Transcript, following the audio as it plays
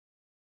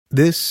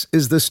This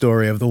is the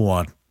story of the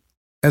one.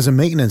 As a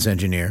maintenance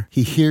engineer,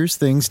 he hears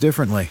things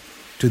differently.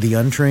 To the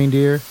untrained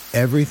ear,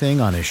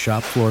 everything on his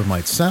shop floor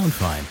might sound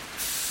fine,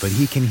 but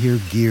he can hear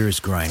gears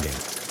grinding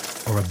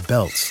or a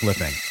belt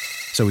slipping.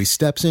 So he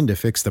steps in to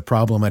fix the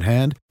problem at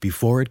hand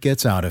before it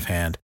gets out of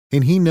hand.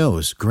 And he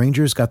knows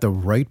Grainger's got the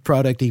right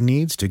product he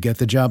needs to get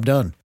the job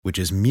done, which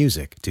is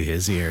music to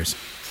his ears.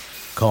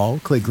 Call,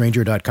 click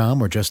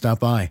Grainger.com, or just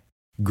stop by.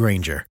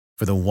 Grainger,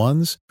 for the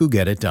ones who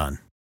get it done.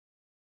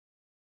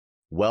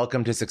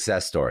 Welcome to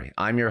Success Story.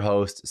 I'm your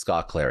host,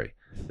 Scott Clary.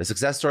 The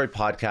Success Story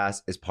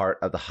podcast is part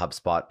of the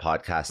HubSpot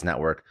podcast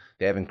network.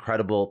 They have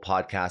incredible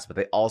podcasts, but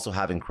they also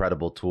have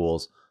incredible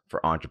tools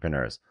for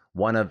entrepreneurs.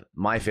 One of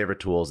my favorite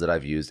tools that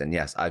I've used, and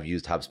yes, I've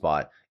used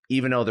HubSpot,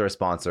 even though they're a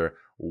sponsor,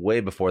 way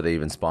before they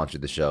even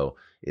sponsored the show,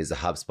 is the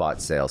HubSpot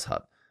Sales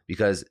Hub.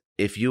 Because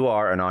if you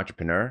are an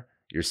entrepreneur,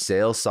 your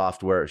sales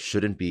software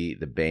shouldn't be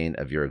the bane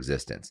of your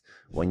existence.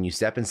 When you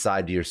step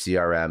inside to your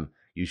CRM,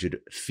 you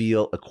should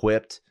feel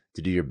equipped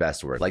to do your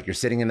best work. Like you're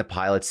sitting in the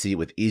pilot seat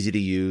with easy to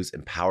use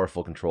and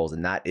powerful controls.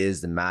 And that is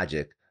the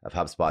magic of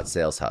HubSpot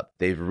Sales Hub.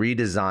 They've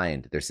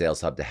redesigned their Sales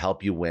Hub to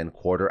help you win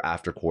quarter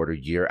after quarter,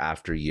 year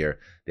after year.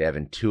 They have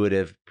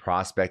intuitive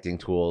prospecting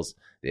tools.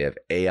 They have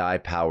AI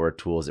powered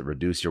tools that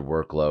reduce your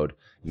workload.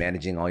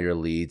 Managing all your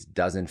leads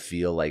doesn't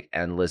feel like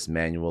endless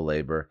manual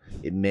labor.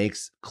 It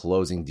makes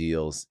closing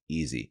deals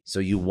easy.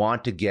 So you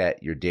want to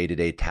get your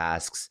day-to-day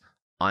tasks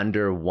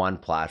under one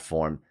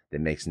platform that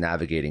makes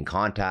navigating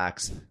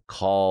contacts,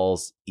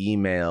 calls,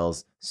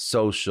 emails,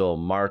 social,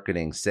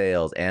 marketing,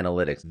 sales,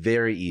 analytics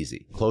very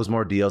easy. Close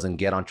more deals and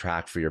get on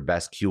track for your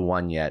best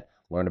Q1 yet.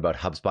 Learn about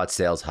HubSpot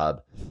Sales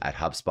Hub at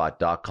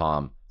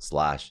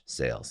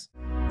hubspot.com/sales.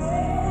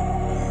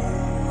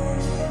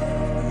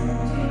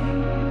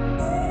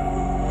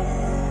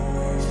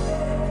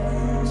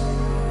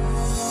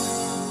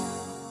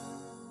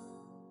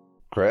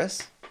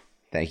 Chris,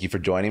 thank you for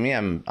joining me.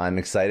 I'm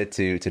excited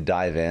to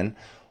dive in.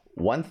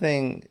 One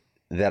thing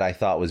that I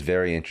thought was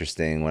very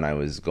interesting when I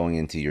was going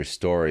into your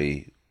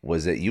story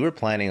was that you were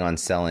planning on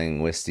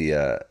selling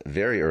Wistia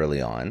very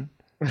early on,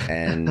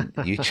 and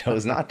you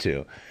chose not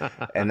to.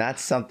 And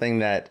that's something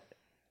that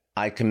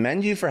I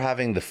commend you for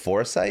having the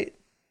foresight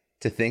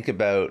to think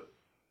about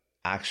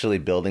actually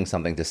building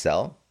something to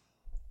sell.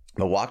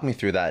 But walk me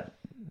through that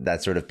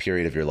sort of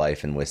period of your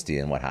life in Wistia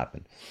and what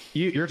happened.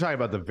 You're talking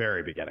about the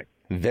very beginning.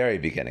 Very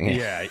beginning.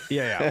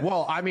 Yeah.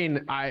 Well, I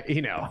mean,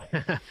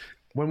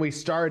 when we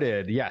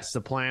started, yes,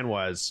 the plan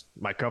was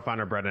my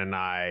co-founder Brendan and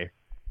I,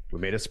 we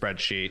made a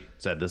spreadsheet,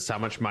 said this is how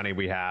much money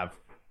we have.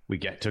 We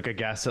took a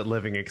guess at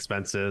living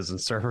expenses and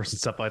servers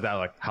and stuff like that.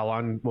 Like, how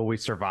long will we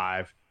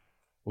survive?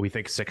 We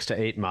think 6 to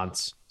 8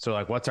 months. So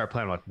like, what's our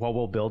plan? Like, well,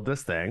 we'll build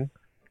this thing.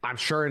 I'm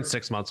sure in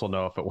 6 months we'll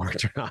know if it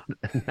worked or not.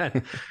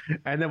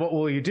 And then what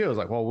will you do? Is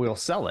like, well, we'll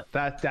sell it.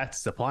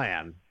 That's the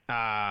plan.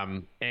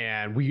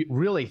 And we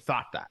really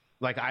thought that.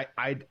 Like,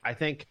 I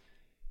think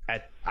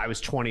I was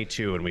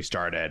 22 when we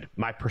started.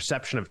 My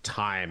perception of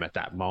time at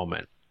that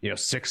moment,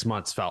 6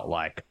 months felt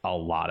like a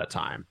lot of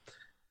time.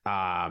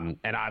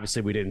 And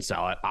obviously we didn't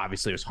sell it.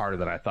 Obviously it was harder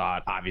than I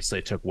thought. Obviously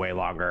it took way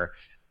longer.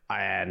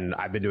 And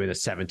I've been doing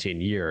this 17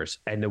 years.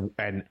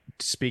 And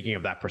speaking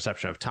of that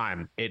perception of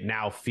time, it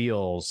now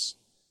feels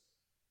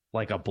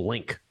like a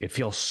blink. It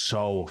feels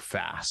so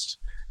fast.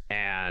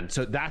 And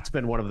so that's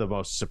been one of the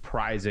most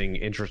surprising,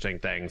 interesting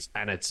things.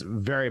 And it's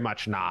very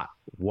much not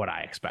what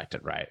I expected,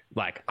 right?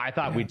 Like, I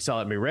thought we'd sell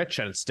it and be rich,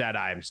 and instead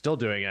I'm still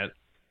doing it.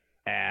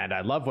 And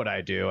I love what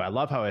I do. I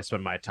love how I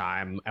spend my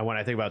time. And when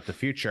I think about the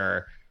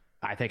future,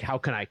 I think, how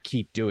can I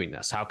keep doing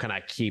this? How can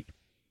I keep,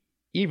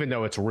 even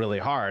though it's really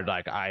hard,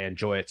 like, I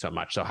enjoy it so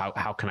much. So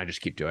how can I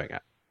just keep doing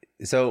it?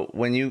 So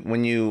when you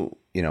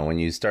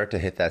start to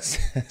hit that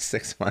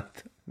 6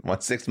 month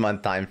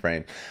time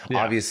frame,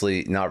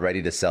 obviously not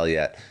ready to sell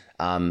yet.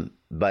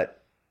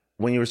 But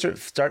when you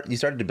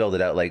started to build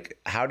it out, like,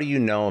 how do you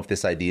know if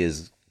this idea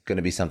is going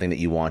to be something that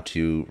you want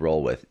to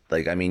roll with?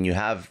 Like, I mean, you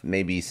have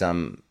maybe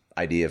some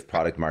idea of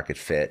product market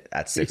fit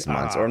at 6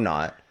 months or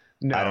not.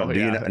 No, I don't. Do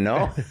you know?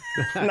 No,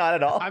 not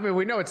at all. I mean,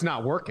 we know it's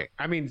not working.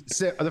 I mean,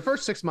 the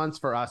first 6 months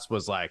for us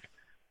was like,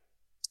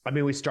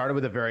 we started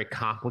with a very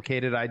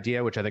complicated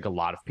idea, which I think a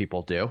lot of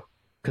people do,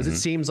 because it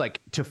seems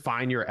like to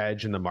find your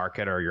edge in the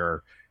market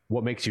or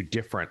what makes you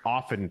different,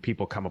 often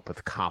people come up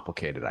with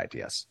complicated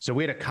ideas. So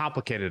we had a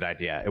complicated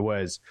idea. It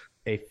was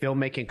a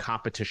filmmaking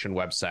competition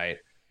website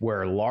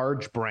where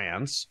large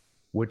brands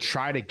would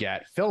try to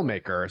get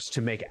filmmakers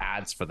to make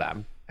ads for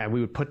them, and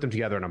we would put them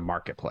together in a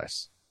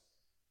marketplace.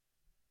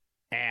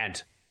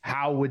 And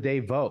how would they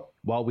vote?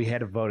 Well, we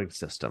had a voting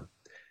system.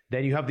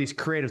 Then you have these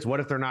creatives. What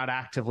if they're not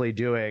actively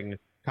doing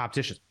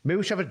competitions? Maybe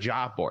we should have a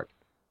job board.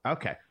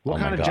 Okay. What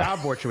kind of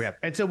job board should we have?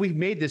 And so we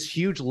made this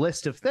huge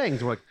list of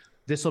things. We're like,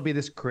 this will be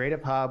this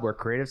creative hub where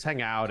creatives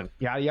hang out and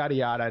yada, yada,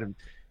 yada. And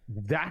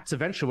that's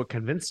eventually what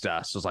convinced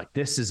us. Was like,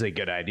 this is a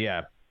good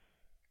idea.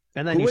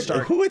 And then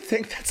who would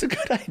think that's a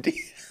good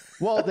idea?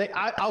 Well,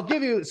 I'll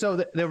give you. So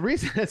the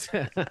reason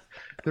the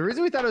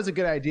reason we thought it was a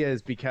good idea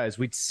is because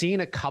we'd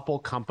seen a couple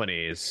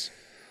companies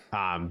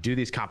do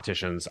these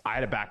competitions. I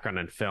had a background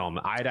in film.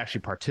 I had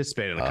actually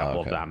participated in a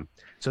couple of them.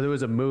 So there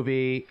was a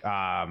movie.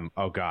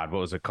 Oh God, what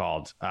was it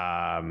called?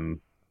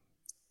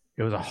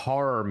 It was a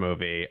horror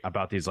movie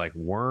about these like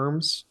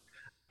worms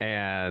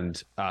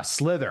and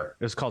Slither.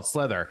 It was called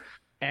Slither.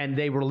 And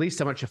they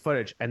released a bunch of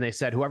footage and they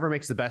said, whoever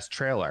makes the best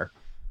trailer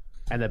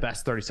and the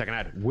best 30-second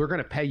ad, we're going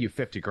to pay you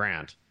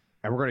 $50,000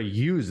 and we're going to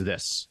use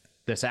this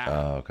ad.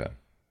 Oh, okay.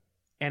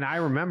 And I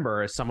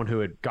remember, as someone who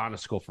had gone to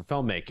school for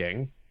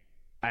filmmaking,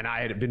 and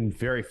I had been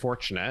very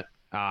fortunate.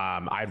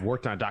 I'd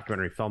worked on a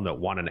documentary film that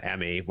won an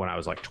Emmy when I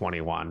was like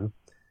 21.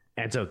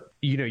 And so,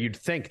 you'd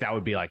think that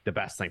would be like the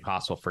best thing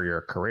possible for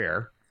your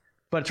career.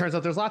 But it turns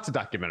out there's lots of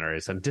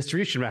documentaries and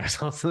distribution matters,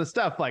 all this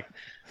stuff.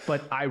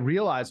 But I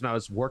realized when I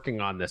was working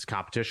on this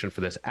competition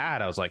for this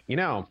ad, I was like,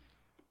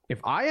 if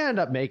I end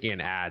up making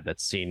an ad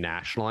that's seen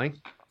nationally,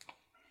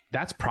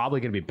 that's probably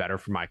going to be better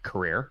for my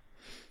career.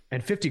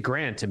 And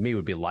 $50,000 to me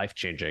would be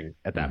life-changing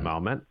at that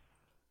moment.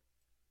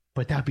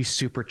 But that'd be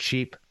super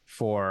cheap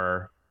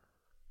for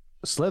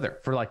Slither,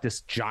 for like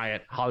this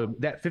giant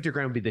Hollywood. That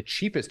 $50,000 would be the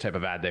cheapest type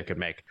of ad they could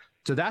make.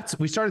 So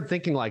we started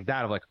thinking like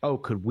that of like, oh,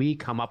 could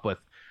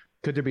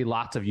there be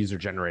lots of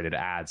user-generated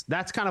ads?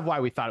 That's kind of why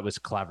we thought it was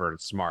clever and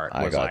smart.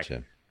 I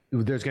gotcha.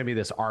 There's going to be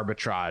this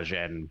arbitrage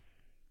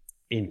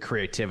in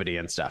creativity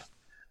and stuff.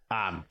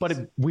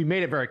 But we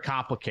made it very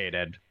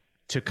complicated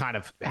to kind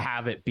of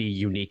have it be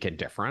unique and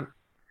different.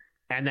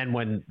 And then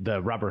when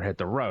the rubber hit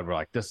the road, we're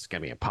like, this is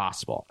going to be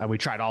impossible. And we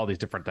tried all these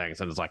different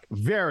things. And it's like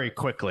very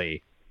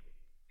quickly,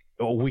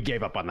 we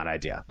gave up on that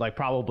idea. Like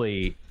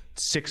probably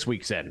 6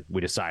 weeks in,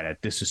 we decided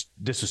this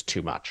is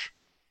too much.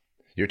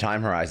 Your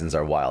time horizons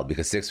are wild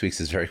because 6 weeks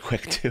is very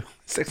quick too.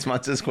 6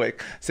 months is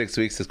quick. 6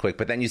 weeks is quick.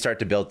 But then you start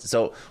to build.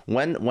 So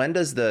when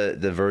does the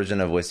version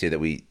of Wistia that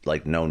we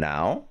like know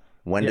now,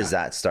 when does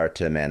that start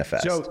to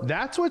manifest? So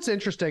that's what's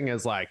interesting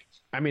is like,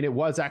 I mean, it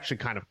was actually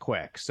kind of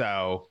quick.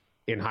 So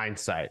in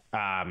hindsight,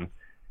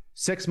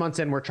 6 months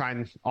in, we're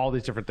trying all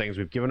these different things.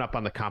 We've given up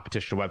on the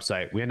competition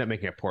website. We end up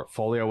making a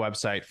portfolio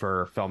website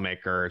for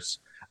filmmakers,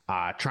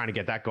 trying to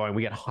get that going.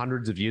 We get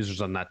hundreds of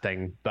users on that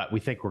thing, but we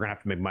think we're going to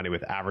have to make money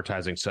with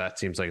advertising. So that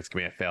seems like it's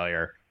going to be a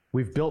failure.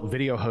 We've built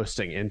video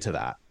hosting into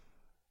that.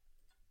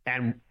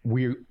 And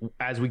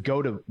as we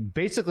go to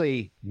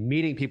basically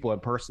meeting people in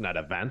person at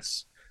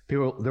events, we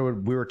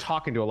were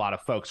talking to a lot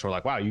of folks who are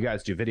like, wow, you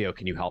guys do video.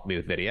 Can you help me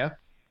with video?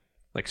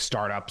 Like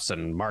startups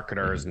and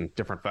marketers and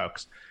different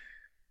folks.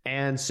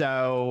 And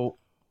so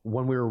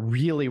when we were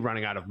really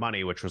running out of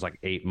money, which was like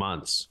 8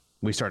 months,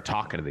 we started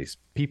talking to these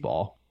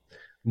people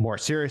more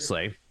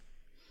seriously.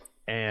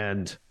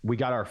 And we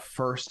got our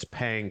first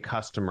paying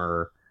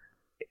customer,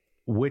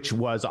 which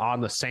was on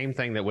the same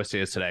thing that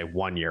Wistia is today,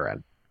 1 year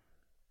in.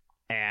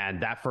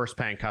 And that first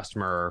paying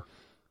customer,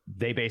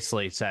 they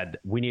basically said,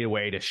 we need a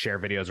way to share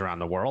videos around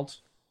the world.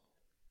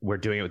 We're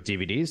doing it with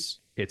DVDs.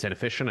 It's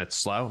inefficient. It's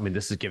slow. I mean,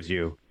 this gives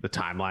you the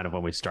timeline of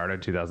when we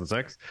started,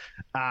 2006.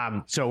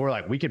 So we're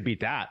like, we could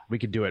beat that. We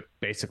could do it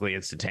basically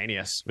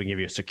instantaneous. We can give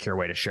you a secure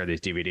way to share these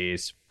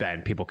DVDs.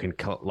 Then people can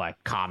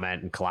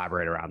comment and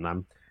collaborate around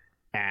them.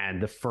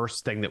 And the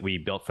first thing that we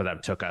built for them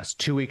took us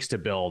 2 weeks to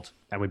build,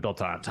 and we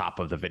built it on top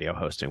of the video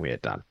hosting we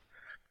had done.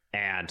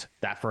 And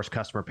that first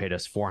customer paid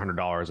us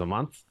 $400 a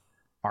month.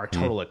 Our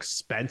total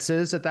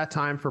expenses at that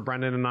time for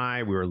Brendan and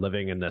I, we were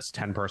living in this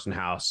 10-person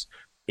house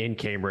in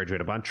Cambridge. We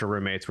had a bunch of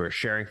roommates. We were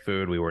sharing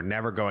food. We were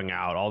never going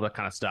out, all that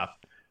kind of stuff.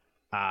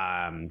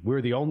 We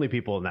were the only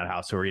people in that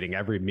house who were eating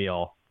every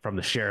meal from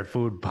the shared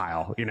food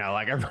pile.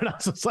 Like everyone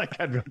else was like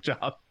had no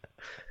job.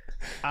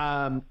 So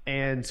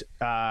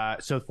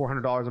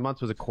 $400 a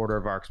month was a quarter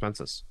of our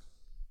expenses.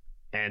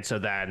 And so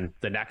then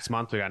the next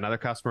month we got another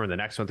customer, and the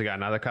next month we got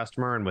another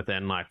customer. And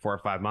within like 4 or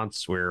 5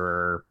 months, we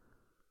were,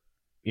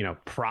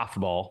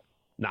 profitable,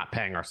 not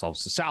paying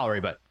ourselves a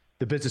salary, but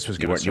the business was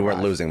going to survive. You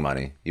weren't losing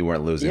money. You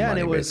weren't losing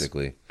money,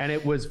 basically. And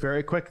it was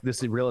very quick,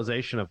 this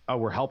realization of,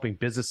 we're helping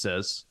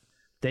businesses.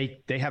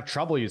 They have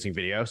trouble using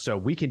video, so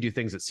we can do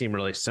things that seem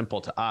really simple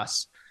to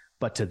us,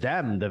 but to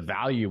them, the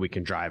value we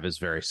can drive is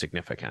very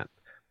significant.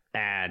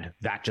 And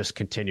that just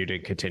continued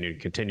and continued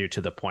and continued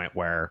to the point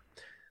where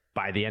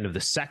by the end of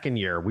the second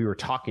year, we were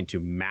talking to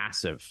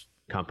massive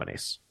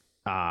companies,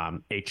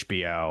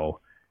 HBO,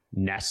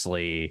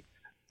 Nestle,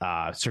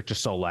 Cirque du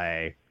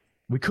Soleil.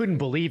 We couldn't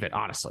believe it,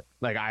 honestly.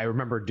 Like I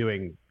remember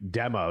doing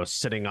demos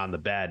sitting on the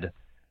bed,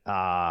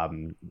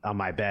 on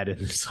my bed in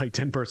this like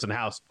 10-person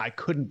house. I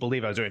couldn't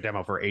believe I was doing a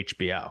demo for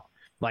HBO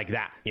like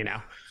that,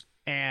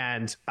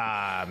 And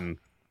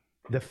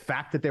the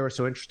fact that they were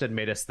so interested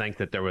made us think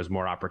that there was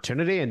more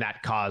opportunity, and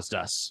that caused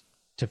us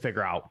to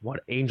figure out what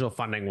angel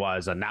funding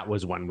was, and that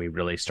was when we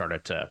really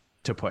started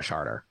to push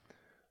harder.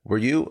 Were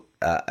you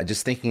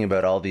just thinking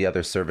about all the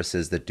other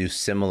services that do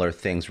similar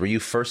things? Were you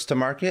first to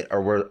market,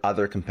 or were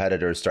other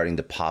competitors starting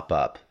to pop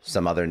up?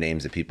 Some other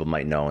names that people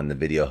might know in the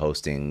video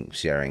hosting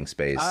sharing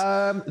space?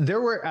 There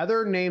were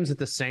other names at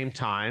the same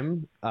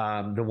time.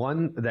 The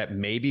one that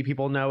maybe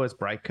people know is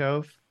Bright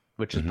Cove,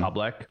 which is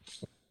public.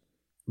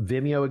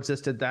 Vimeo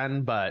existed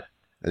then, but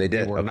they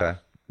did.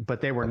 but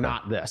they were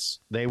not this.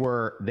 They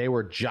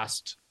were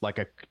just like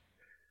I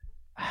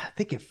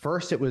think at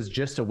first it was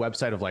just a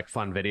website of like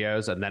fun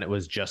videos, and then it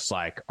was just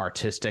like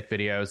artistic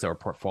videos that were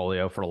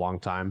portfolio for a long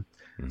time.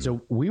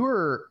 So we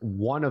were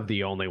one of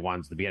the only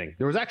ones at the beginning.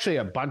 There was actually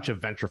a bunch of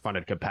venture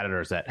funded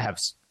competitors that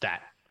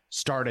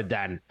started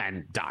then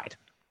and died.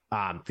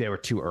 They were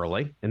too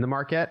early in the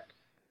market.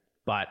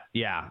 But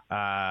yeah,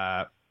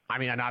 I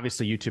mean, and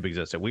obviously YouTube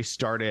existed. We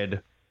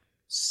started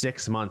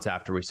 6 months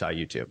after we saw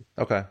YouTube.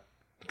 Okay,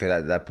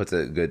 that puts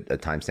a good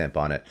timestamp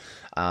on it.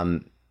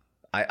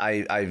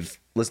 I've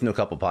listened to a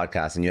couple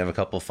podcasts, and you have a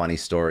couple funny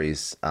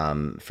stories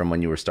from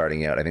when you were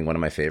starting out. I think one of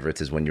my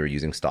favorites is when you were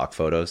using stock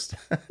photos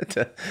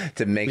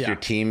to make your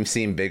team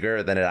seem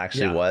bigger than it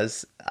actually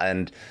was.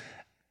 And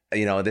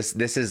you know,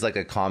 this is like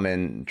a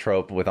common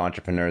trope with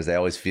entrepreneurs. They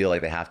always feel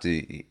like they have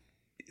to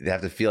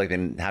feel like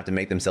they have to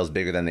make themselves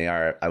bigger than they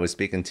are. I was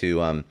speaking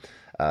to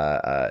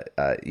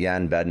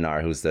Jan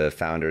Bednar, who's the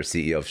founder and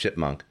CEO of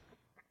Shipmonk,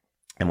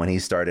 and when he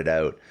started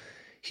out,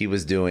 he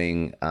was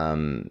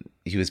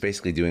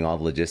basically doing all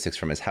the logistics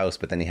from his house,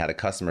 but then he had a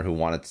customer who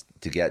wanted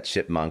to get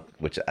Shipmonk,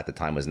 which at the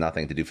time was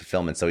nothing, to do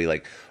fulfillment. So he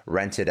like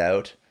rented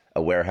out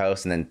a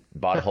warehouse and then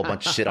bought a whole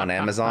bunch of shit on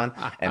Amazon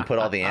and put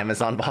all the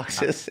Amazon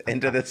boxes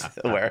into this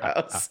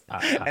warehouse.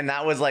 And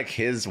that was like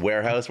his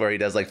warehouse where he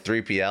does like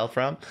 3PL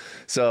from.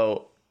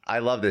 So I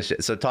love this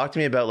shit. So talk to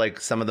me about like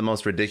some of the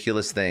most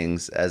ridiculous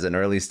things as an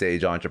early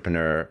stage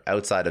entrepreneur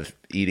outside of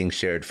eating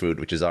shared food,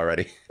 which is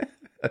already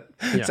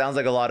sounds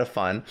like a lot of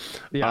fun.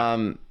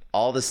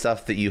 All the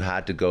stuff that you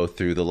had to go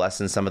through, the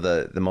lessons, some of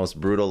the most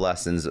brutal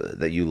lessons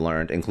that you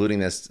learned, including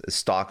this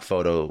stock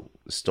photo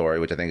story,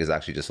 which I think is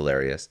actually just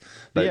hilarious.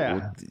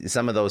 But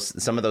some of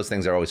those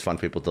things are always fun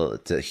for people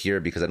to hear,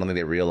 because I don't think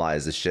they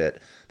realize the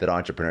shit that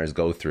entrepreneurs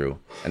go through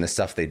and the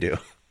stuff they do.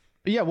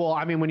 Yeah, well,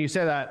 I mean, when you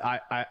say that,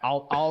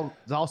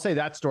 I'll say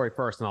that story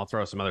first, and I'll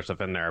throw some other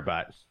stuff in there.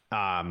 But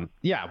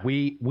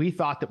we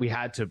thought that we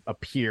had to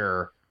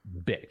appear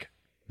big,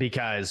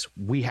 because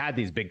we had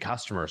these big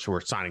customers who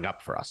were signing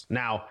up for us.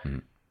 Now,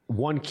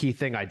 one key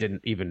thing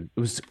it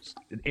was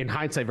in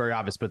hindsight very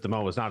obvious, but at the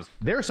moment was not.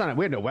 They were signing up.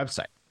 We had no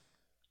website,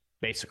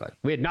 basically.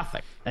 We had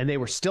nothing. And they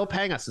were still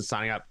paying us and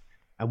signing up.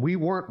 And we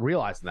weren't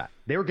realizing that.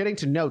 They were getting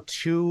to know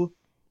two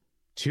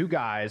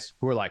guys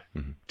who were like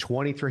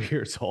 23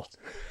 years old.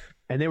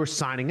 And they were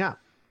signing up.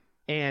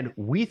 And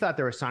we thought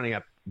they were signing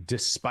up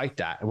despite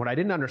that. And what I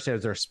didn't understand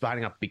is they're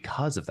signing up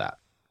because of that,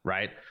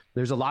 right?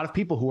 There's a lot of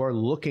people who are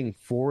looking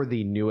for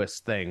the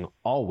newest thing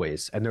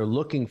always, and they're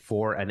looking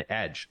for an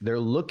edge. They're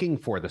looking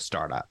for the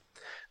startup.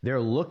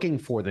 They're looking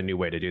for the new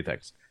way to do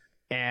things.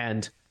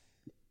 And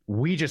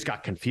we just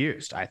got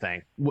confused, I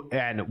think,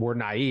 and we're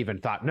naive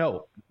and thought,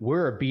 no,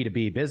 we're a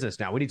B2B business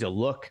now. We need to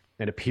look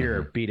and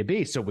appear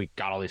B2B. So we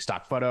got all these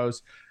stock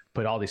photos,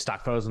 put all these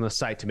stock photos on the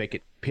site to make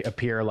it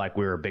appear like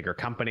we were a bigger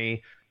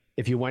company.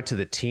 If you went to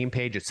the team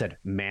page, it said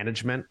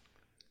management.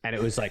 And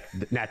it was like,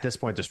 at this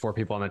point, there's 4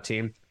 people on the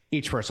team.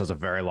 Each person has a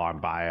very long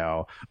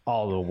bio,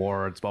 all the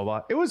awards, blah,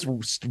 blah. It was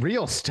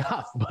real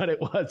stuff, but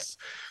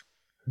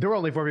there were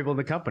only 4 people in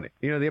the company.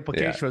 You know, the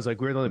implication was like,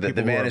 we're the only people.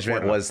 The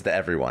management was the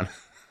everyone.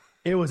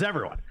 It was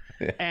everyone.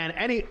 Yeah.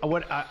 And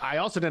what I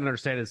also didn't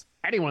understand is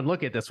anyone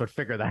looking at this would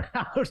figure that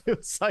out. It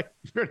was like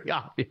pretty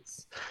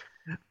obvious.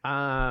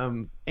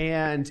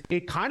 And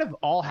it kind of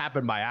all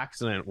happened by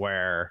accident,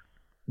 where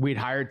we'd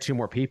hired 2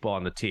 more people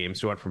on the team.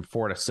 So we went from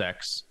 4 to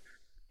 6,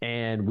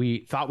 and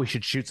we thought we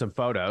should shoot some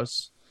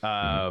photos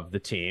of the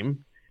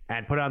team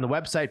and put it on the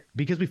website,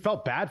 because we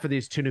felt bad for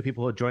these 2 new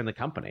people who had joined the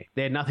company.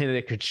 They had nothing that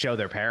they could show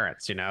their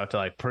parents, you know, to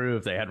like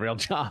prove they had real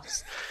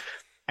jobs.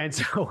 And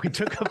so we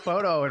took a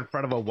photo in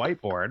front of a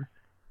whiteboard,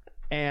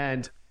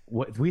 and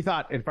what we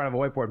thought in front of a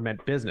whiteboard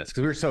meant business, because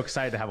we were so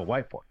excited to have a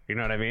whiteboard. You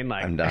know what I mean?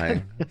 Like, I'm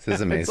dying. This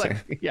is amazing.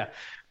 Yeah.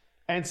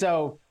 And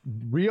so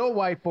real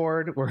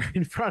whiteboard, we're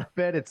in front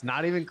of it. It's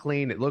not even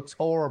clean. It looks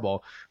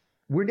horrible.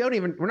 We're not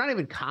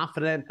even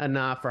confident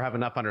enough or have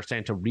enough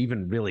understanding to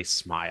even really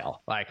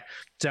smile. Like,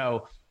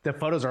 so the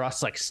photos are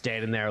us like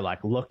standing there,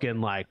 like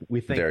looking like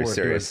we think very we're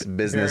serious,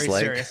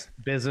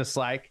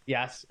 business-like.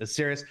 Yes, it's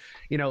serious.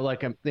 You know,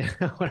 like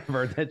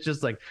whatever. That's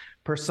just like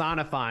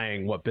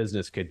personifying what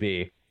business could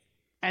be.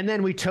 And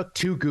then we took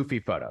 2 goofy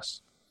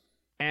photos,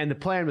 and the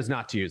plan was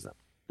not to use them.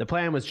 The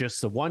plan was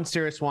just the one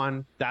serious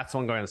one. That's the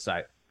one going on the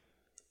site.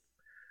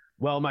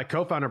 Well, my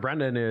co-founder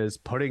Brendan is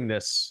putting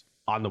this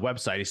on the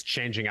website. He's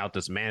changing out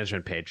this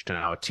management page to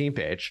now a team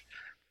page,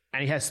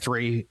 and he has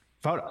 3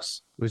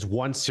 photos. It was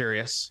 1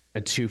 serious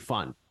and 2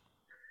 fun.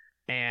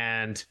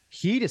 And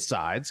he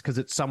decides, because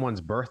it's someone's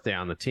birthday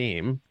on the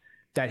team,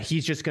 that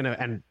he's just going to,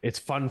 and it's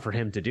fun for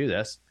him to do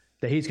this,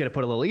 that he's going to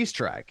put a little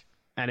Easter egg.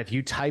 And if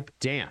you type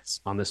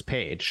dance on this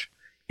page,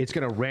 it's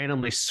going to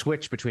randomly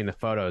switch between the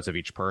photos of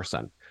each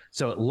person.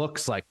 So it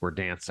looks like we're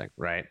dancing,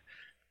 right?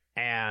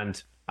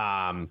 And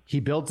he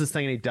builds this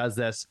thing and he does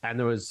this. And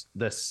there was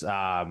this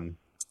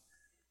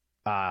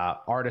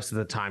artist at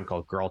the time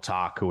called Girl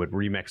Talk who would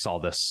remix all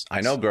this.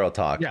 I know Girl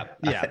Talk. Yeah.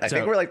 I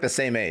think we're like the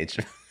same age.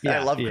 I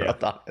love Girl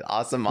Talk.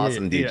 Awesome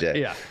DJ.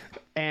 Yeah.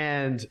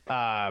 And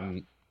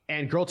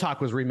And Girl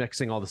Talk was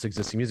remixing all this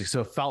existing music. So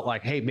it felt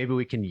like, hey, maybe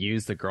we can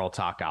use the Girl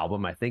Talk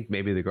album. I think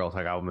maybe the Girl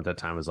Talk album at that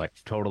time was like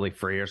totally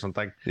free or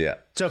something. Yeah.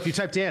 So if you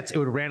type dance, it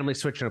would randomly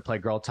switch and play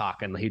Girl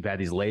Talk, and he'd had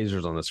these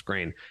lasers on the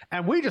screen.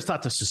 And we just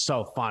thought this was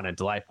so fun and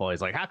delightful. He's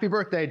like, happy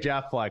birthday,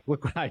 Jeff. Like,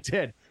 look what I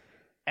did.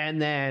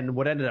 And then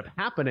what ended up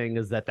happening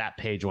is that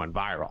page went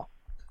viral.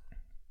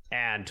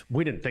 And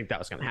we didn't think that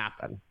was going to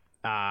happen.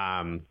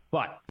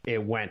 But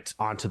it went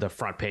onto the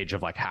front page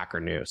of like Hacker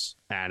News,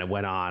 and it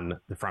went on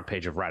the front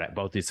page of Reddit.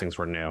 Both these things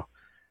were new.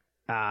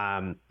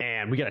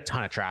 And we got a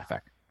ton of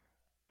traffic.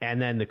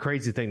 And then the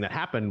crazy thing that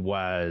happened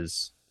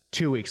was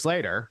 2 weeks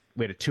later,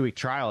 we had a 2-week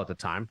trial at the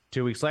time.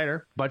 2 weeks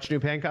later, bunch of new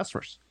paying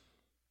customers.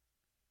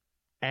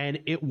 And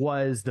it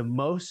was the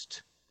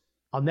most,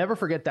 I'll never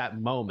forget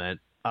that moment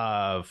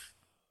of,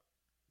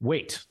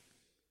 wait,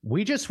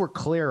 we just were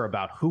clear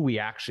about who we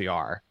actually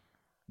are.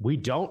 We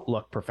don't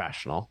look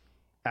professional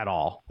at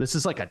all. This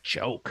is like a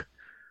joke.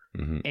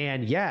 Mm-hmm.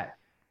 And yet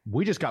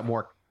we just got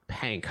more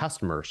paying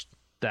customers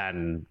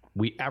than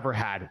we ever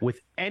had with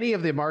any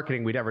of the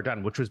marketing we'd ever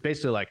done, which was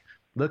basically like,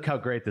 look how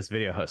great this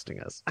video hosting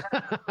is.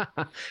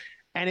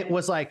 And it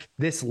was like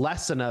this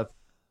lesson of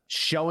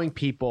showing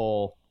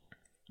people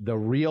the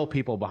real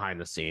people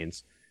behind the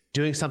scenes,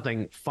 doing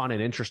something fun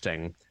and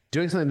interesting,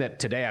 doing something that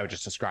today I would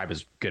just describe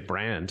as good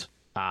brand,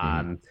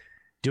 having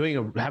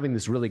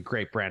this really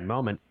great brand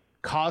moment,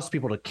 caused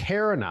people to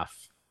care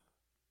enough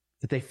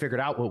that they figured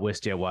out what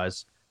Wistia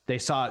was. They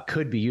saw it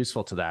could be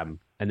useful to them,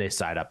 and they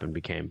signed up and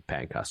became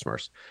paying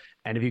customers.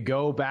 And if you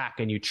go back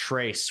and you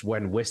trace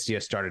when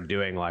Wistia started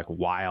doing like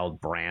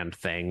wild brand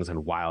things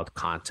and wild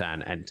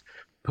content and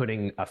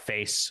putting a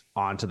face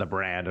onto the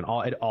brand, and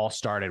it all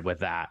started with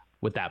that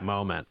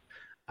moment,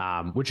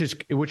 which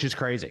is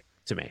crazy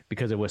to me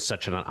because it was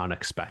such an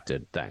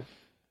unexpected thing.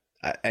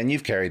 And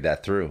you've carried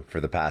that through for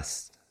the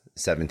past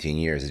 17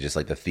 years. It's just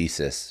like the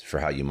thesis for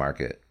how you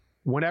market.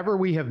 Whenever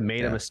we have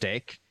made a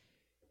mistake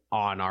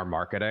on our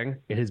marketing,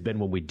 it has been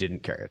when we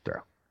didn't carry it through.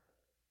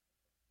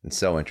 It's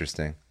so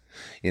interesting.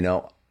 You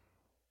know,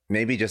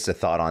 maybe just a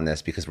thought on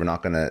this, because we're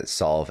not going to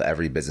solve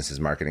every business's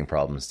marketing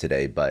problems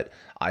today, but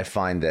I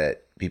find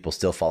that people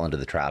still fall into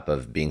the trap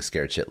of being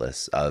scared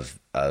shitless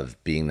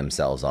of being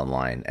themselves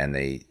online, and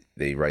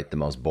they write the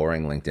most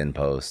boring LinkedIn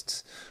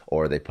posts,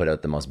 or they put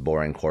out the most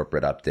boring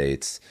corporate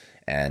updates.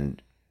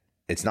 And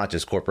it's not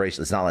just corporations.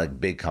 It's not like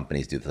big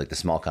companies do. It's like the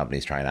small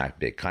companies try and act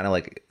big, kind of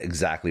like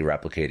exactly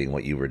replicating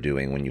what you were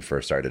doing when you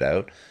first started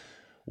out.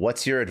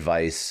 What's your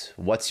advice?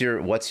 What's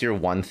your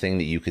one thing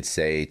that you could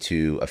say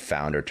to a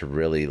founder to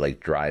really like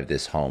drive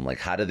this home? Like,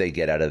 how do they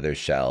get out of their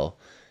shell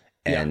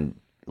and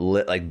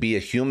like be a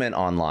human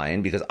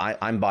online? Because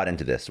I'm bought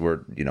into this.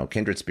 We're,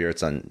 kindred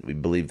spirits we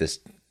believe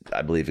this.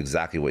 I believe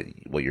exactly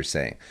what you're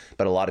saying,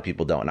 but a lot of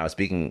people don't. And I was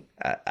speaking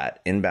at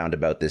Inbound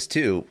about this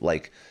too.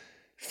 Like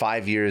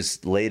 5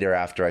 years later,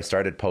 after I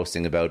started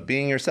posting about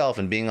being yourself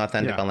and being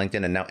authentic on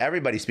LinkedIn, and now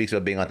everybody speaks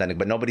about being authentic,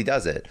 but nobody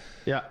does it.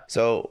 Yeah.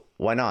 So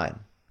why not?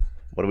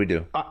 What do we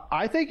do?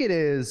 I think it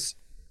is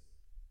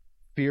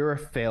fear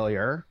of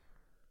failure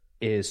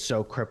is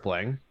so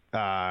crippling.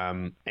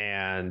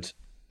 And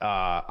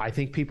I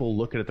think people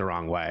look at it the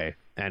wrong way.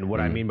 And what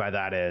I mean by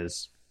that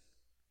is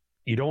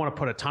you don't want to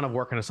put a ton of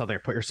work into something or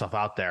put yourself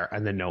out there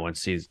and then no one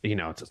sees,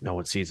 no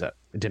one sees it.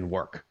 It didn't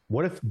work.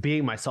 What if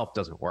being myself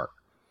doesn't work?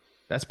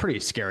 That's a pretty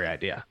scary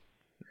idea.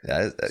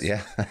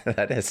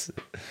 That is.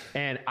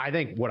 And I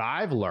think what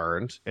I've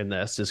learned in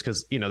this is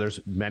because, there's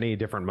many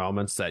different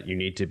moments that you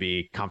need to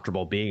be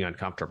comfortable being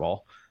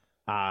uncomfortable.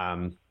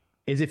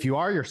 Is if you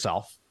are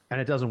yourself and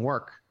it doesn't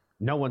work,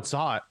 no one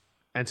saw it.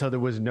 And so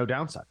there was no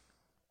downside.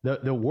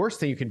 The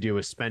worst thing you can do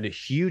is spend a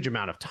huge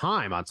amount of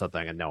time on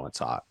something and no one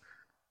saw it.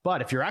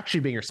 But if you're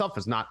actually being yourself,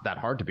 it's not that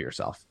hard to be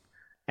yourself.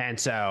 And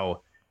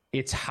so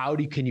it's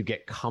can you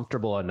get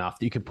comfortable enough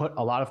that you can put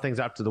a lot of things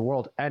out to the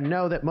world and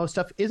know that most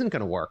stuff isn't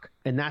going to work.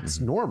 And that's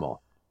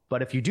normal.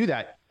 But if you do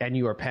that and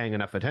you are paying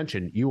enough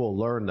attention, you will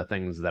learn the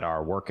things that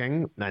are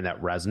working and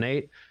that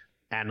resonate.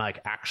 And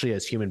like actually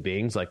as human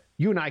beings, like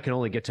you and I can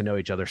only get to know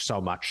each other so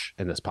much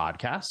in this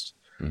podcast.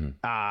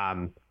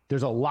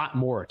 There's a lot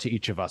more to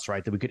each of us,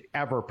 right, that we could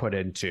ever put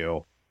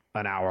into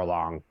an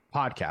hour-long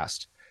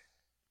podcast.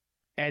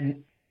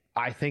 And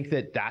I think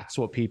that that's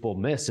what people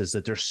miss, is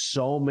that there's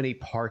so many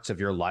parts of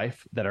your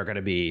life that are going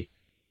to be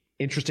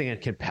interesting and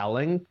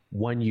compelling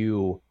when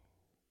you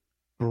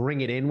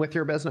bring it in with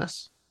your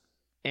business.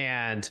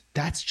 And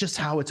that's just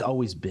how it's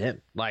always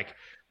been. Like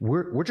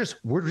we're just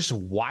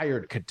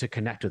wired to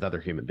connect with other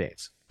human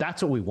beings.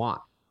 That's what we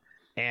want.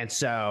 And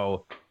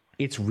so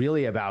it's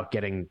really about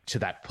getting to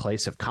that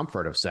place of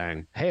comfort of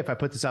saying, hey, if I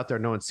put this out there,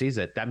 no one sees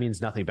it, that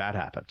means nothing bad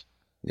happened.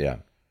 Yeah.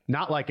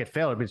 Not like it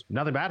failed. It means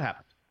nothing bad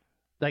happened.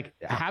 Like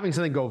having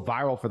something go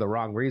viral for the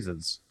wrong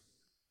reasons,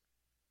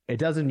 it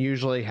doesn't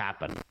usually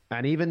happen.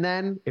 And even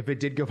then, if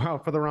it did go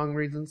viral for the wrong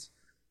reasons,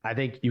 I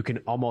think you can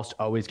almost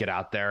always get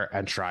out there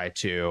and try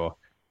to,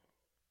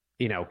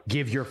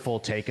 give your full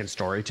take and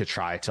story to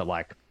try to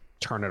like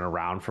turn it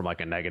around from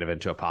like a negative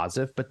into a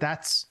positive. But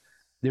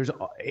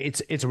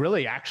it's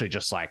really actually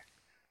just like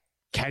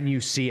can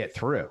you see it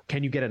through?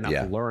 Can you get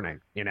enough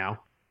learning, you know?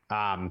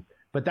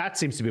 But that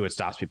seems to be what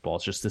stops people.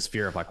 It's just this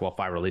fear of like, well, if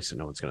I release it,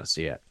 no one's going to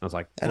see it. I was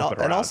like, and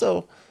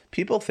also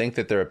people think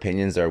that their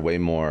opinions are way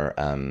more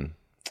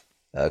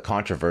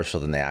controversial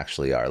than they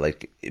actually are.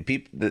 Like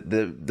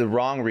the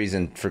wrong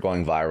reason for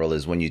going viral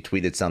is when you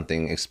tweeted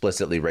something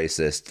explicitly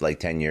racist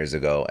like 10 years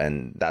ago,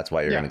 and that's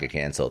why you're going to get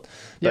canceled.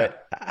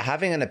 But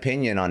having an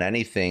opinion on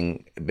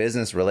anything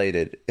business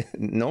related,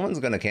 no one's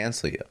going to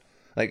cancel you.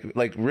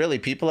 Like really,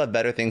 people have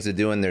better things to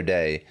do in their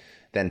day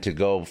than to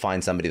go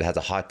find somebody that has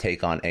a hot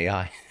take on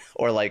AI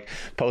or like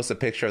post a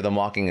picture of them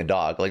walking a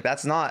dog. Like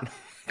that's not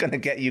going to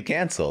get you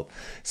canceled.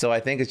 So I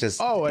think it's just,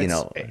 you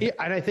know.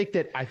 And I think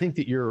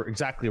that you're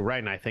exactly right.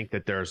 And I think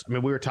that we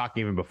were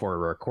talking even before we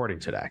were recording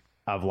today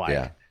of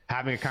like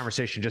having a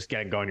conversation, just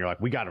getting going. You're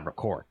like, we got to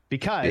record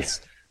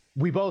because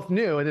we both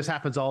knew, and this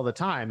happens all the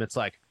time. It's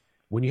like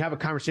when you have a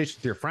conversation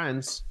with your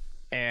friends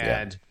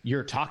and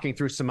you're talking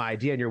through some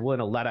idea and you're willing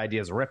to let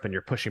ideas rip and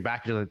you're pushing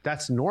back, you're like,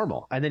 that's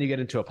normal. And then you get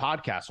into a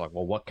podcast like,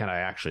 well, what can I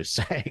actually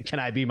say? Can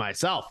I be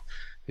myself?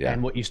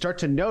 And what you start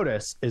to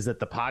notice is that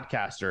the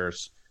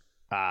podcasters,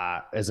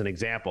 as an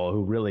example,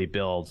 who really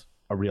build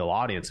a real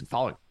audience and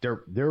following,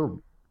 they're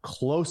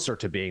closer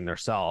to being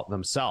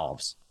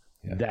themselves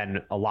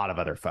than a lot of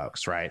other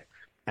folks, right?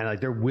 And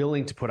like they're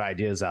willing to put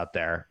ideas out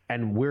there,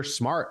 and we're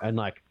smart, and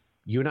like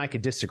you and I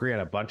could disagree on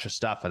a bunch of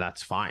stuff, and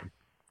that's fine.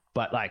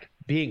 But like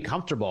being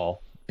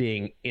comfortable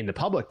being in the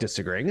public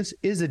disagreeing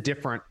is a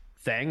different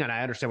thing, and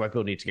I understand why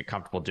people need to get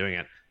comfortable doing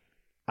it.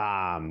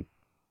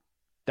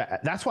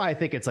 That's why I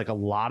think it's like a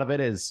lot of it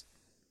is,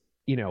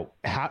 you know,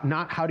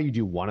 how do you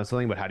do one of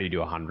something, but how do you do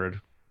 100?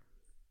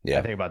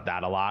 I think about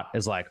that a lot.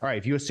 Is like, all right,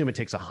 if you assume it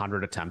takes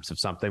 100 attempts of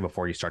something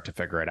before you start to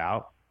figure it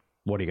out,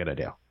 what are you going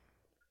to do?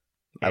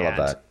 I love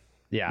that.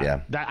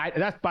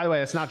 That's, by the way,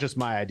 that's not just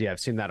my idea. I've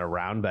seen that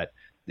around, but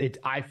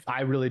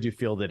I really do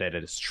feel that it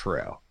is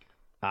true.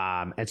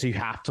 And so you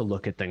have to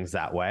look at things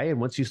that way. And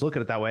once you look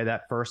at it that way,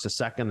 that first, the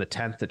second, the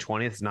 10th, the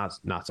 20th is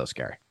not so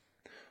scary.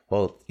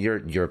 Well, you're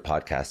a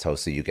podcast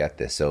host, so you get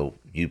this. So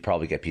you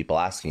probably get people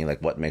asking you,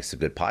 like, what makes a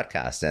good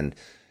podcast? And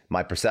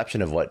my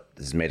perception of what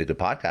has made a good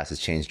podcast has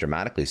changed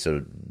dramatically.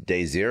 So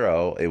day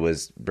zero, it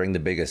was bring the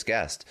biggest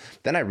guest.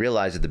 Then I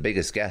realized that the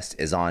biggest guest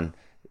is on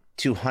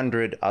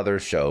 200 other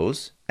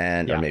shows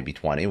or maybe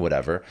 20,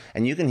 whatever.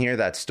 And you can hear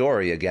that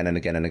story again and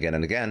again and again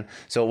and again.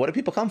 So what do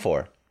people come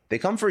for? They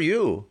come for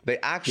you. They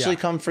actually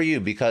come for you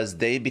because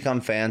they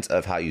become fans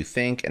of how you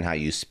think and how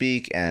you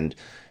speak and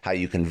how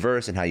you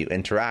converse and how you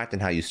interact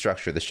and how you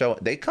structure the show.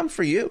 They come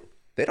for you.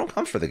 They don't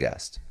come for the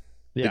guest.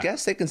 The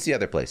guests, they can see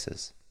other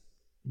places.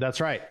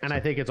 That's right. And I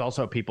think it's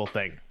also people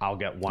think I'll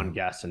get one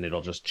guest and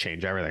it'll just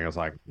change everything. I was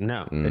like,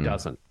 no, it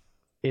doesn't.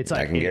 It's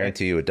like, I can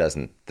guarantee you it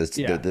doesn't.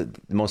 The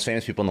most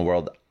famous people in the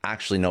world,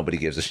 actually nobody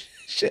gives a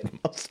shit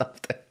about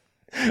something.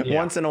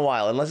 Once in a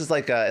while, unless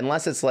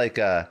it's like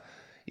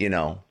you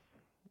know,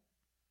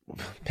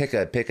 pick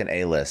an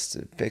A-list,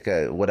 pick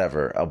a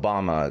whatever,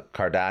 Obama,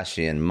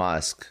 Kardashian,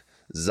 Musk,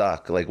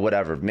 Zuck, like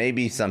whatever.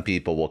 Maybe some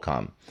people will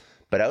come.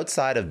 But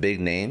outside of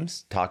big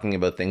names talking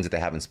about things that they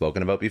haven't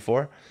spoken about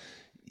before,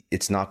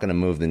 it's not going to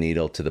move the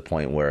needle to the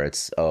point where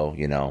it's,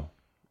 you know,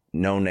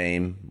 no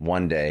name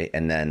one day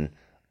and then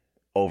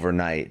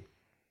overnight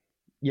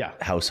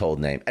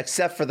household name.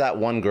 Except for that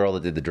one girl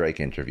that did the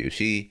Drake interview.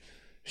 She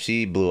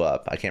blew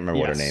up. I can't remember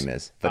what her name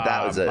is, but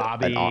that was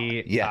Bobby.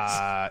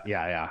 That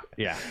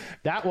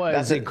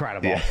was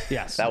incredible. Yeah,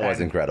 yes, that was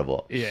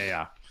incredible.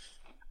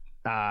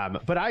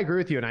 But I agree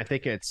with you, and I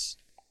think it's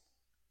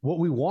what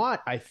we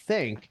want. I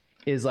think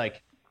is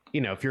like,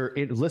 you know, if you're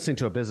listening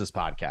to a business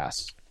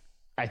podcast,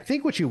 I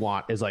think what you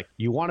want is like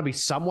you want to be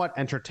somewhat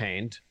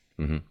entertained,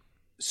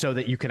 so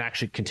that you can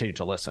actually continue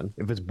to listen.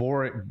 If it's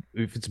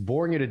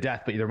boring you to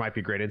death, but there might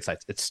be great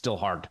insights, it's still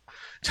hard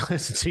to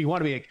listen. So you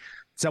want to be like,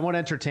 somewhat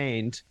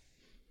entertained,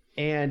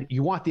 and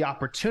you want the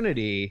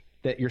opportunity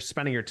that you're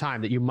spending your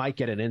time that you might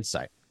get an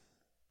insight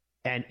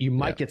and you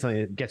might get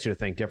something that gets you to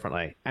think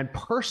differently. And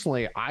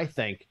personally, I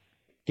think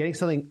getting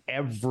something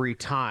every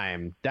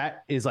time,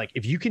 that is like,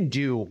 if you can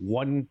do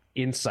one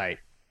insight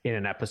in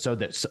an episode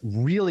that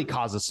really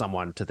causes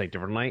someone to think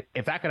differently,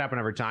 if that could happen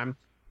every time,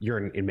 you're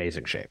in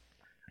amazing shape.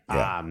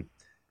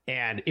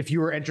 And if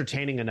you were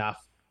entertaining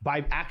enough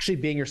by actually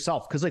being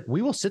yourself, because like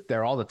we will sit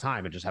there all the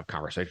time and just have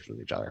conversations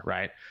with each other,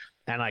 right?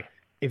 And like,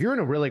 if you're in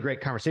a really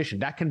great conversation,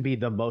 that can be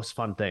the most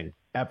fun thing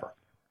ever.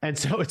 And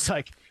so it's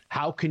like,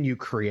 how can you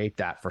create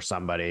that for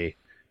somebody?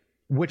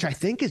 Which I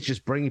think is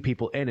just bringing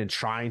people in and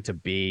trying to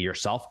be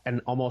yourself,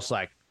 and almost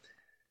like,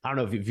 I don't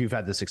know if you've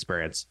had this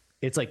experience.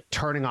 It's like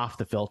turning off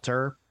the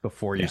filter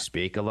before you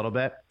speak a little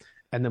bit.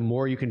 And the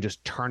more you can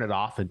just turn it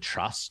off and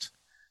trust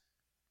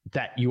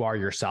that you are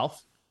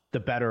yourself, the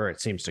better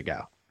it seems to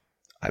go.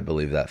 I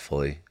believe that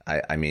fully.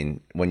 I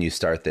mean, when you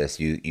start this,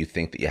 you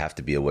think that you have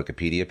to be a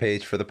Wikipedia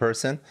page for the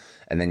person,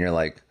 and then you're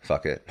like,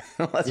 fuck it.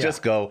 Let's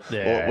just go.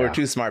 We're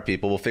two smart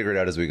people. We'll figure it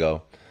out as we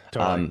go.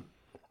 Totally.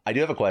 I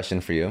do have a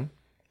question for you.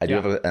 I do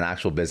have an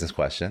actual business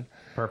question.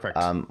 Perfect.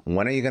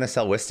 When are you going to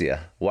sell Wistia?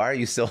 Why are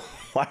you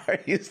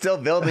still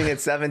building it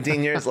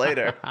 17 years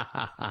later?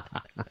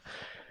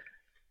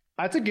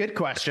 That's a good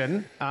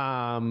question.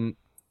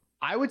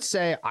 I would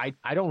say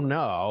I don't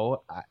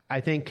know.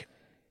 I think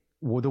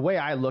the way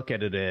I look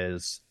at it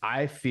is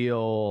I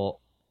feel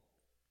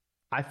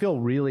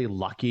really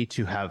lucky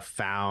to have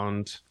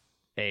found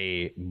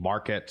a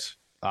market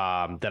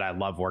that I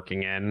love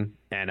working in,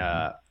 and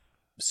a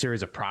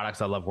series of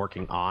products I love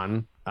working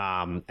on,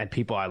 and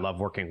people I love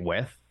working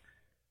with.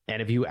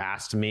 And if you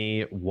asked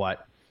me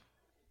what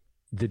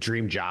the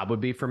dream job would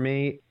be for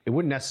me, it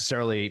wouldn't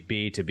necessarily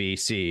be to be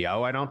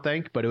CEO, I don't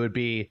think, but it would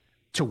be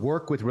to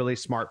work with really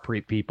smart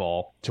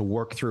people, to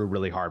work through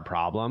really hard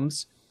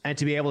problems, and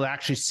to be able to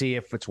actually see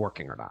if it's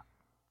working or not.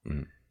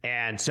 Mm.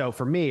 And so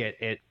for me,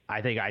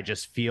 I think I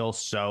just feel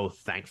so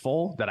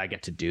thankful that I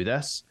get to do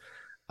this,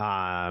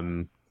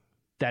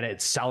 that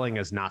selling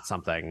is not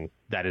something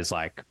that is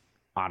like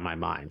on my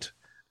mind.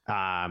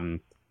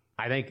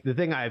 I think the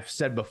thing I've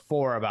said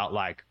before about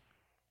like,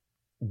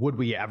 would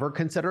we ever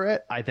consider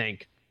it? I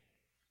think,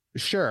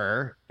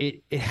 sure,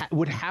 it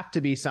would have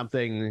to be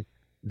something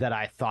that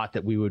I thought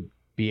that we would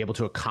be able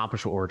to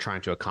accomplish what we're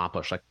trying to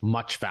accomplish, like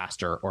much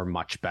faster or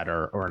much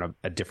better or in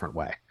a different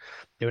way.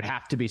 It would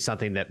have to be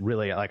something that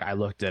really, like, I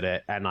looked at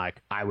it and like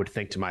I would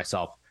think to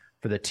myself,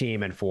 for the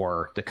team and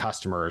for the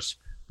customers,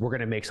 we're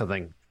going to make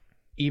something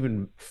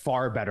even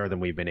far better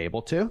than we've been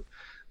able to.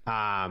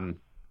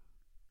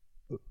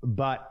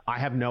 But I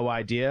have no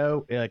idea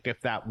like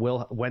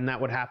when that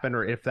would happen,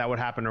 or if that would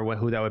happen, or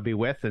who that would be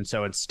with. And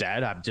so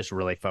instead, I'm just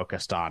really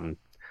focused on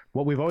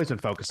what we've always been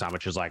focused on,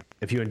 which is like,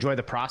 if you enjoy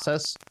the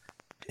process,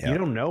 you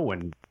don't know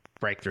when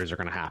breakthroughs are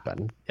going to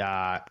happen.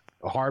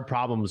 Hard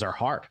problems are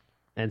hard.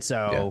 And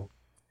so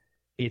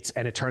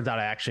it turns out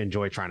I actually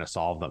enjoy trying to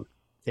solve them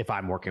if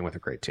I'm working with a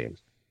great team.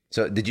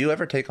 So did you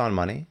ever take on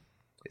money?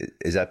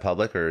 Is that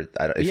public, or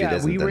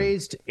if we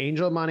raised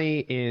angel money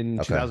in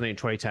 2008 and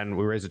 2010.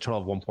 We raised a total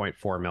of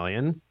 1.4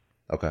 million.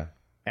 Okay.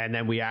 And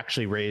then we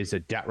actually raised a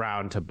debt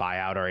round to buy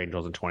out our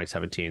angels in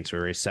 2017. So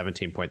we raised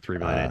 17.3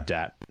 million in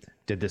debt,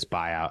 did this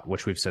buyout,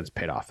 which we've since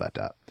paid off that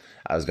debt.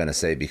 I was going to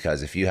say,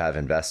 because if you have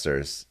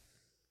investors,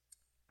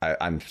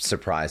 I'm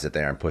surprised that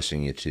they aren't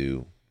pushing you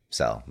to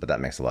sell, but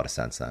that makes a lot of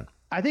sense then.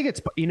 I think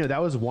it's,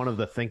 that was one of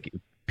the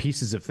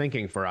pieces of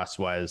thinking for us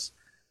was,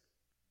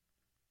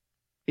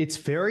 it's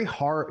very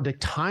hard. The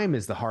time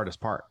is the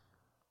hardest part.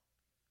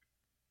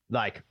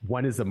 Like,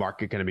 when is the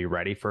market going to be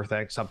ready for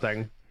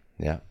something?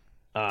 Yeah.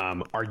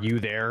 Are you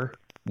there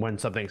when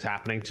something's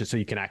happening so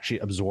you can actually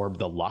absorb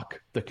the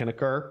luck that can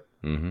occur?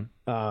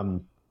 Mm-hmm.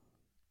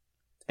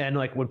 And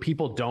like, when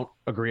people don't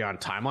agree on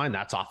timeline,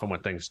 that's often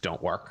when things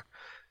don't work.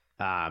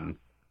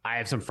 I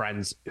have some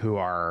friends who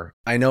are...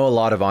 I know a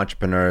lot of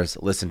entrepreneurs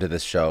listen to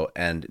this show,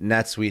 and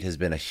NetSuite has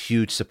been a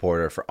huge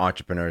supporter for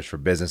entrepreneurs, for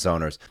business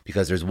owners,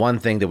 because there's one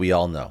thing that we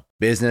all know.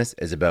 Business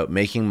is about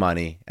making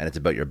money, and it's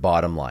about your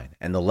bottom line.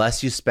 And the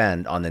less you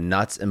spend on the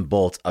nuts and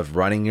bolts of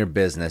running your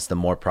business, the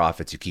more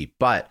profits you keep.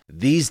 But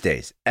these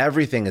days,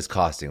 everything is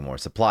costing more.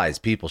 Supplies,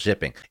 people,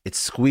 shipping. It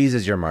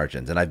squeezes your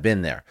margins, and I've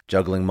been there,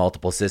 juggling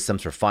multiple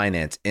systems for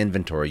finance,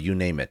 inventory, you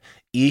name it,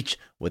 each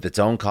with its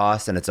own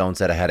costs and its own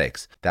set of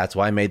headaches. That's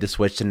why I made the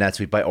switch to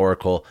NetSuite by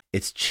Oracle.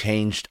 It's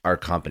changed our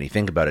company.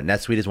 Think about it.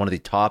 NetSuite is one of the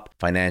top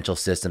financial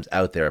systems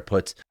out there. It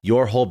puts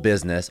your whole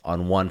business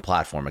on one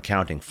platform: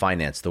 accounting,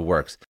 finance, the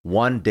works.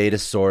 One data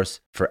source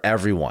for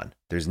everyone.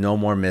 There's no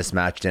more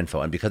mismatched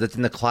info. And because it's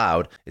in the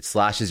cloud, it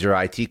slashes your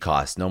IT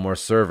costs. No more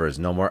servers,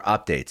 no more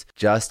updates.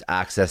 Just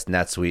access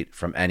NetSuite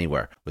from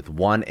anywhere. With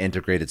one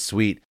integrated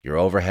suite, your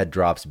overhead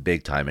drops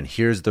big time. And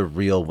here's the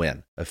real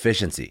win: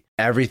 efficiency.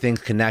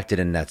 Everything's connected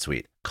in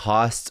NetSuite.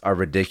 Costs are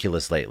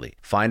ridiculous lately.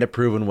 Find a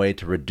proven way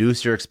to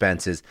reduce your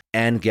expenses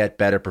and get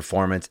better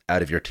performance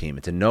out of your team.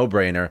 It's a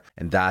no-brainer,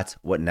 and that's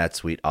what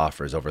NetSuite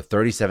offers. Over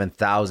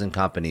 37,000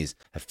 companies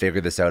have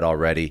figured this out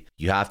already.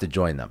 You have to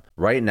join them.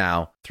 Right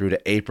now, through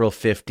to April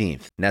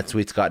 15th,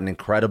 NetSuite's got an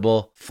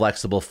incredible,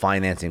 flexible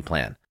financing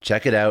plan.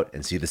 Check it out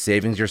and see the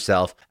savings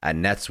yourself at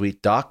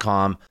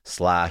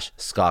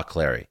netsuite.com/Scott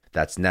Clary.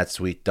 That's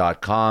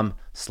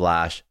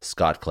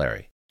netsuite.com/Scott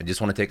Clary. I just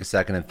want to take a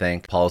second and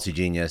thank Policy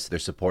Genius. They're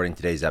supporting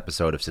today's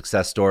episode of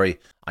Success Story.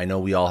 I know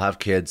we all have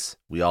kids,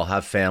 we all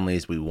have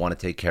families we want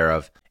to take care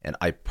of, and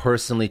I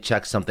personally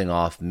checked something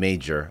off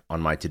major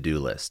on my to-do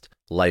list: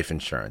 life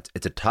insurance.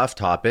 It's a tough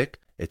topic.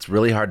 It's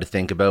really hard to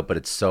think about, but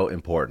it's so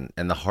important.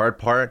 And the hard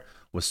part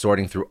was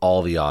sorting through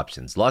all the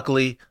options.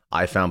 Luckily,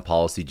 I found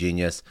Policy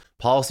Genius.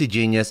 Policy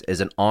Genius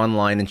is an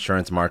online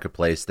insurance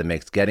marketplace that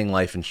makes getting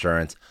life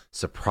insurance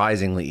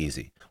surprisingly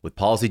easy. With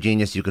Policy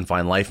Genius, you can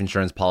find life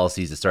insurance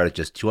policies that start at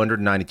just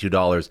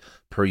 $292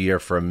 per year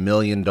for $1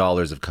 million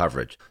of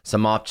coverage.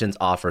 Some options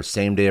offer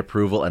same-day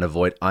approval and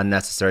avoid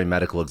unnecessary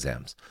medical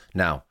exams.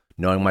 Now,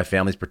 knowing my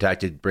family's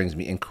protected brings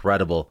me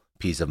incredible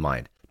peace of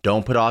mind.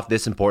 Don't put off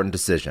this important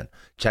decision.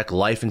 Check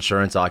life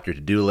insurance off your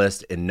to-do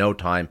list in no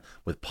time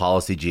with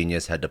Policy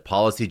Genius. Head to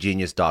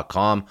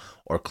policygenius.com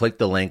or click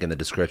the link in the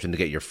description to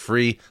get your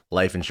free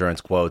life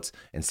insurance quotes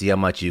and see how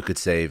much you could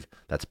save.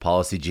 That's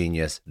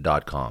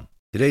policygenius.com.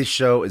 Today's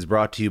show is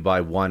brought to you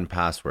by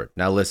 1Password.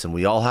 Now listen,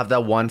 we all have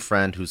that one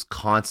friend who's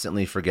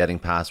constantly forgetting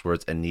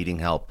passwords and needing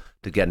help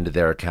to get into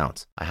their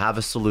accounts. I have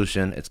a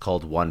solution. It's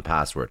called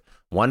 1Password.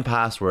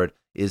 1Password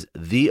is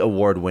the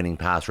award-winning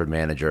password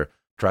manager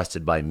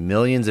trusted by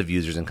millions of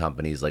users and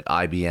companies like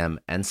IBM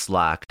and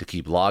Slack to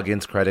keep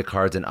logins, credit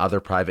cards, and other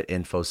private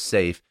info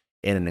safe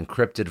in an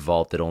encrypted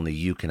vault that only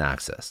you can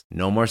access.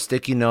 No more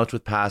sticky notes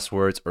with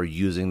passwords or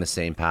using the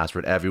same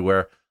password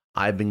everywhere.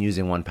 I've been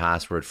using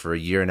 1Password for a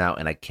year now,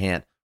 and I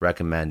can't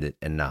recommend it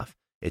enough.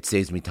 It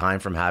saves me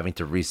time from having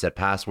to reset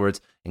passwords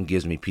and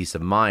gives me peace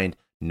of mind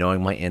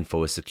knowing my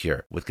info is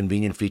secure. With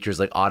convenient features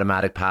like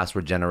automatic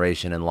password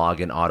generation and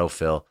login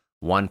autofill,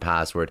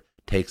 1Password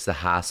takes the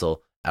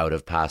hassle out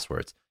of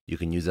passwords. You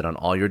can use it on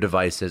all your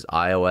devices,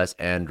 iOS,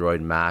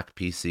 Android, Mac,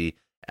 PC.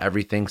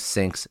 Everything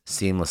syncs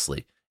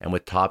seamlessly. And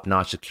with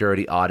top-notch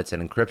security audits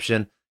and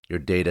encryption, your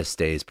data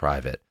stays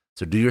private.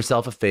 So do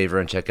yourself a favor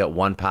and check out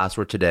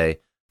 1Password today.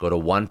 Go to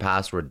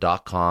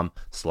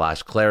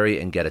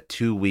onepassword.com/Clary and get a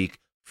 2-week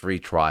free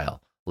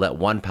trial. Let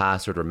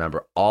 1Password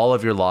remember all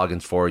of your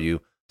logins for you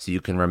so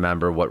you can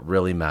remember what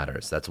really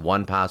matters. That's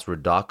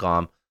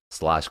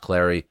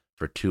onepassword.com/Clary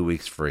for 2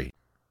 weeks free.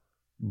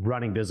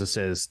 Running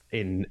businesses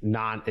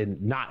not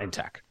in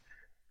tech,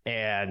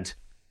 and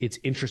it's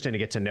interesting to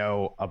get to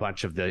know a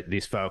bunch of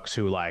these folks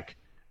who I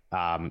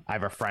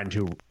have a friend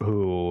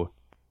who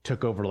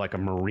took over like a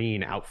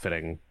marine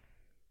outfitting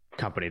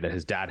company that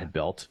his dad had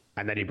built,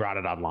 and then he brought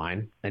it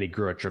online and he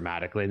grew it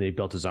dramatically, and then he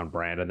built his own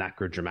brand and that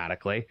grew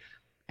dramatically.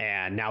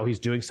 And now he's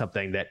doing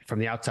something that from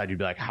the outside you'd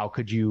be like, how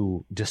could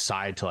you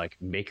decide to like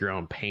make your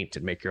own paint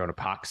and make your own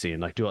epoxy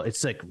and like do it?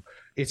 It's like,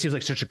 it seems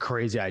like such a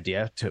crazy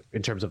idea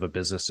in terms of a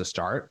business to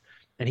start.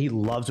 And he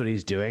loves what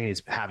he's doing.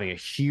 He's having a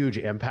huge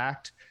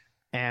impact.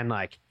 And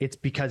like, it's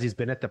because he's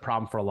been at the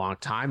problem for a long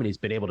time and he's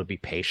been able to be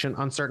patient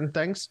on certain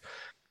things.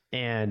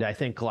 And I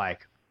think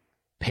like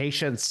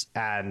patience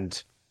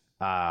and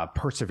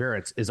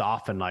perseverance is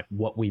often like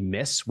what we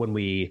miss when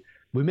we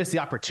miss the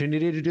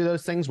opportunity to do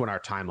those things when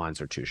our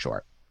timelines are too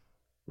short.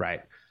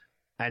 Right.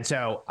 And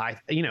so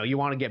you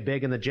want to get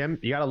big in the gym,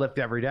 you got to lift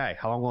every day.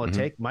 How long will it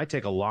take? Might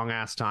take a long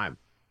ass time.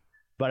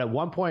 But at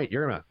one point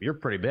you're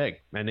pretty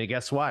big. And then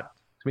guess what?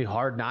 It's gonna be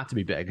hard not to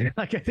be big.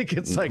 Like, I think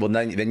it's like, well,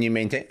 then you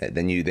maintain it.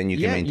 Then you can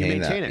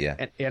maintain that. It.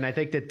 Yeah. And I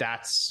think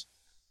that's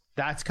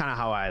kind of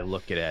how I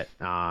look at it.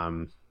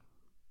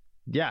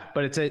 Yeah,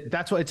 but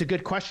it's a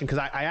good question, because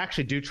I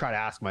actually do try to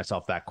ask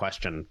myself that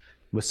question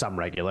with some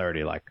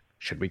regularity. Like,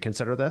 should we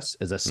consider this?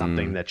 Is this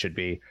something that should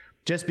be,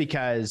 just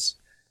because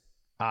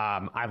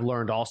I've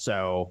learned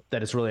also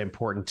that it's really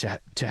important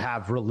to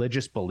have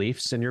religious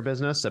beliefs in your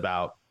business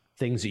about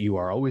things that you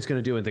are always going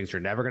to do and things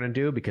you're never going to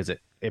do, because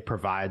it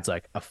provides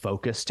like a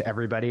focus to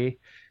everybody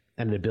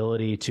and an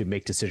ability to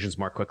make decisions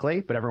more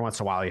quickly. But every once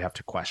in a while you have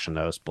to question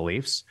those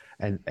beliefs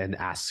and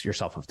ask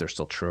yourself if they're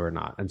still true or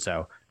not. And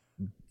so,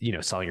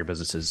 selling your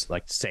business is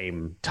like the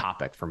same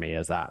topic for me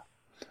as that.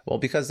 Well,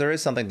 because there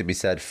is something to be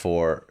said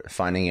for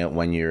finding out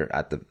when you're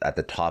at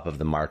the top of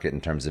the market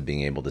in terms of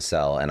being able to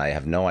sell. And I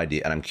have no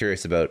idea. And I'm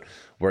curious about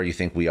where you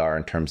think we are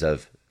in terms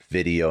of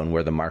video and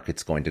where the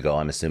market's going to go.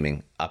 I'm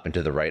assuming up and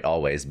to the right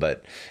always,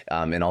 but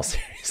in all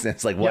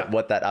seriousness, like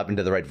what that up and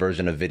to the right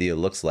version of video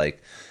looks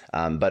like.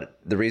 But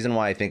the reason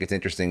why I think it's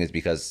interesting is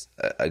because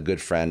a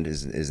good friend,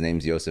 his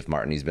name's Joseph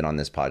Martin. He's been on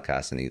this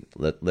podcast and he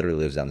literally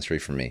lives down the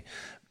street from me.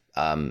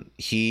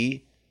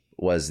 He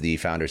was the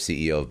founder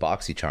CEO of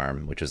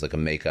BoxyCharm, which was like a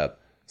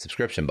makeup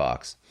subscription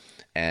box.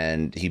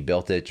 And he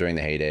built it during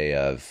the heyday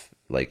of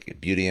like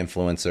beauty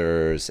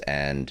influencers,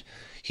 and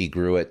he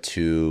grew it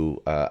to,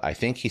 I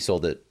think he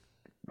sold it.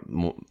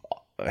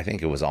 I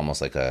think it was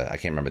almost like I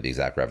can't remember the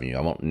exact revenue.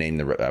 I won't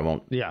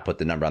put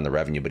the number on the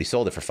revenue, but he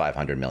sold it for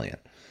 500 million.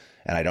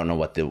 And I don't know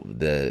what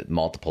the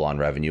multiple on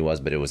revenue was,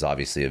 but it was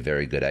obviously a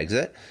very good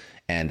exit.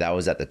 And that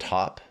was at the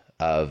top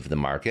of the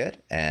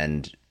market.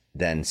 And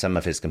then some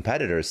of his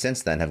competitors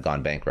since then have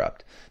gone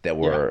bankrupt that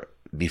were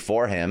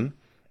before him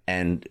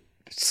and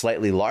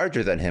slightly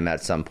larger than him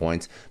at some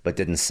points, but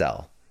didn't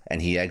sell.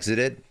 And he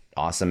exited.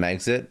 Awesome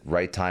exit.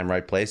 Right time,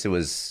 right place. It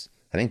was,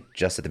 I think,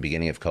 just at the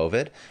beginning of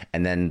COVID.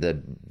 And then the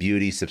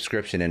beauty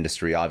subscription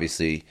industry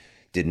obviously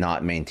did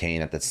not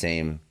maintain at the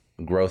same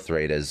growth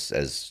rate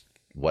as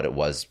what it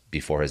was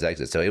before his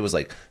exit. So it was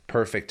like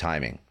perfect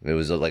timing. It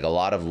was like a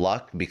lot of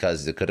luck,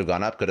 because it could have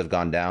gone up, could have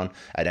gone down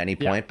at any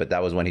point, but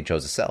that was when he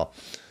chose to sell.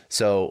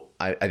 So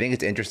I think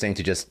it's interesting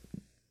to just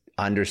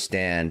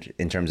understand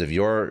in terms of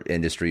your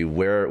industry,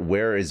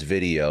 where is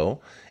video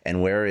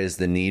and where is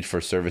the need for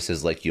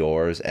services like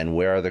yours, and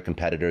where are the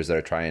competitors that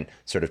are trying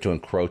sort of to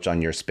encroach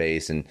on your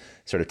space and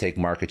sort of take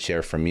market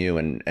share from you.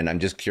 And I'm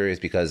just curious,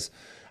 because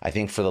I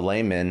think for the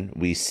layman,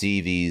 we see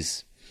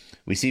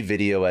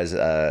video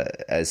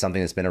as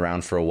something that's been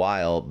around for a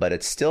while, but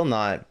it's still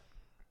not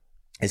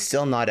it's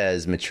still not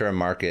as mature a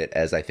market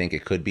as I think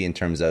it could be in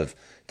terms of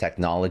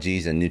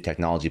technologies and new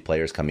technology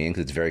players coming in,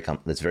 because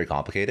it's very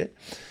complicated.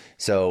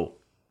 So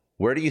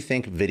where do you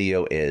think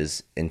video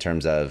is in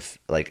terms of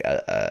like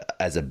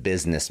as a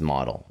business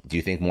model? Do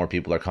you think more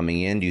people are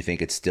coming in? Do you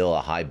think it's still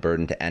a high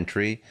burden to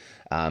entry?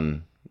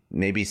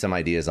 Maybe some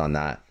ideas on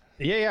that.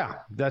 Yeah,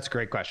 that's a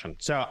great question.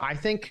 So I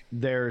think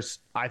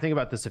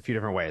about this a few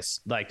different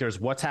ways. Like there's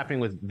what's happening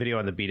with video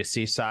on the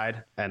B2C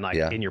side and like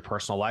in your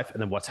personal life,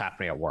 and then what's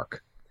happening at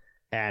work.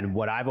 And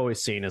what I've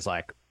always seen is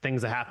like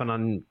things that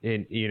happen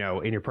in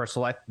your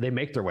personal life, they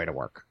make their way to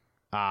work.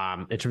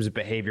 In terms of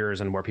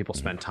behaviors and where people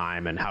spend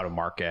time and how to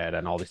market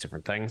and all these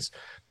different things.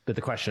 But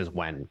the question is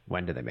when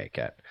do they make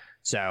it?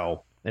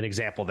 So an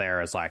example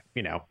there is like,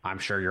 I'm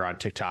sure you're on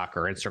TikTok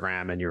or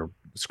Instagram and you're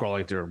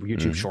scrolling through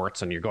YouTube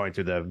shorts and you're going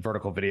through the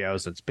vertical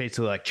videos. It's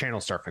basically like channel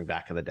surfing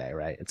back in the day,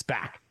 right? It's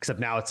back, except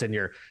now instead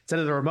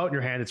of the remote in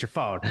your hand, it's your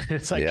phone.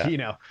 It's like,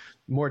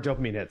 more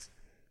dopamine hits.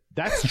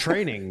 That's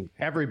training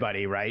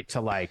everybody, right?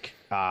 To like,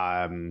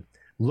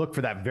 look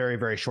for that very,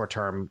 very short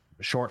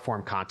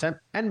form content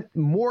and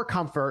more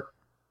comfort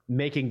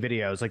making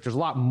videos. Like there's a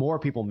lot more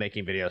people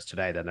making videos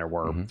today than there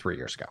were 3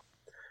 years ago.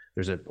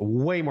 There's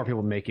way more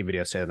people making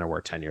videos today than there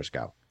were 10 years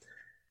ago.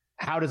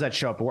 How does that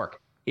show up at work?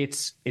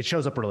 It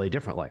shows up really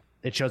differently.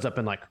 It shows up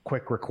in like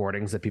quick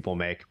recordings that people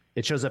make.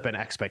 It shows up in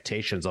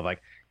expectations of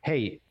like,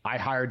 hey, I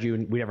hired you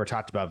and we never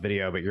talked about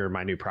video, but you're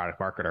my new product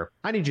marketer.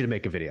 I need you to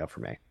make a video for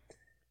me.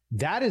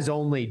 That is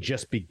only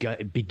just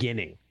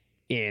beginning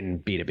in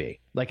B2B.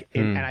 Like,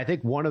 and I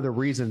think one of the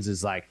reasons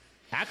is like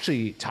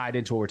actually tied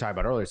into what we were talking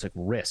about earlier. It's like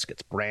risk.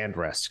 It's brand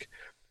risk.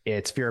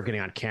 It's fear of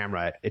getting on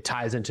camera. It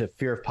ties into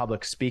fear of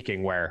public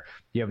speaking, where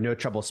you have no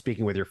trouble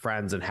speaking with your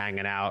friends and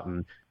hanging out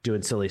and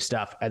doing silly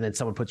stuff. And then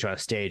someone puts you on a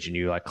stage and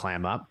you like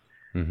clam up.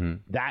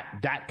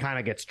 That kind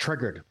of gets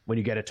triggered when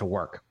you get it to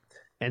work.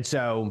 And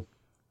so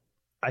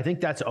I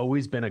think that's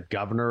always been a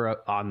governor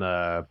on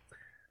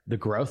the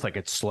growth. Like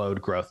it's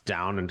slowed growth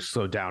down and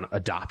slowed down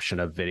adoption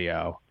of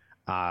video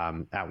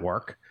at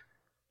work.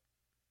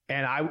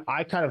 And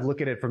I kind of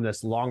look at it from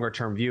this longer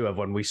term view of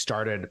when we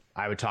started,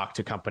 I would talk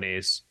to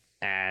companies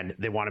and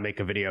they want to make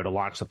a video to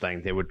launch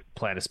something. They would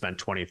plan to spend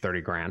 20,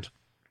 30 grand.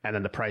 And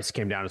then the price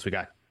came down as we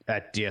got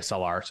at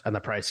DSLRs, and the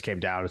price came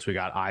down as we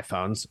got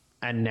iPhones.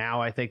 And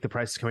now I think the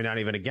price is coming down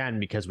even again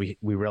because we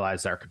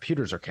realized our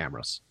computers are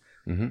cameras.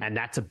 And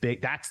that's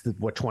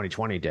what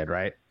 2020 did,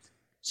 right?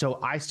 So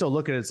I still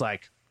look at it as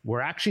like,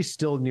 we're actually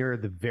still near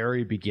the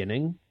very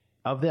beginning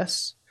of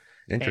this.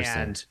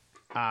 Interesting.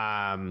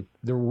 And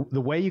the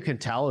way you can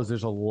tell is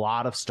there's a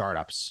lot of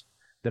startups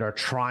that are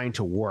trying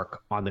to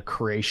work on the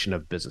creation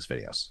of business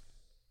videos.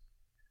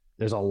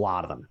 There's a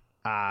lot of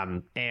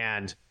them.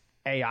 And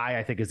AI,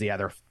 I think, is the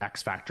other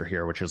X factor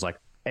here, which is like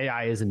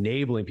AI is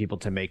enabling people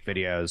to make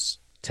videos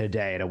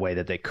today in a way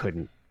that they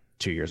couldn't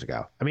 2 years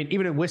ago. I mean,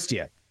 even in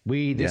Wistia,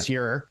 this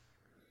year,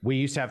 we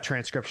used to have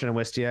transcription in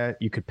Wistia.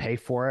 You could pay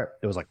for it.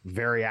 It was like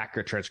very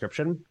accurate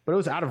transcription, but it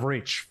was out of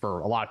reach for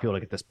a lot of people to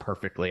get this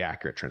perfectly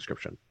accurate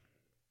transcription.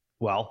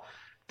 Well,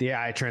 the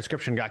AI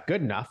transcription got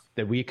good enough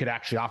that we could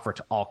actually offer it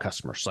to all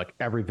customers. So like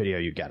every video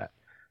you get it.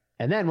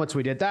 And then once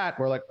we did that,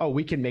 we're like, oh,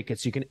 we can make it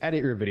so you can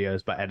edit your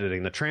videos by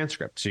editing the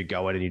transcript. So you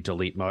go in and you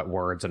delete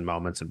words and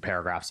moments and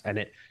paragraphs, and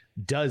it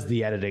does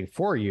the editing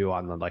for you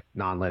on the like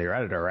non-linear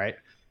editor, right?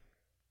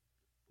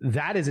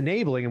 That is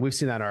enabling, and we've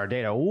seen that in our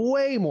data,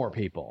 way more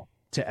people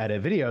to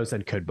edit videos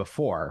than could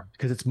before,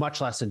 because it's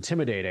much less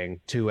intimidating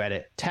to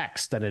edit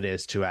text than it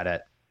is to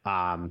edit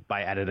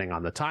by editing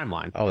on the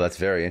timeline. Oh, that's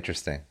very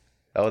interesting.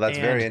 Oh, that's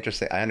very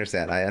interesting. I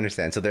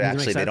understand. So they're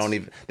actually they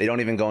don't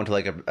even go into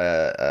like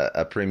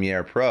a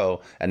Premiere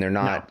Pro, and they're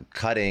not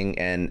cutting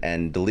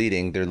and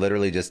deleting. They're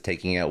literally just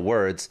taking out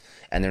words,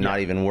 and they're not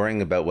even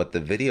worrying about what the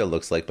video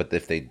looks like. But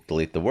if they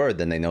delete the word,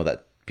 then they know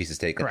that piece is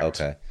taken. Correct.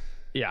 Okay.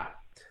 Yeah.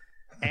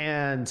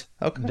 And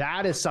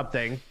that is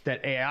something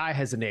that AI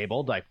has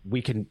enabled. Like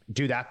we can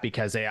do that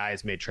because AI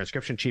has made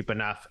transcription cheap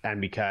enough,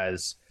 and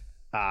because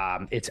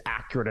it's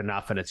accurate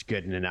enough and it's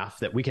good enough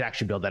that we can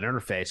actually build that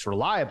interface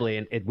reliably,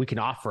 and we can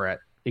offer it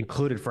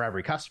included for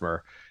every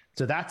customer.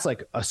 So that's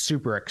like a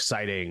super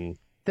exciting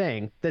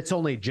thing that's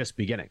only just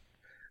beginning.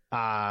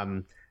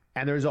 And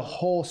there's a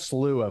whole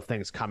slew of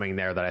things coming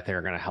there that I think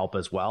are going to help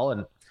as well.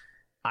 And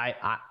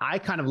I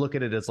kind of look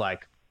at it as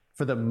like,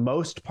 for the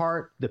most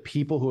part, the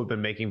people who have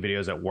been making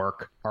videos at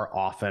work are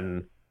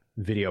often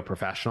video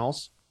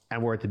professionals.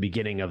 And we're at the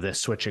beginning of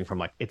this switching from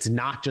like, it's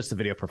not just the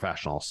video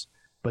professionals,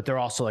 but they're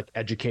also like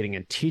educating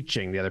and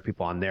teaching the other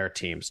people on their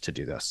teams to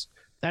do this.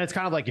 And it's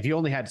kind of like if you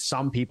only had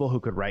some people who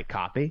could write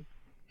copy,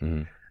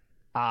 you'd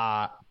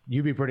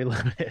be pretty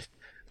limited.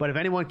 But if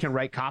anyone can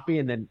write copy,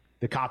 and then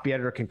the copy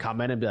editor can come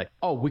in and be like,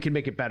 oh, we can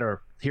make it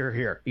better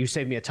here. You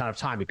save me a ton of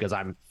time because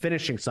I'm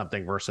finishing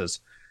something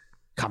versus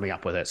coming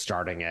up with it,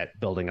 starting it,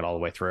 building it all the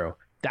way through.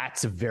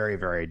 That's a very,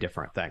 very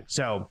different thing.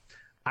 So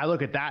I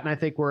look at that and I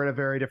think we're at a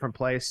very different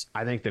place.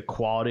 I think the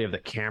quality of the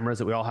cameras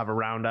that we all have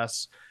around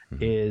us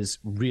is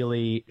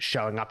really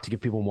showing up to give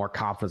people more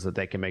confidence that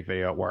they can make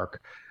video at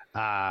work.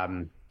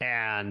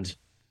 And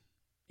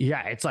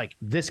Yeah, it's like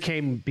this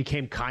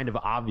became kind of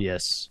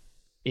obvious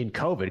in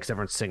COVID because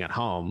everyone's sitting at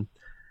home.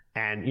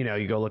 And,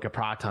 you go look at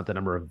Product Hunt, the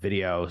number of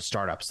video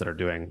startups that are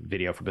doing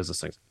video for business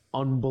things,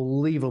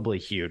 unbelievably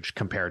huge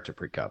compared to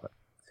pre-COVID.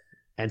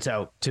 And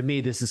so to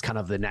me, this is kind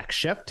of the next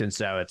shift. And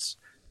so it's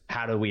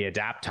how do we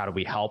adapt? How do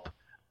we help?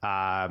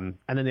 And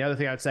then the other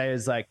thing I'd say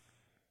is like,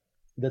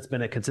 that's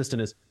been a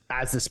consistent is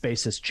as the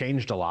space has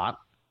changed a lot.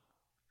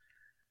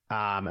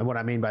 And what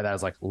I mean by that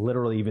is like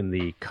literally even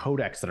the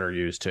codecs that are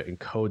used to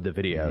encode the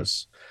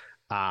videos.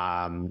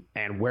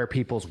 And where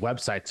people's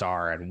websites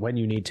are and when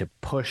you need to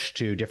push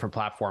to different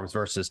platforms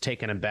versus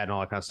take and embed and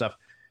all that kind of stuff,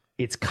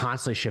 it's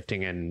constantly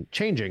shifting and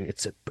changing.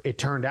 It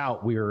turned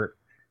out we were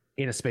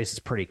in a space that's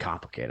pretty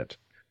complicated.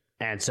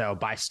 And so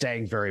by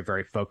staying very,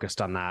 very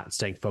focused on that,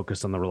 staying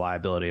focused on the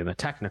reliability and the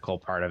technical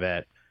part of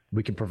it,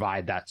 we can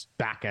provide that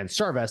back-end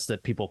service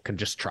that people can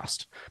just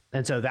trust.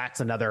 And so that's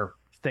another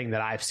thing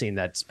that I've seen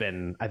that's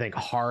been, I think,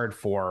 hard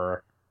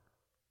for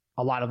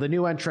a lot of the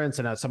new entrants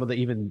and some of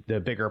even the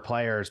bigger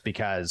players,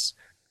 because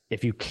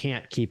if you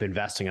can't keep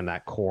investing in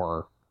that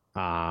core,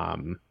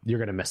 you're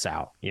going to miss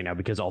out,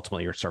 because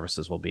ultimately your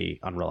services will be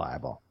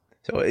unreliable.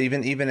 So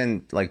even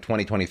in like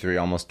 2023,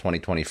 almost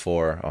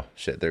 2024, oh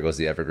shit, there goes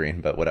the evergreen,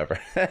 but whatever.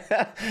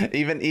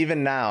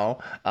 even now,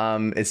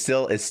 it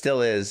still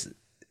is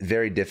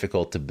very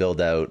difficult to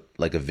build out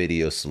like a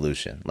video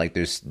solution. Like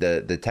there's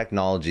the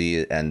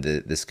technology and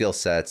the skill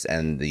sets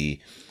and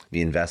the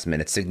investment,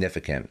 it's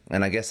significant.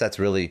 And I guess that's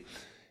really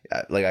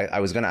like I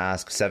was going to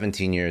ask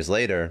 17 years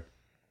later,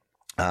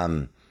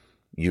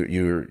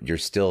 you're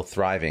still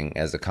thriving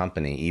as a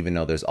company, even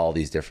though there's all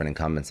these different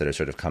incumbents that are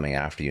sort of coming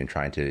after you and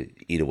trying to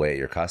eat away at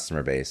your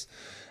customer base.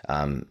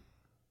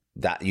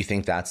 That you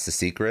think that's the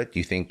secret?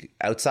 You think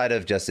outside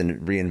of just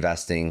in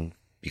reinvesting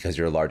because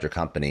you're a larger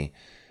company,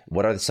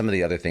 what are some of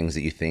the other things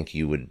that you think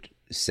you would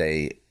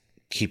say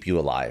keep you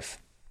alive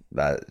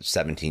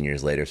 17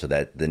 years later so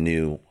that the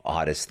new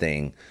hottest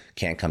thing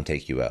can't come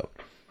take you out?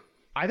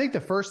 I think the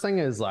first thing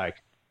is like,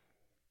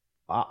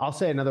 I'll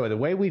say another way. The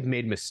way we've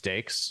made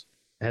mistakes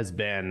has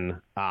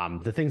been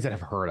the things that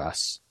have hurt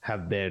us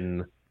have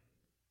been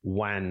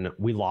when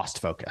we lost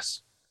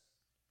focus.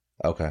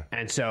 Okay.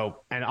 And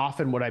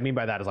often what I mean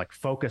by that is like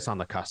focus on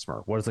the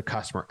customer. What does the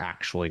customer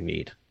actually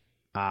need?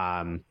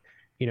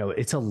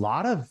 It's a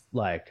lot of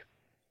like,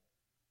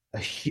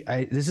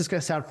 this is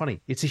going to sound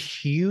funny. It's a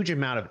huge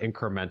amount of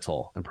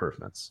incremental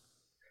improvements.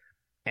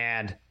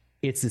 And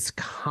it's this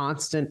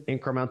constant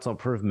incremental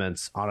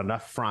improvements on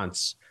enough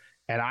fronts.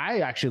 And I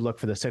actually look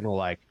for the signal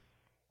like,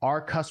 are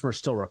customers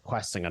still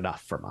requesting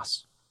enough from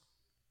us?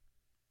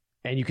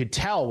 And you could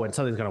tell when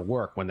something's going to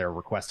work when they're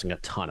requesting a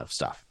ton of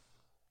stuff.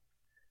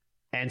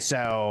 And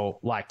so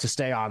like to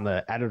stay on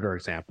the editor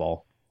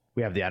example,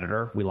 we have the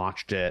editor. We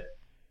launched it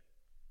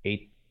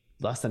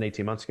less than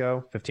 18 months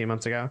ago, 15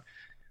 months ago.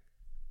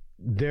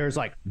 There's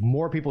like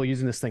more people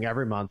using this thing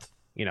every month,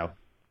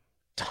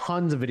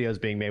 tons of videos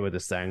being made with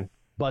this thing,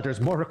 but there's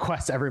more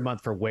requests every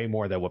month for way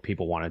more than what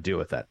people want to do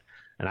with it.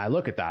 And I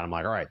look at that, I'm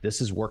like, all right, this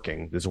is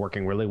working. This is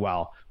working really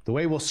well. The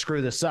way we'll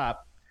screw this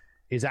up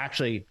is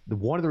actually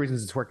one of the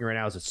reasons it's working right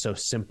now is it's so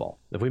simple.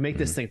 If we make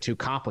this thing too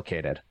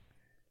complicated,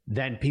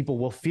 then people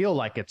will feel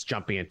like it's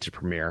jumping into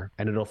Premiere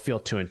and it'll feel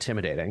too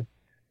intimidating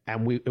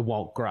and it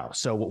won't grow.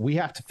 So what we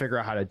have to figure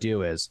out how to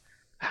do is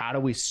how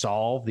do we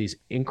solve these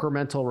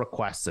incremental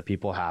requests that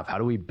people have? How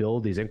do we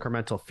build these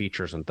incremental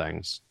features and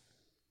things?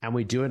 And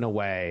we do it in a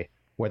way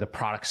where the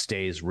product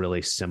stays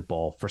really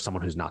simple for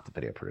someone who's not the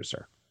video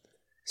producer.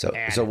 So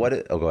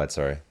what? Go ahead.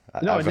 Sorry.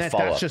 No,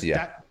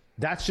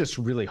 that's just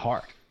really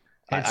hard.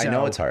 I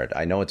know it's hard.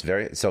 I know it's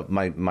very. So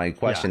my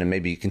question, and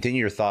maybe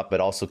continue your thought,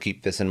 but also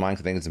keep this in mind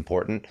because I think it's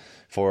important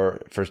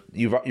for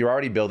you're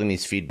already building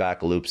these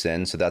feedback loops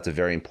in. So that's a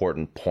very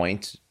important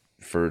point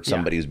for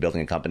somebody who's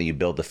building a company. You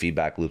build the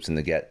feedback loops and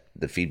to get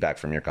the feedback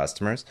from your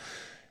customers.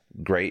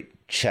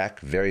 Great. Check.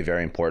 Very,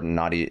 very important.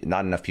 Not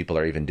enough people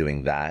are even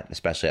doing that,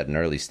 especially at an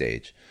early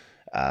stage.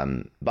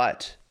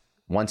 But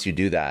once you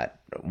do that,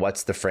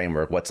 what's the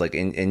framework? What's like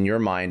in your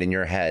mind, in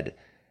your head?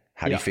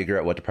 How do you figure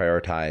out what to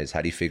prioritize?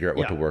 How do you figure out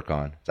what to work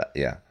on?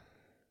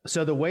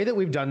 So the way that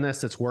we've done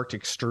this, it's worked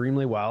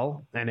extremely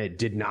well. And it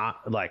did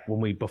not like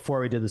before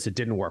we did this, it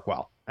didn't work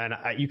well. And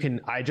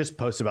I just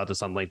posted about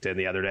this on LinkedIn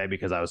the other day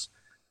because I was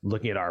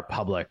looking at our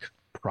public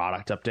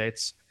product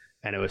updates,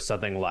 and it was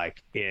something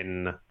like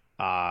in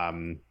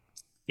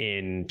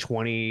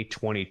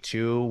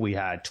 2022, we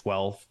had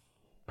 12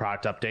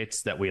 product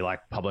updates that we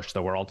like published to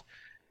the world.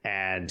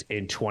 And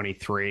in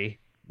 23,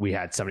 we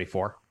had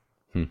 74.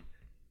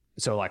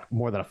 So like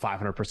more than a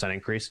 500%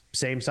 increase,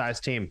 same size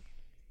team.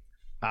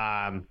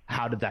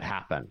 How did that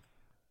happen?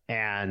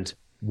 And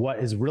what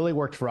has really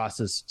worked for us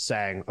is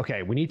saying,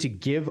 okay, we need to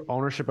give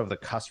ownership of the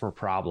customer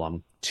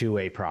problem to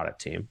a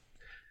product team.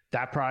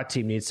 That product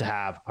team needs to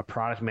have a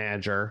product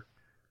manager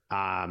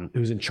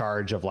who's in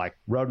charge of like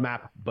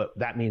roadmap, but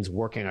that means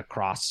working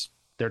across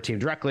their team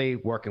directly,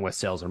 working with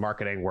sales and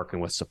marketing,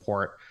 working with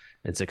support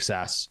and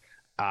success,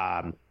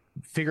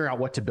 figuring out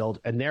what to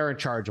build, and they're in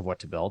charge of what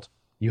to build.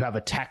 you have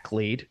a tech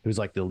lead who's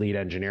like the lead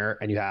engineer,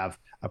 and you have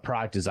a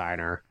product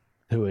designer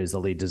who is the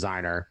lead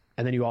designer.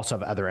 And then you also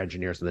have other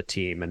engineers in the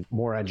team, and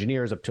more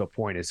engineers up to a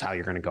point is how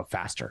you're going to go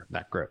faster,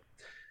 that group.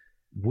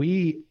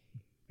 We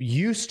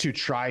used to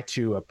try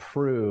to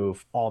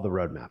approve all the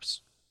roadmaps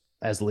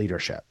as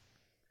leadership.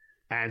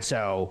 And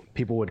so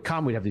people would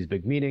come, we'd have these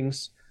big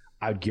meetings.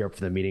 I would gear up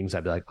for the meetings.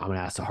 I'd be like, I'm going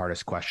to ask the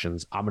hardest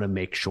questions. I'm going to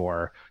make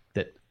sure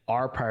that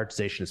our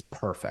prioritization is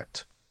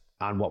perfect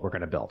on what we're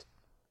going to build.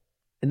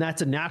 And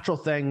that's a natural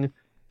thing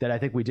that I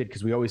think we did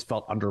because we always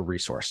felt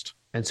under-resourced.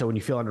 And so when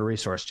you feel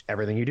under-resourced,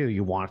 everything you do,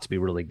 you want it to be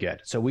really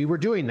good. So we were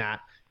doing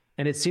that,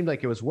 and it seemed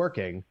like it was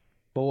working.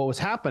 But what was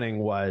happening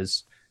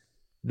was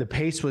the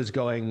pace was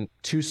going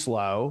too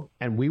slow,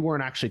 and we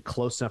weren't actually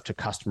close enough to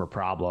customer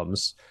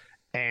problems.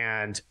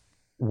 And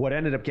what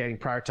ended up getting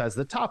prioritized at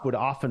the top would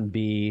often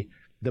be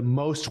the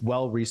most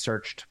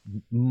well-researched,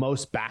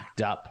 most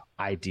backed up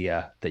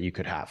idea that you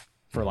could have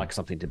for like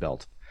something to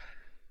build.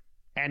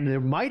 And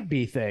there might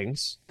be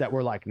things that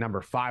were like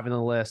number 5 on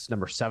the list,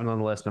 number 7 on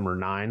the list, number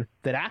 9,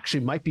 that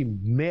actually might be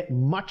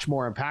much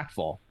more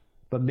impactful,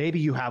 but maybe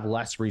you have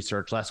less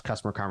research, less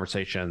customer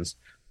conversations,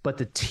 but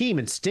the team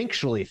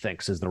instinctually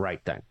thinks is the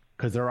right thing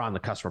because they're on the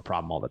customer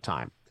problem all the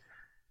time.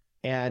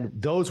 And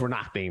those were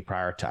not being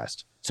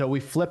prioritized. So we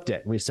flipped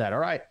it and we said, all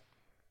right,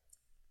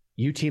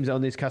 you teams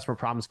own these customer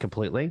problems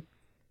completely.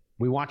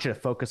 We want you to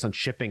focus on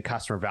shipping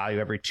customer value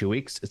every 2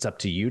 weeks. It's up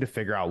to you to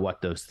figure out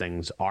what those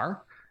things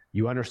are.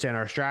 You understand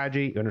our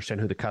strategy. You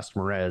understand who the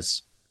customer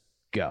is.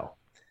 Go.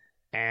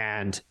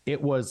 And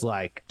it was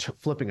like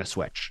flipping a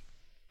switch.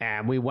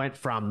 And we went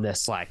from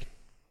this like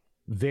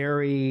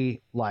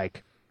very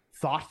like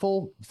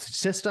thoughtful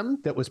system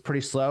that was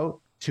pretty slow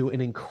to an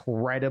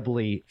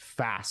incredibly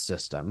fast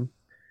system.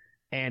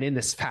 And in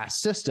this fast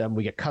system,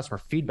 we get customer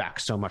feedback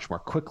so much more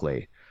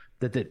quickly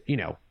that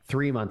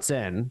 3 months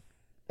in,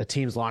 the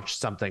team's launched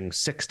something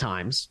 6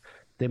 times.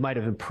 They might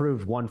have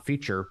improved one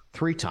feature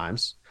 3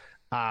 times.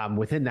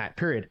 Within that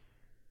period,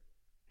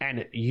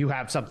 and you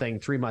have something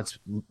 3 months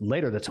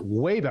later that's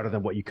way better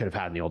than what you could have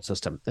had in the old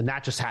system. And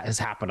that just has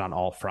happened on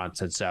all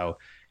fronts. And so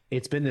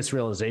it's been this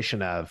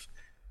realization of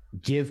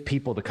give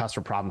people the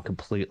customer problem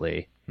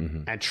completely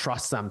and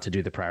trust them to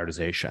do the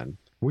prioritization.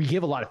 We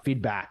give a lot of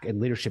feedback, and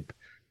leadership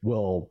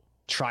will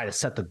try to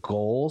set the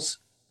goals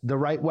the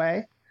right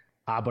way,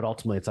 but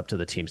ultimately it's up to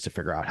the teams to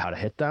figure out how to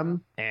hit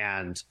them.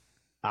 And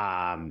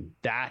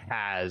that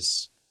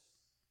has...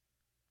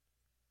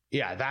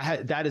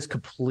 that has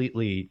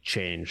completely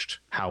changed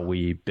how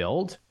we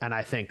build, and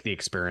I think the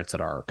experience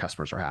that our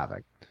customers are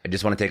having. I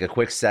just want to take a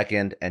quick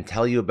second and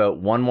tell you about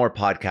one more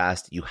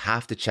podcast you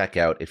have to check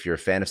out if you're a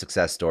fan of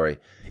Success Story.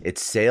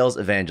 It's Sales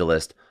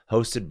Evangelist,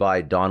 hosted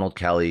by Donald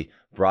Kelly,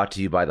 brought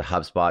to you by the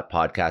HubSpot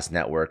Podcast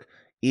Network.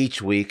 Each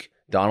week,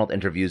 Donald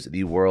interviews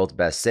the world's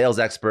best sales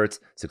experts,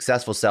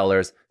 successful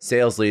sellers,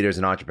 sales leaders,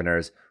 and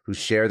entrepreneurs who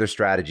share their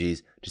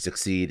strategies to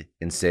succeed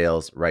in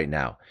sales right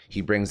now. He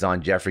brings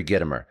on Jeffrey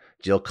Gitomer,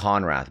 Jill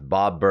Conrath,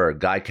 Bob Burg,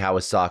 Guy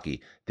Kawasaki.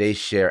 They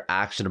share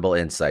actionable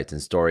insights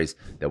and stories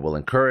that will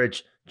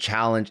encourage,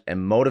 challenge,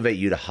 and motivate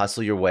you to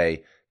hustle your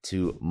way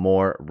to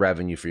more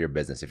revenue for your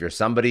business. If you're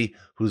somebody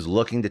who's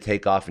looking to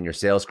take off in your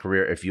sales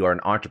career, if you are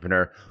an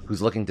entrepreneur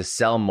who's looking to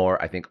sell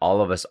more, I think all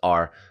of us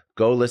are,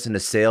 go listen to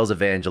Sales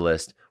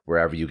Evangelist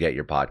wherever you get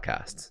your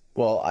podcasts.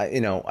 Well,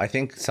 I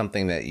think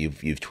something that you've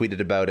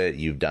tweeted about it,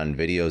 you've done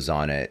videos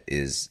on it,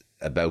 is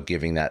about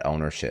giving that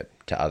ownership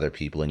to other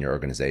people in your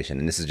organization.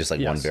 And this is just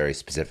like one very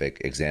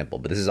specific example,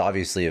 but this is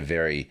obviously a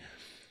very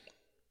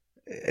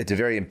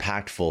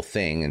impactful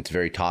thing. And it's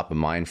very top of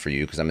mind for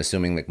you, because I'm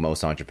assuming like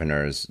most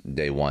entrepreneurs,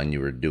 day one, you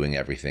were doing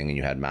everything and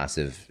you had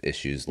massive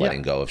issues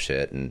letting go of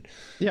shit. And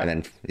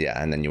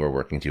then you were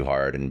working too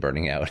hard and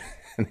burning out.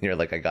 And you're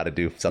like, I got to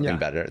do something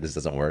better. This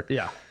doesn't work.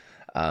 Yeah.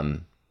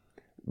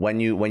 When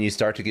you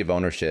start to give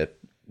ownership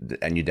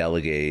and you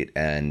delegate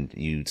and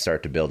you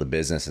start to build a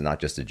business and not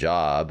just a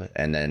job,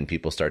 and then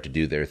people start to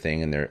do their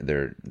thing and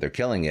they're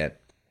killing it,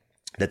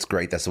 that's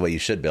great. That's the way you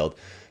should build.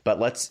 But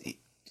let's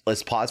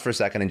pause for a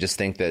second and just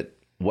think that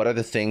what are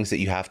the things that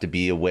you have to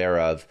be aware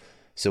of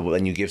so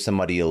when you give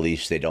somebody a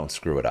leash, they don't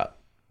screw it up?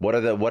 What are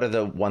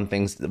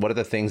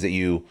the things that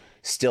you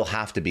still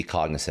have to be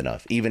cognizant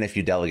of, even if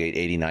you delegate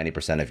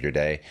 80-90% of your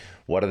day?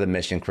 What are the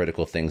mission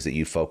critical things that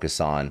you focus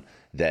on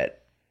that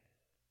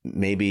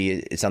maybe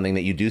it's something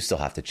that you do still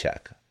have to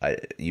check?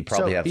 You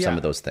probably have some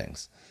of those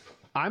things.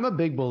 I'm a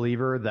big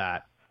believer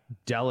that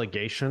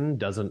delegation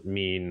doesn't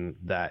mean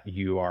that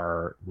you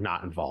are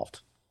not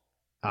involved.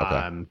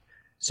 Okay.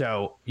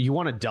 So you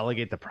want to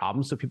delegate the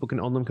problems so people can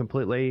own them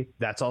completely.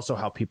 That's also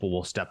how people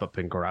will step up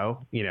and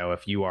grow.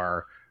 If you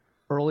are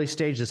early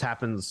stage, this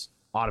happens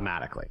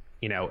automatically.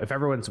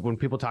 When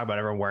people talk about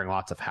everyone wearing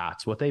lots of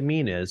hats, what they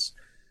mean is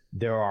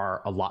there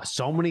are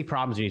so many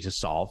problems you need to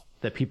solve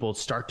that people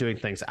start doing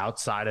things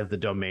outside of the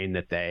domain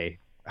that they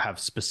have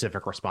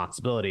specific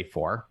responsibility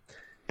for.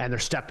 And they're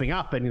stepping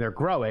up and they're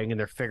growing and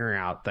they're figuring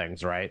out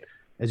things, right?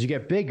 As you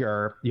get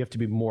bigger, you have to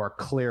be more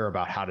clear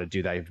about how to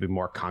do that. You have to be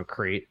more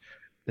concrete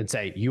and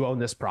say, you own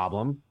this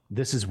problem.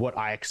 this is what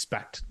I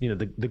expect.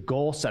 The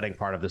goal setting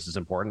part of this is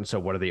important. So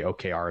what are the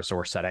OKRs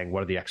we're setting?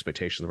 What are the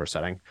expectations we're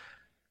setting?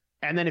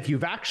 And then if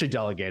you've actually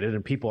delegated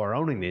and people are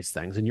owning these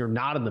things and you're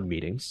not in the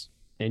meetings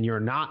and you're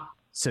not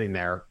sitting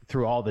there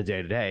through all the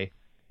day to day,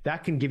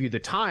 that can give you the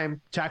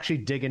time to actually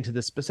dig into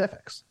the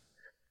specifics.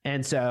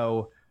 And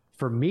so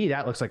for me,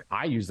 that looks like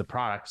I use the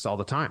products all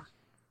the time.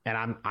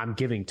 And I'm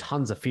giving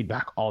tons of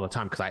feedback all the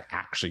time because I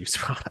actually use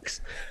products.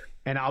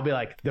 And I'll be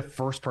like the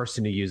first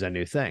person to use a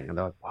new thing. And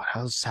they're like, wow,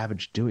 how's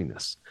Savage doing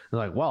this? And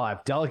they're like, well,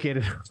 I've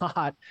delegated a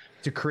lot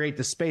to create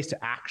the space to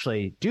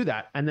actually do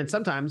that. And then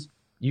sometimes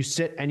you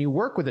sit and you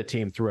work with a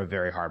team through a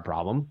very hard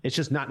problem. It's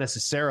just not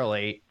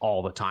necessarily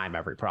all the time,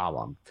 every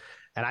problem.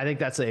 And I think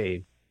that's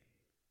that's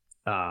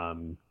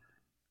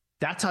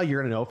how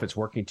you're going to know if it's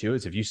working too,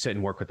 is if you sit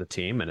and work with the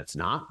team and it's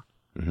not.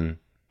 Mm-hmm.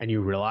 And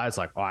you realize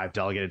like, oh, I've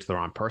delegated to the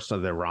wrong person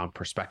or the wrong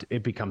perspective.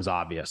 It becomes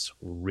obvious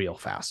real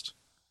fast.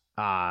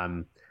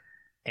 I'm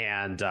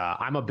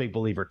a big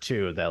believer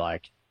too, that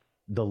like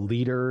the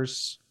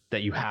leaders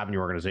that you have in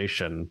your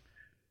organization,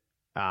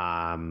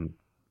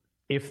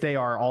 if they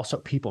are also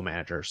people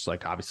managers,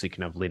 like obviously you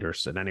can have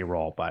leaders in any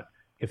role, but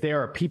if they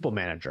are a people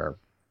manager,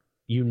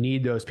 you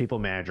need those people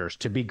managers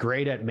to be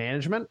great at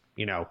management,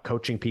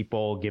 coaching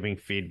people, giving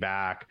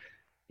feedback,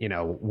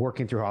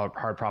 working through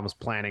hard problems,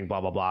 planning,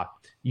 blah, blah, blah.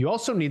 You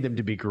also need them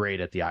to be great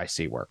at the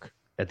IC work,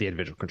 at the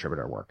individual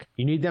contributor work.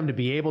 You need them to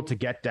be able to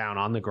get down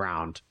on the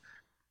ground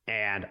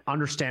and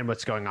understand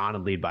what's going on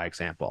and lead by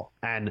example.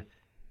 And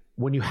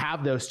when you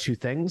have those two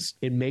things,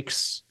 it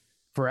makes,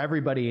 for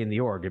everybody in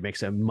the org, it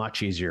makes it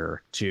much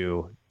easier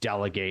to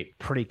delegate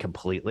pretty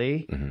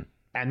completely. Mm-hmm.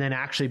 And then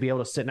actually be able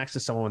to sit next to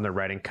someone when they're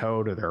writing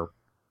code or they're,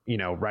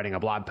 writing a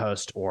blog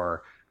post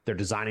or they're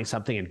designing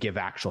something and give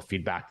actual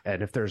feedback.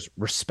 And if there's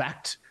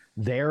respect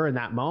there in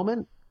that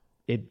moment,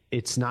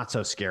 it's not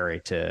so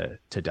scary to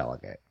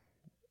delegate.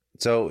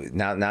 So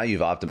now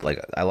you've I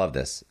love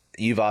this.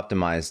 You've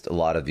optimized a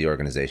lot of the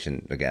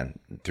organization again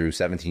through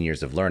 17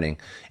 years of learning.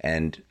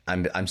 And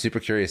I'm super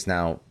curious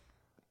now,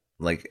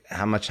 like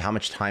how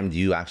much time do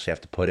you actually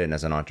have to put in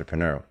as an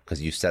entrepreneur?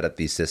 Because you set up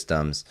these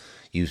systems,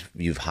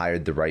 you've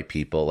hired the right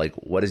people. Like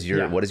what is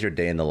your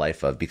day in the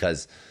life of?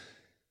 Because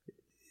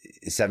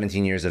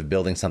 17 years of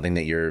building something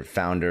that you're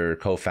founder,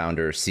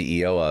 co-founder,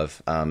 CEO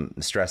of,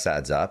 stress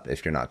adds up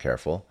if you're not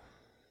careful.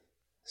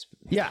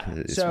 Yeah.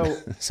 So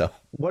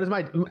what is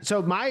my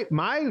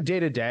day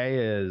to day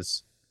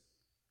is,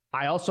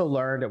 I also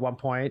learned at one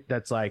point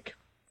that's like,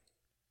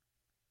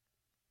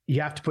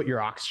 you have to put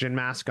your oxygen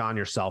mask on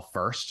yourself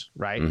first,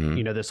 right?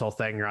 Mm-hmm. This whole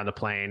thing, you're on the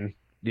plane,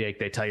 they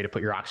tell you to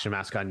put your oxygen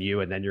mask on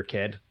you and then your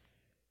kid.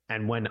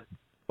 And when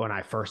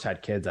I first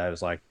had kids, I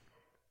was like,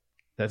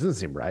 that doesn't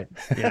seem right.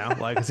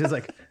 Like it seems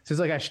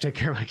like I should take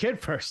care of my kid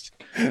first.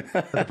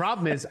 But the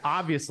problem is,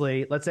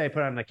 obviously, let's say I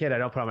put it on my kid, I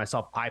don't put it on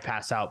myself, I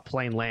pass out,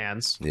 plane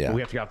lands, we have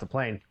to get off the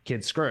plane,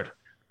 kid's screwed.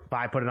 If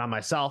I put it on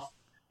myself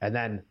and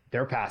then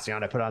they're passing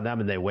on, I put it on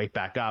them and they wake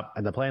back up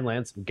and the plane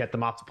lands and get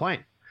them off the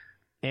plane.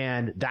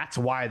 And that's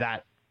why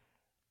that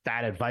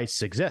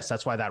advice exists.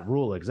 That's why that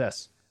rule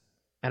exists.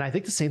 And I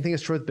think the same thing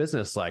is true with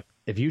business. Like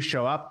if you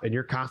show up and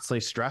you're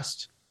constantly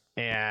stressed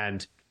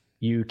and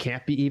you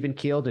can't be even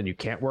keeled and you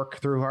can't work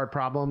through hard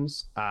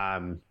problems,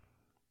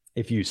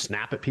 if you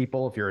snap at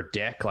people, if you're a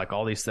dick, like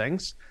all these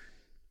things,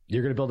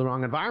 you're going to build the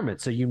wrong environment.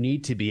 So you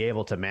need to be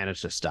able to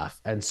manage this stuff.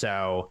 And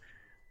so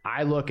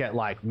I look at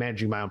like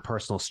managing my own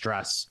personal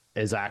stress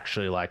is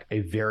actually like a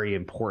very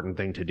important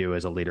thing to do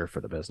as a leader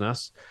for the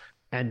business.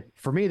 And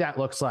for me, that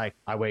looks like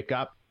I wake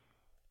up,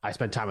 I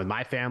spend time with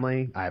my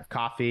family, I have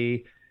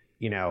coffee,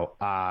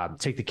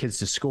 take the kids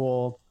to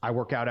school, I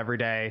work out every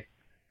day.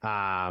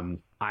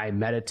 I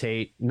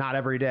meditate, not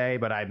every day,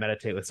 but I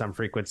meditate with some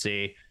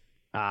frequency.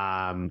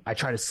 I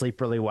try to sleep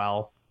really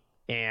well.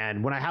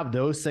 And when I have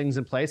those things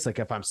in place, like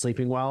if I'm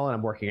sleeping well and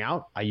I'm working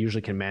out, I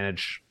usually can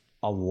manage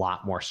a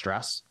lot more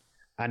stress.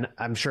 And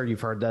I'm sure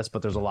you've heard this,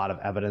 but there's a lot of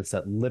evidence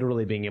that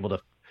literally being able to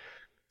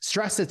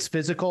stress that's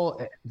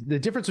physical, the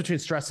difference between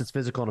stress that's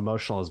physical and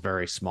emotional is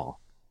very small.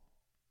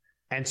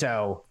 And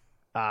so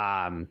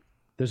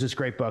there's this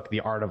great book,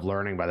 The Art of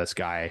Learning, by this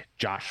guy,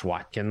 Josh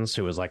Watkins,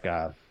 who was like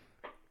a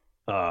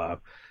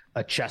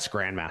chess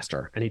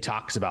grandmaster. And he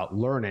talks about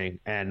learning.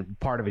 And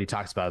part of it he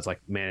talks about is like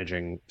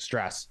managing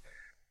stress.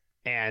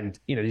 And,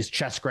 these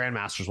chess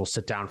grandmasters will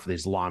sit down for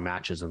these long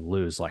matches and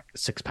lose like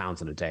 6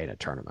 pounds in a day in a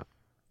tournament.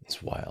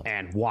 It's wild.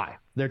 And why?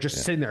 They're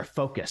just sitting there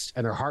focused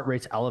and their heart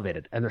rate's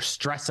elevated and they're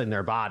stressing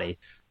their body,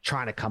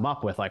 trying to come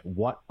up with like,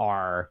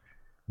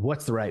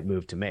 what's the right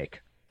move to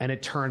make? And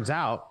it turns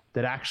out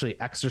that actually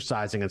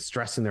exercising and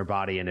stressing their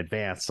body in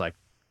advance, like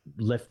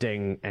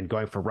lifting and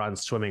going for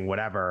runs, swimming,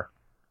 whatever,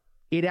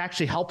 it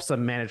actually helps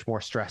them manage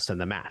more stress in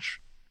the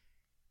match.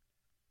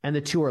 And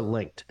the two are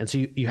linked. And so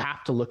you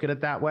have to look at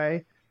it that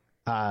way.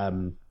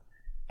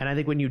 And I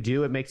think when you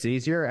do, it makes it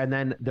easier. And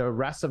then the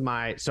rest of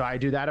so I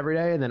do that every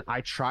day. And then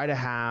I try to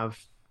have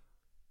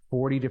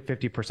 40 to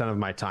 50% of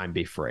my time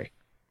be free.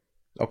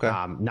 Okay.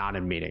 Not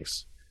in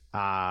meetings.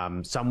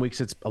 Some weeks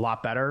it's a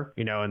lot better,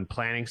 in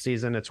planning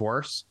season, it's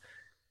worse.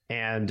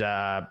 And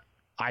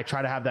I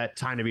try to have that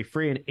time to be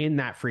free. And in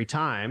that free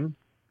time,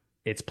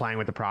 it's playing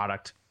with the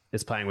product,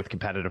 it's playing with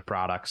competitive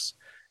products.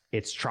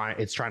 It's trying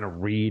to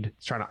read,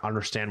 it's trying to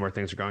understand where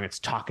things are going. It's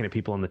talking to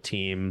people on the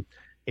team.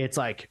 It's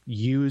like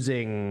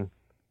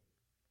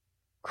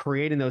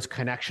creating those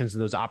connections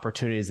and those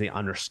opportunities, the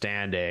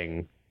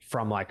understanding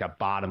from like a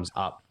bottoms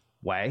up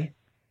way.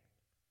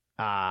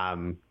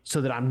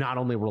 So that I'm not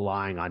only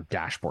relying on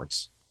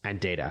dashboards and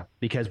data,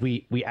 because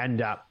we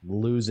end up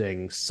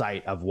losing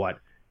sight of what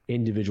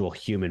individual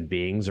human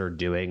beings are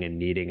doing and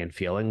needing and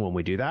feeling when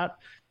we do that.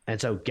 And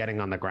so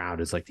getting on the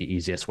ground is like the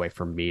easiest way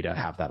for me to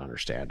have that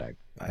understanding.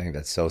 I think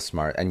that's so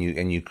smart. And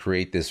you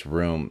create this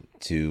room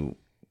to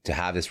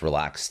have this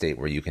relaxed state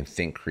where you can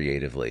think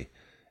creatively,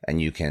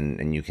 and you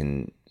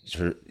can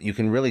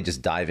really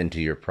just dive into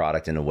your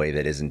product in a way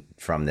that isn't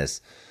from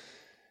this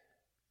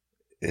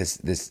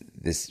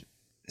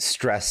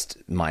stressed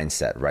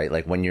mindset, right?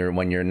 Like when you're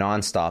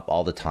nonstop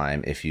all the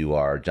time, if you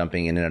are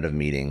jumping in and out of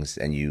meetings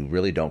and you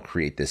really don't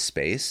create this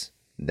space,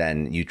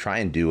 then you try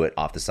and do it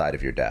off the side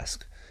of your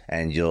desk.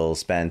 And you'll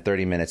spend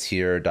 30 minutes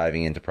here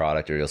diving into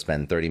product, or you'll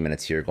spend 30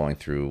 minutes here going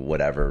through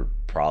whatever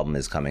problem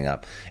is coming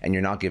up, and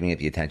you're not giving it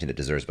the attention it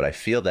deserves. But I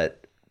feel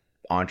that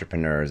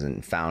entrepreneurs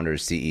and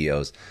founders,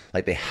 CEOs,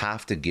 like they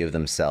have to give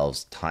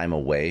themselves time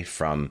away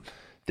from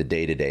the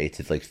day-to-day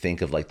to like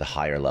think of like the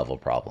higher level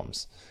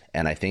problems.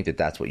 And I think that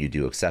that's what you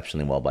do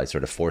exceptionally well by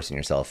sort of forcing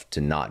yourself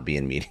to not be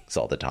in meetings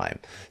all the time,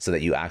 so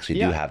that you actually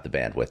do have the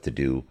bandwidth to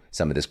do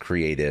some of this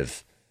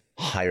creative,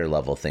 higher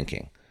level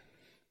thinking.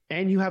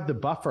 And you have the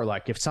buffer,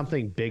 like if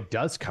something big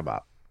does come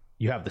up,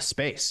 you have the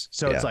space.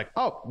 So it's like,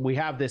 oh, we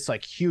have this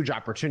like huge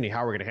opportunity.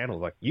 How are we going to handle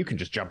it? Like you can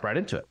just jump right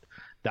into it.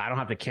 I don't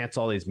have to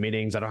cancel all these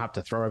meetings. I don't have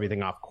to throw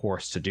everything off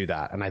course to do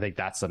that. And I think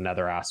that's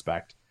another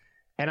aspect.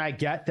 And I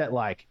get that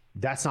like,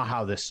 that's not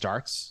how this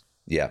starts.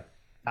 Yeah.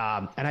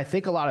 And I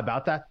think a lot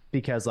about that,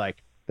 because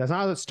like, that's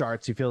not how it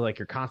starts. You feel like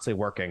you're constantly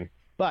working,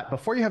 but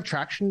before you have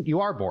traction, you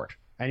are bored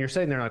and you're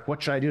sitting there like,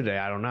 what should I do today?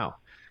 I don't know.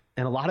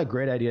 And a lot of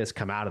great ideas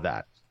come out of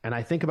that. And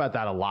I think about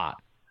that a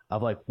lot,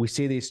 of like, we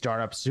see these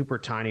startups, super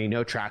tiny,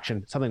 no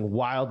traction, something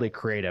wildly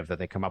creative that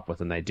they come up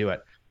with and they do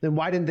it. Then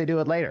why didn't they do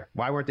it later?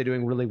 Why weren't they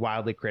doing really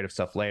wildly creative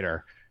stuff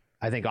later?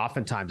 I think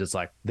oftentimes it's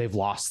like they've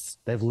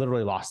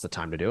literally lost the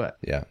time to do it.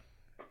 Yeah.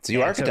 So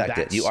you architect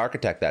it. You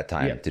architect that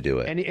time to do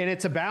it. And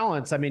it's a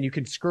balance. I mean, you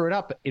can screw it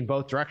up in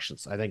both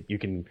directions. I think you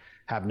can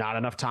have not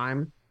enough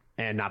time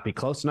and not be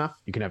close enough.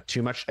 You can have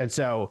too much. And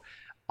so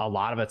a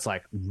lot of it's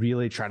like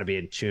really trying to be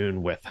in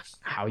tune with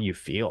how you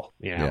feel.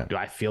 You know, do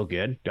I feel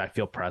good? Do I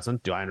feel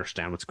present? Do I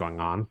understand what's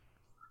going on?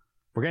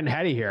 We're getting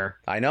heady here.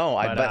 I know,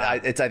 but I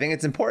think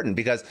it's important,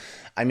 because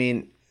I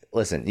mean,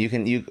 listen,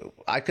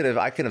 I could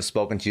have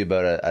spoken to you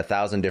about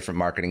 1,000 different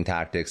marketing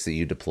tactics that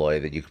you deploy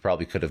that you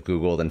probably could have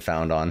Googled and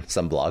found on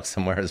some blog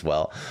somewhere as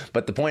well.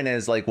 But the point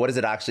is, like, what is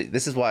it actually?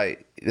 This is why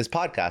this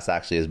podcast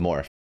actually is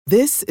more.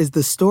 This is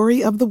the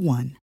story of the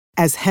one.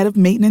 As head of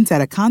maintenance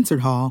at a concert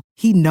hall,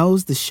 he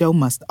knows the show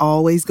must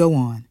always go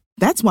on.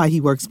 That's why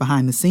he works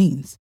behind the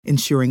scenes,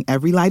 ensuring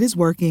every light is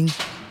working,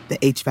 the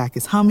HVAC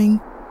is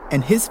humming,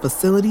 and his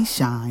facility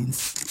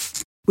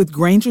shines. With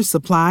Grainger's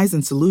supplies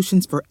and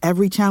solutions for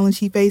every challenge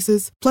he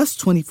faces, plus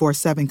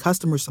 24/7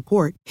 customer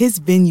support, his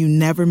venue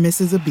never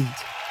misses a beat.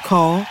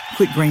 Call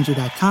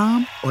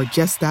quickgrainger.com or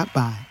just stop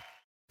by.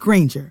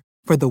 Grainger,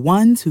 for the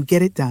ones who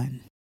get it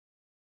done.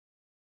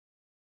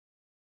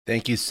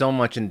 Thank you so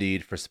much,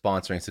 Indeed, for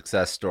sponsoring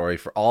Success Story.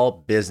 For all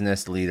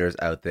business leaders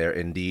out there,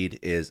 Indeed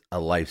is a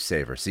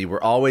lifesaver. See,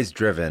 we're always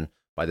driven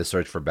by the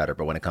search for better,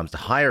 but when it comes to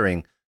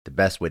hiring, the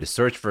best way to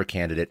search for a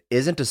candidate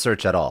isn't to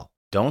search at all.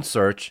 Don't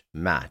search,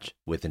 match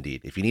with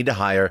Indeed. If you need to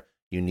hire,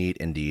 you need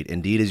Indeed.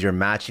 Indeed is your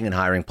matching and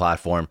hiring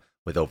platform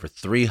with over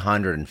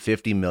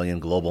 350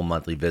 million global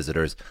monthly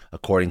visitors,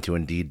 according to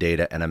Indeed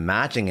data, and a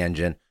matching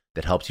engine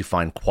that helps you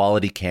find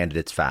quality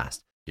candidates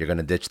fast. You're going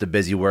to ditch the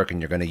busy work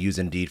and you're going to use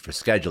Indeed for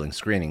scheduling,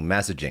 screening,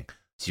 messaging,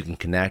 so you can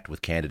connect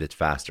with candidates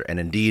faster. And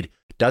Indeed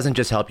doesn't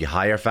just help you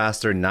hire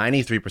faster.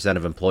 93%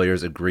 of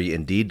employers agree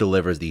Indeed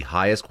delivers the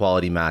highest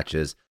quality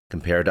matches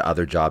compared to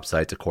other job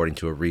sites, according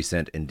to a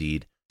recent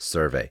Indeed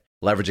survey.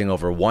 Leveraging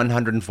over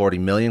 140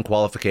 million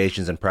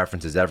qualifications and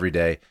preferences every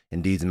day,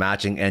 Indeed's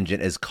matching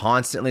engine is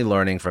constantly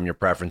learning from your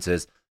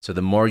preferences, so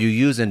the more you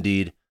use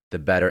Indeed, the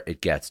better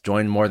it gets.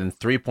 Join more than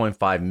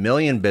 3.5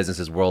 million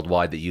businesses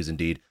worldwide that use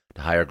Indeed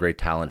to hire great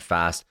talent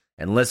fast.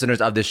 And listeners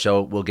of this show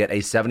will get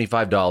a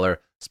 $75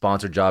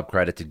 sponsored job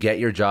credit to get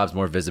your jobs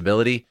more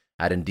visibility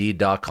at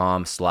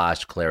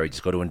Indeed.com/Clary.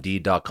 Just go to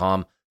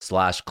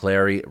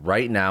Indeed.com/Clary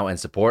right now and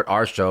support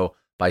our show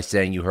by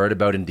saying you heard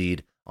about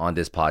Indeed on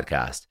this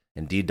podcast.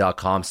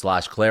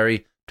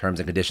 Indeed.com/Clary. Terms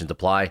and conditions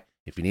apply.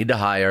 If you need to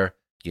hire,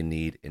 you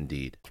need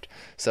Indeed.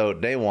 So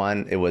day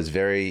one, it was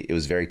very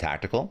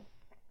tactical.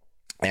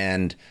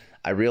 And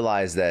I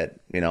realized that,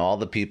 all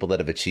the people that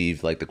have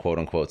achieved like the quote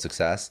unquote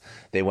success,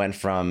 they went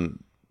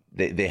from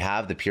they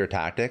have the pure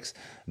tactics,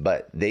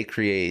 but they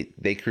create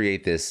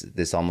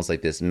this almost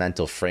like this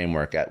mental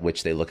framework at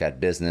which they look at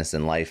business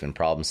and life and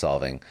problem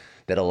solving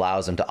that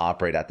allows them to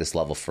operate at this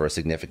level for a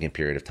significant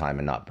period of time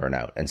and not burn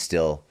out and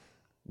still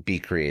be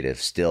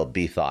creative, still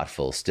be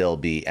thoughtful, still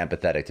be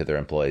empathetic to their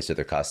employees, to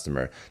their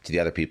customer, to the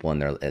other people in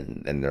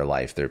their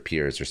life, their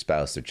peers, their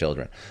spouse, their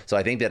children. So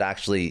I think that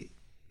actually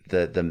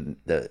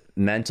the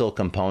mental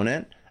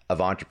component of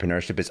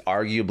entrepreneurship is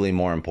arguably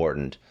more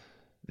important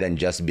than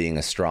just being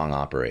a strong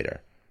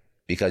operator,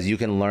 because you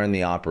can learn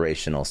the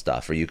operational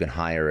stuff, or you can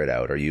hire it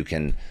out, or you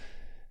can,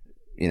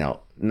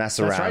 mess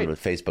around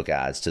with Facebook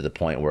ads to the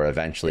point where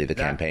eventually the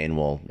campaign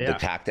the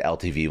CAC to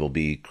LTV will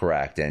be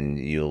correct, and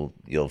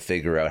you'll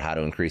figure out how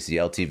to increase the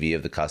LTV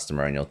of the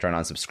customer, and you'll turn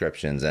on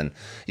subscriptions, and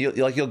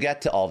you'll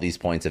get to all these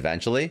points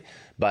eventually.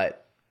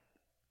 But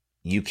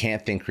you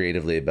can't think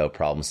creatively about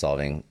problem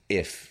solving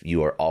if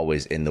you are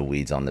always in the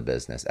weeds on the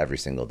business every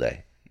single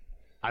day.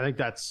 I think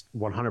that's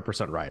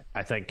 100% right.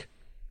 I think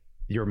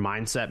your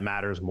mindset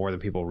matters more than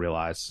people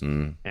realize.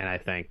 And I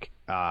think,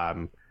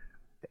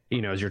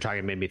 as you're talking,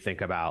 it made me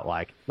think about,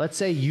 like, let's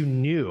say you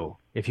knew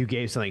if you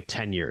gave something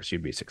 10 years,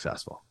 you'd be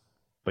successful,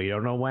 but you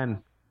don't know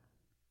when.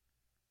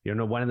 You don't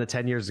know when in the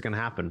 10 years is going to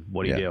happen.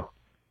 What do you do?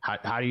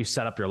 How do you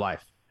set up your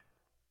life?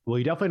 Well,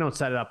 you definitely don't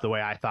set it up the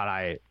way I thought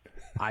I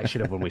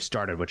should have when we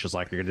started, which was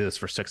like, you're going to do this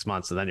for 6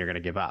 months and then you're going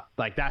to give up.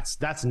 Like,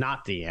 that's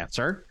not the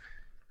answer.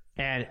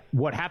 And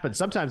what happens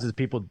sometimes is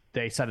people,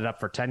 they set it up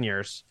for 10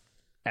 years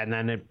and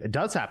then it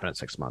does happen in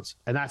 6 months,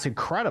 and that's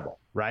incredible.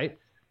 Right.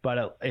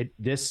 But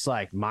this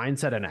like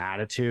mindset and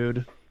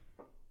attitude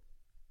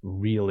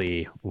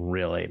really,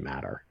 really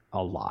matter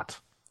a lot.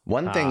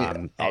 One thing, Go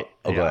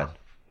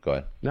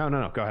ahead.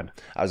 No, go ahead.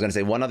 I was going to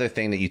say one other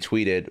thing that you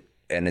tweeted,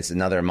 and it's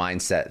another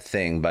mindset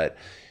thing, but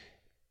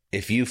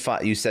if you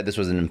said this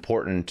was an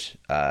important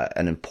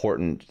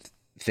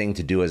thing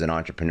to do as an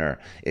entrepreneur.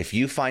 If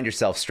you find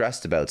yourself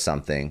stressed about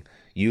something,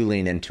 you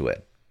lean into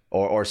it,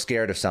 or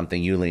scared of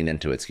something, you lean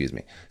into it, excuse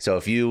me. So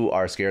if you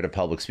are scared of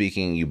public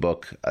speaking, you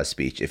book a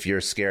speech. If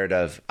you're scared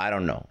of, I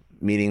don't know,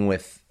 meeting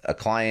with a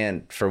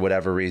client for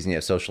whatever reason, you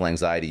have social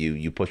anxiety,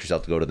 you push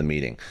yourself to go to the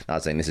meeting.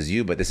 Not saying this is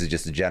you, but this is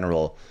just a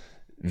general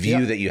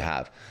view that you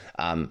have.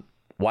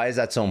 Why is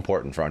that so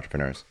important for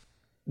entrepreneurs?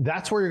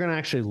 That's where you're going to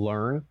actually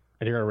learn,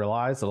 and you're going to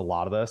realize that a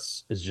lot of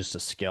this is just a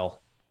skill.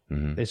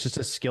 It's just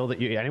a skill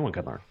that anyone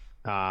can learn.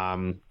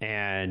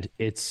 And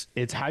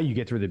it's how you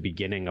get through the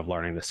beginning of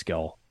learning the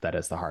skill that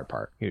is the hard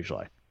part.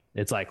 Usually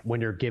it's like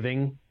when you're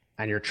giving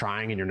and you're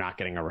trying and you're not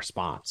getting a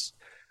response.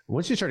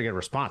 Once you start to get a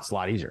response, it's a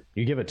lot easier.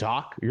 You give a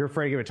talk, you're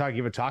afraid to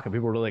give a talk, and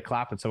people really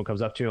clap, and someone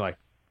comes up to you like,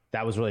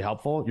 that was really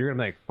helpful. You're going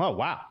to be like, oh,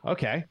 wow.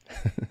 Okay.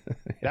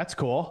 That's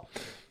cool.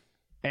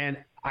 And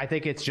I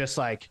think it's just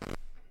like,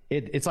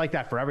 it's like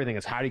that for everything.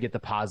 Is how do you get the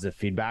positive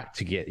feedback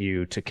to get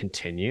you to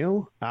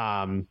continue?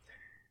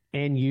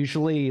 And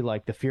usually,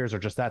 like, the fears are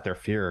just that. They're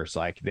fears.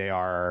 Like, they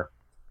are,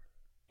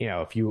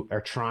 if you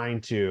are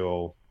trying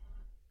to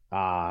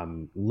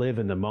live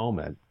in the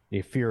moment,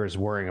 the fear is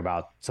worrying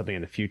about something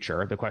in the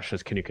future. The question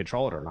is, can you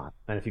control it or not?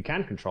 And if you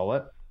can control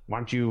it, why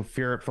don't you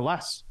fear it for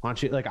less? Why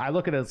don't you, like, I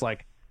look at it as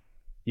like,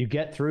 you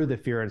get through the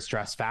fear and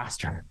stress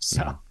faster.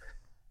 So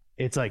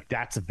it's like,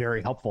 that's a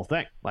very helpful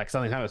thing. Like,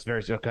 something that's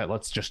very, okay,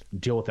 let's just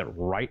deal with it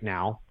right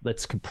now.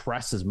 Let's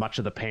compress as much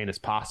of the pain as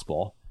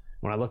possible.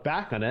 When I look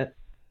back on it,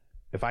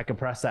 if I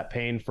compress that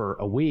pain for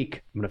a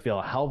week, I'm going to feel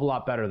a hell of a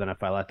lot better than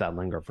if I let that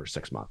linger for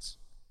 6 months.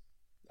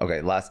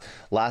 Okay.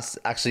 Last,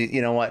 actually,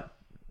 you know what?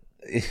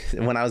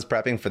 When I was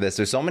prepping for this,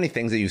 there's so many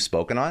things that you've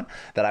spoken on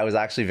that I was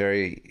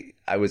actually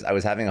I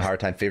was having a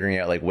hard time figuring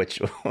out like which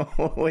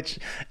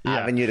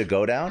avenue to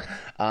go down.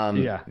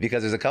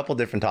 Because there's a couple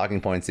different talking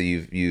points that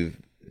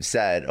you've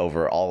said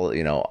over all,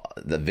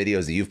 the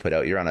videos that you've put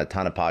out. You're on a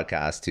ton of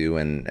podcasts too.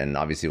 And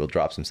obviously we'll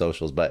drop some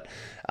socials, but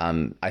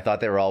I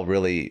thought they were all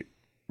really,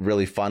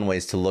 really fun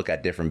ways to look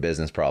at different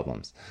business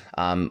problems.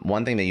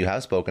 One thing that you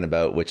have spoken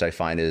about, which I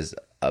find is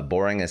a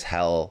boring as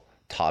hell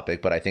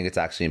topic, but I think it's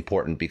actually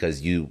important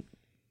because you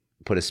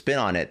put a spin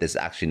on it that's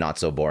actually not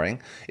so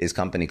boring, is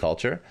company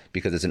culture,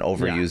 because it's an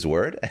overused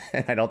word.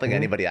 And I don't think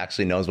anybody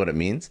actually knows what it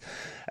means,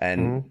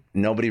 and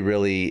nobody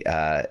really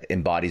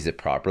embodies it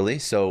properly.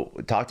 So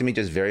talk to me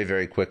just very,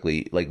 very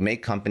quickly, like,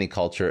 make company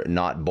culture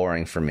not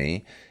boring for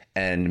me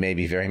and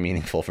maybe very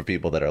meaningful for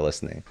people that are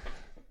listening.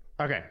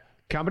 Okay.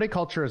 Company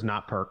culture is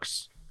not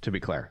perks, to be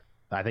clear.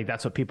 I think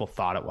that's what people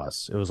thought it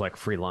was. It was like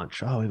free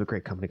lunch. Oh, we have a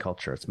great company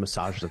culture. It's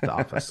massages at the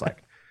office.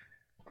 Like,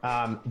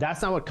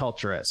 that's not what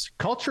culture is.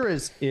 Culture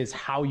is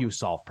how you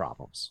solve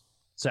problems.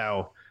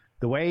 So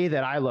the way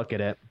that I look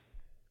at it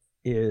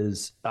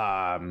is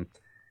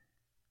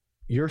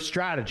your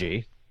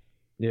strategy,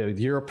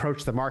 your approach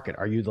to the market.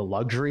 Are you the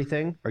luxury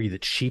thing? Are you the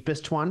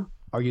cheapest one?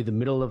 Are you the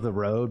middle of the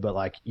road, but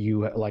like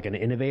an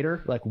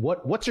innovator? Like,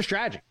 what's your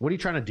strategy? What are you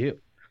trying to do?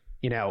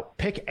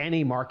 Pick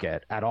any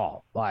market at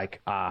all.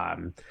 Like,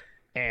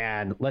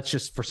 and let's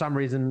just, for some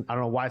reason, I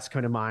don't know why it's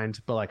coming to mind,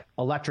 but like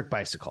electric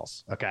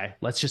bicycles. Okay.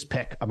 Let's just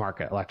pick a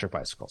market, electric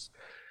bicycles.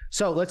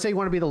 So let's say you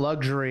want to be the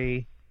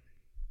luxury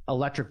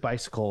electric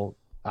bicycle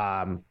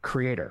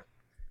creator.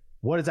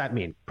 What does that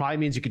mean? Probably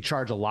means you could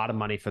charge a lot of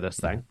money for this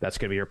thing. That's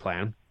going to be your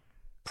plan.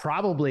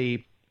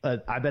 Probably,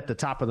 I bet the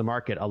top of the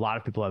market, a lot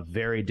of people have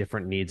very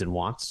different needs and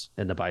wants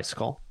in the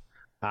bicycle.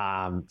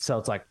 So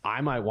it's like,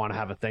 I might want to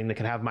have a thing that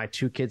can have my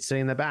 2 kids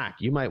sitting in the back.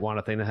 You might want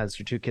a thing that has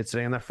your 2 kids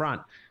sitting in the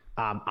front.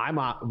 I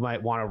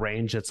might want a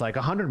range that's like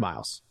 100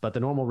 miles, but the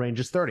normal range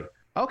is 30.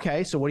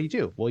 Okay, so what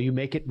do? Well, you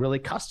make it really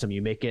custom.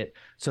 You make it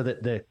so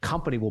that the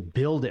company will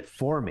build it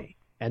for me,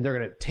 and they're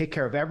going to take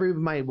care of every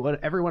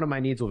one of my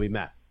needs will be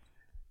met.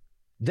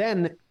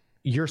 Then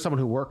you're someone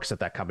who works at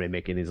that company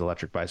making these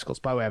electric bicycles.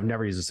 By the way, I've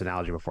never used this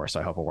analogy before, so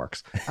I hope it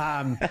works.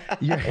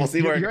 We'll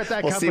see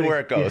where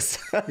it goes.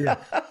 Yeah.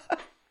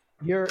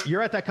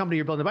 You're at that company,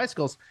 you're building the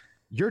bicycles.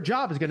 Your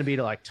job is going to be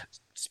to like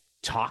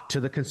talk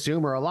to the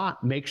consumer a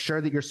lot, make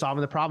sure that you're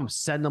solving the problem,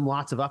 send them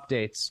lots of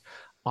updates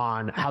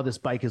on how this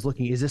bike is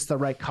looking. Is this the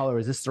right color?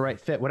 Is this the right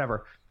fit?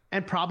 Whatever.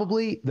 And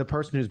probably the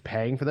person who's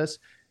paying for this,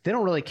 they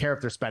don't really care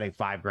if they're spending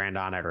 $5,000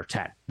 on it or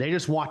 10. They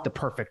just want the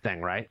perfect thing,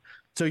 right?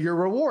 So you're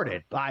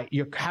rewarded by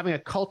you're having a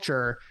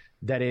culture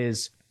that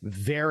is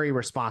very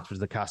responsive to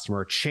the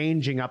customer,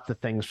 changing up the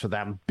things for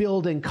them,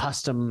 building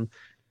custom,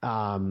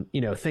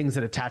 things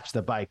that attach to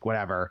the bike,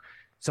 whatever.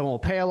 Someone will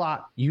pay a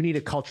lot. You need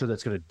a culture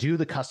that's going to do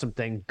the custom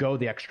thing, go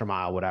the extra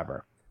mile,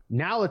 whatever.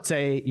 Now, let's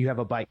say you have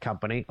a bike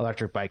company,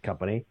 electric bike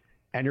company,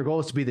 and your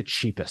goal is to be the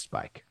cheapest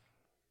bike.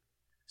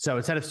 So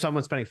instead of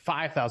someone spending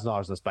 $5,000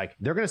 on this bike,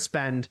 they're going to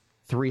spend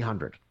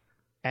 $300,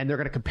 and they're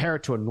going to compare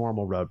it to a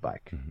normal road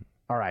bike. Mm-hmm.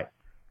 All right.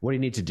 What do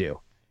you need to do?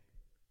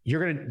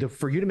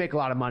 For you to make a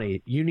lot of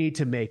money, you need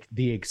to make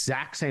the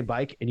exact same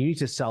bike and you need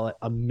to sell it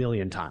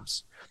 1,000,000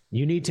 times.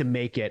 You need to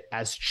make it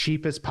as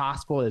cheap as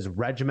possible, as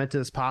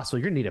regimented as possible.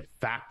 You're going to need a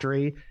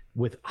factory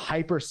with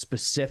hyper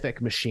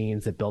specific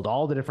machines that build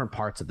all the different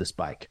parts of this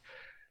bike.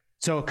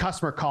 So a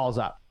customer calls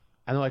up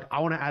and they're like, I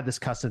want to add this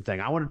custom thing.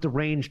 I want the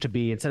range to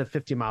be, instead of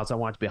 50 miles, I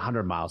want it to be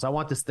 100 miles. I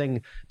want this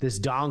thing, this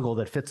dongle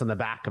that fits on the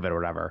back of it or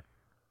whatever.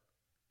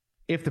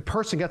 If the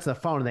person gets on the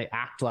phone and they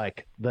act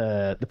like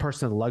the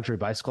person in the luxury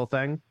bicycle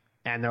thing,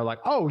 and they're like,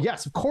 oh,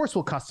 yes, of course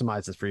we'll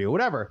customize this for you,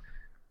 whatever,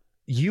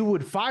 you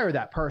would fire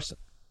that person.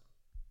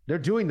 They're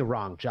doing the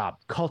wrong job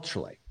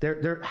culturally.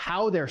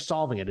 How they're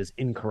solving it is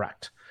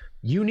incorrect.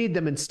 You need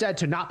them instead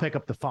to not pick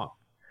up the phone.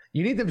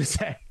 You need them to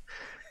say,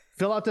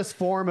 fill out this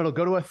form. It'll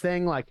go to a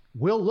thing like,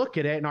 we'll look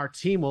at it and our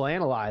team will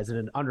analyze it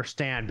and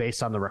understand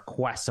based on the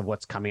requests of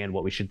what's coming in,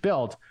 what we should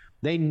build.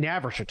 They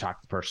never should talk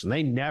to the person.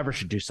 They never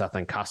should do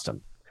something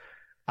custom.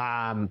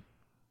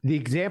 The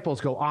examples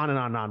go on and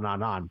on and on and on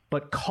and on,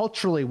 but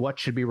culturally what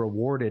should be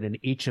rewarded in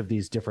each of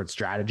these different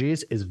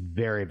strategies is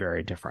very,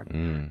 very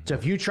different. So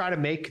if you try to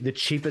make the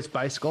cheapest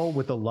bicycle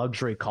with the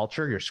luxury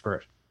culture, you're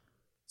screwed.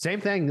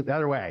 Same thing the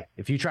other way.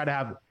 If you try to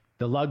have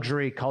the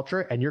luxury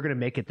culture and you're going to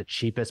make it the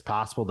cheapest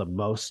possible, the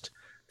most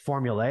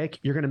formulaic,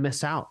 you're going to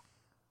miss out.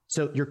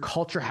 So your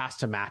culture has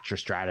to match your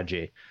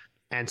strategy.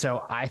 And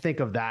so I think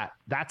of that.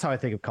 That's how I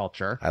think of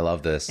culture. I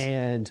love this.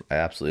 And I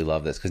absolutely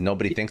love this because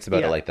nobody thinks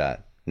about it like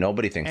that.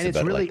 Nobody thinks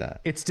about it like that.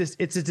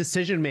 It's a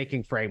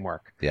decision-making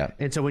framework. Yeah.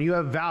 And so when you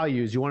have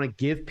values, you want to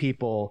give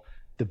people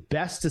the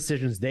best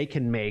decisions they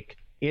can make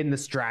in the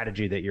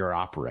strategy that you're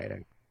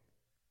operating.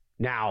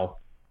 Now,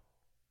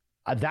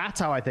 that's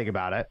how I think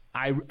about it.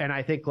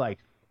 I think like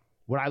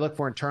what I look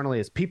for internally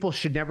is people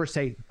should never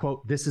say,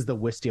 quote, this is the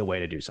Wistia way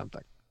to do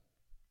something.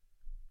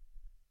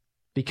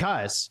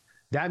 Because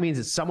that means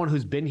it's someone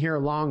who's been here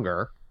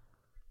longer,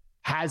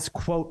 has,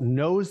 quote,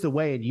 knows the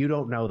way and you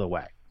don't know the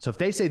way. So if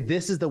they say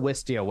this is the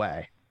Wistia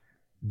way,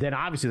 then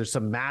obviously there's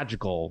some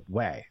magical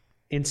way.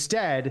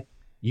 Instead,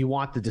 you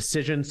want the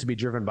decisions to be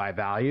driven by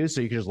values.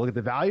 So you can just look at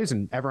the values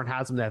and everyone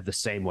has them to have the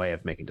same way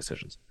of making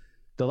decisions.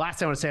 The last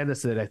thing I want to say on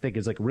this that I think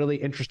is like really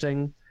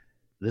interesting,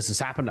 this has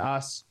happened to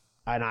us,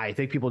 and I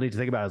think people need to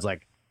think about it, is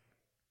like,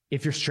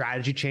 if your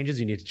strategy changes,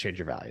 you need to change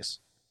your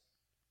values.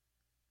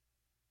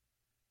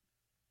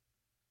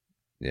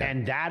 Yeah.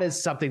 And that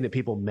is something that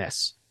people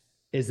miss.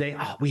 Is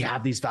we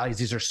have these values,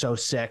 these are so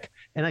sick.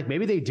 And like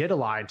maybe they did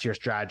align to your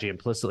strategy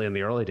implicitly in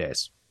the early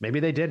days.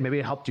 Maybe they did. Maybe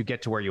it helped you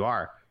get to where you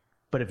are.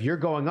 But if you're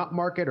going up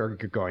market or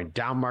you're going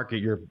down market,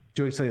 you're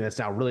doing something that's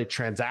now really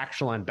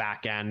transactional and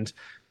back end,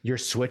 you're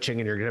switching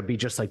and you're going to be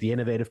just like the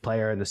innovative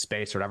player in the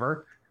space or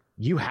whatever,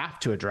 you have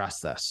to address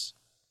this.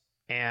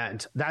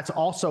 And that's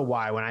also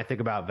why when I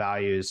think about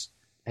values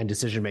and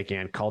decision-making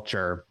and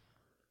culture,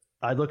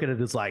 I look at it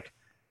as like,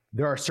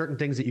 there are certain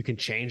things that you can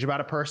change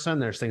about a person.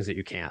 There's things that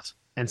you can't.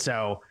 And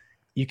so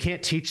you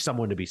can't teach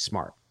someone to be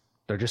smart.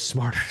 They're just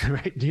smarter,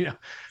 right?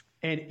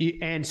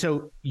 And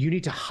so you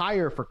need to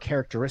hire for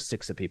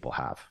characteristics that people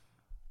have.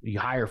 You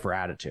hire for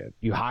attitude.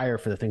 You hire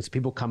for the things that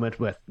people come in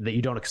with that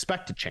you don't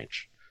expect to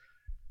change.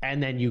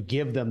 And then you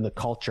give them the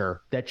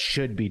culture that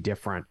should be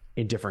different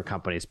in different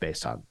companies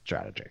based on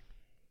strategy.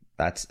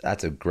 That's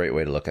a great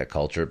way to look at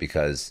culture,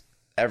 because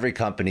every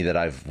company that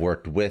I've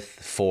worked with,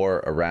 for,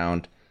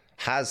 around,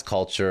 has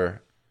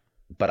culture,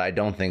 but I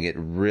don't think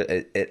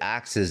it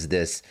acts as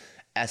this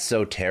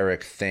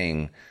esoteric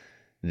thing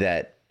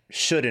that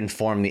should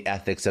inform the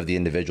ethics of the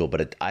individual,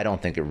 but I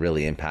don't think it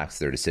really impacts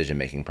their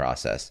decision-making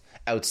process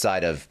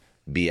outside of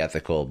be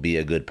ethical, be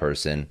a good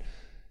person,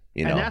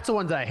 you know. And that's the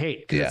ones that I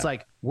hate, because it's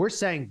like, we're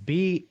saying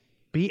be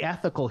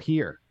ethical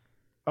here.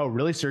 Oh,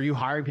 really? So are you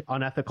hiring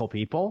unethical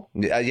people?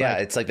 Yeah,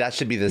 like, it's like that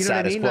should be the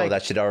status quo. Like,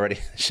 that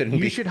shouldn't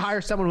be. You should hire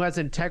someone who has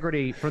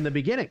integrity from the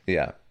beginning.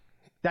 Yeah.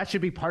 That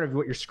should be part of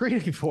what you're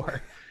screening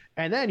for.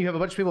 And then you have a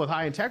bunch of people with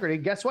high integrity.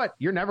 Guess what?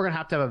 You're never going to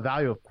have a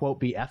value of, quote,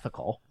 be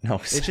ethical. No,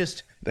 it's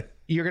just,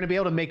 you're going to be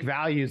able to make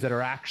values that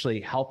are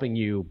actually helping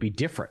you be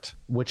different,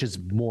 which is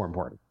more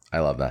important. I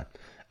love that.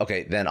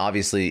 Okay, then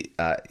obviously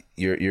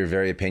you're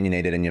very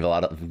opinionated and you have a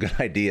lot of good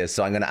ideas.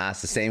 So I'm going to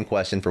ask the same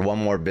question for one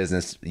more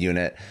business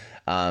unit,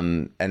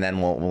 and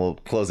then we'll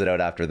close it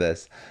out after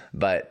this.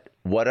 But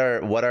what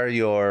are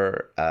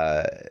your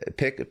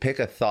pick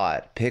a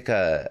thought, pick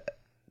a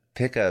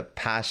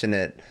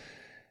passionate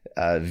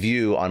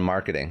view on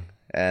marketing.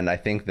 And I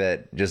think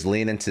that just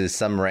lean into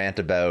some rant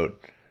about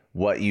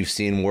what you've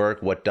seen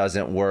work, what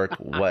doesn't work,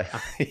 what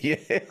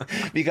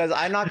because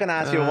I'm not going to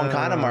ask you one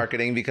kind of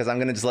marketing, because I'm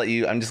just let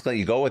you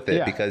go with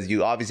it, because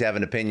you obviously have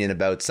an opinion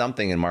about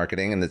something in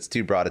marketing, and it's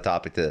too broad a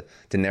topic to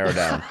narrow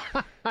down.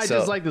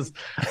 Just like this.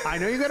 I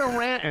know you got a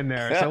rant in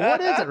there. So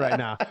what is it right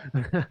now?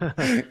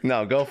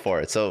 No, go for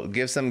it. So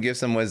give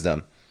some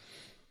wisdom.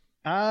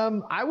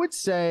 I would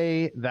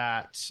say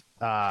that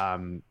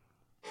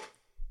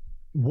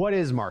what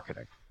is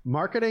marketing?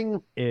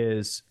 Marketing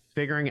is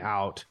figuring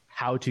out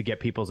how to get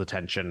people's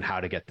attention, how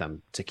to get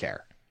them to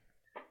care.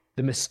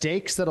 The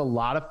mistakes that a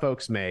lot of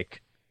folks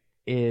make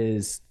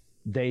is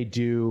they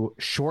do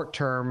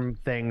short-term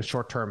things,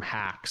 short-term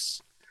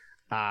hacks,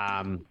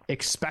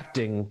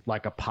 expecting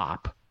like a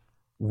pop,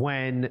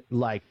 when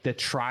like the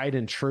tried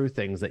and true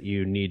things that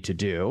you need to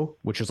do,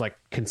 which is like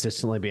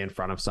consistently be in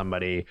front of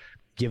somebody,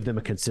 give them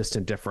a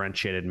consistent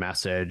differentiated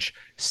message,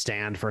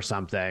 stand for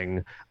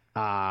something,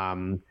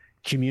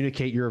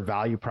 communicate your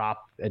value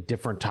prop at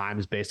different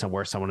times based on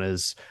where someone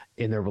is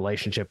in their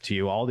relationship to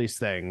you, all these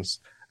things.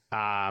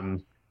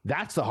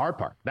 That's the hard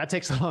part. That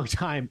takes a long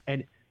time.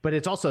 But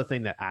it's also a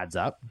thing that adds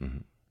up. Mm-hmm.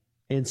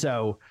 And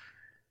so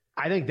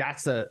I think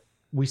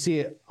we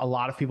see a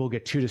lot of people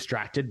get too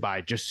distracted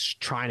by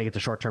just trying to get the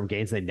short-term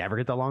gains. They never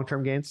get the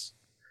long-term gains.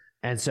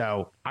 And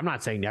so I'm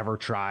not saying never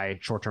try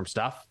short-term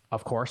stuff.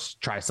 Of course,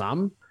 try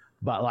some,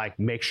 but like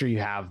make sure you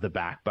have the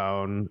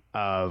backbone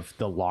of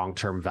the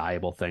long-term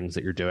valuable things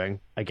that you're doing.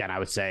 Again, I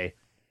would say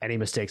any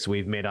mistakes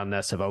we've made on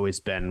this have always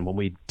been when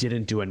we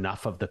didn't do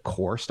enough of the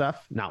core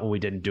stuff, not when we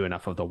didn't do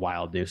enough of the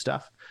wild new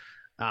stuff.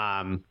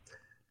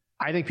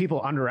 I think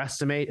people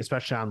underestimate,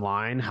 especially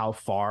online, how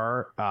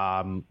far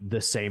the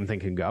same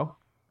thing can go.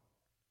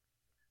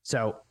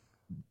 So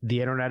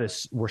the internet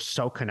we're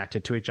so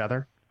connected to each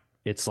other.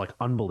 It's like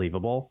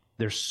unbelievable.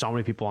 There's so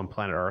many people on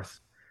planet Earth.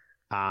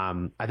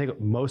 I think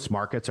most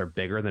markets are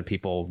bigger than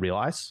people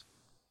realize,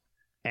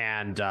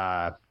 and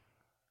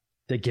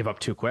they give up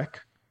too quick.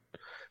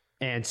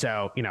 And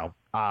so,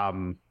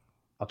 I'll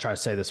try to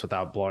say this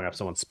without blowing up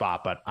someone's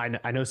spot, but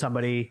I know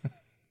somebody,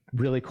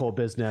 really cool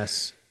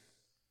business,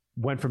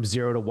 went from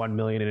 0 to 1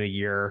 million in a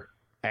year.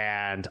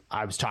 And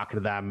I was talking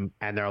to them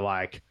and they're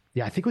like,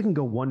 yeah, I think we can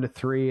go 1 to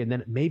 3, and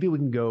then maybe we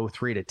can go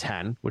 3 to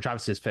 10, which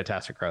obviously is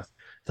fantastic growth.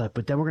 It's like,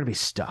 but then we're going to be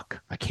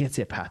stuck. I can't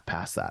see a path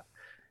past that.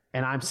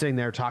 And I'm sitting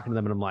there talking to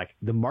them and I'm like,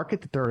 the market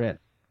that they're in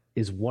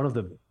is one of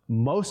the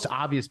most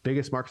obvious,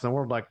 biggest markets in the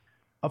world. Like,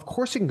 of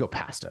course you can go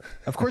past it.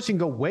 Of course you can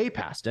go way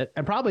past it.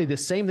 And probably the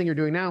same thing you're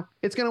doing now,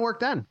 it's going to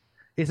work then.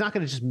 It's not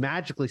going to just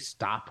magically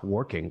stop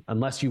working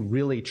unless you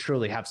really,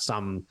 truly have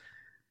some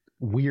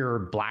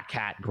weird black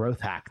hat growth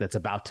hack that's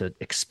about to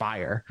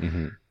expire.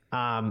 Mm-hmm.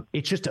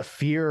 It's just a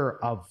fear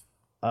of,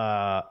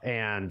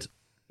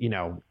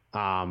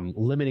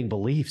 limiting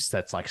beliefs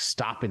that's like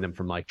stopping them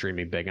from like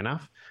dreaming big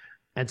enough.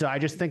 And so I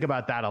just think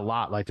about that a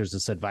lot. Like there's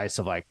this advice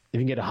of like, if you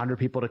can get 100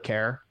 people to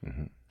care,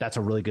 mm-hmm. that's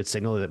a really good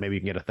signal that maybe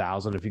you can get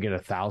 1,000. If you get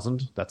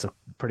 1,000, that's a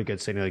pretty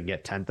good signal you can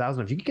get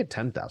 10,000. If you can get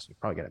 10,000, you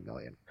probably get 1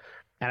 million.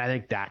 And I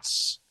think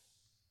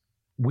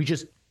we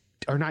just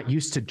are not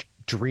used to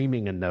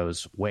dreaming in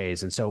those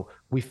ways. And so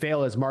we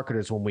fail as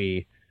marketers when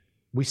we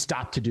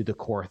stop to do the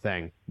core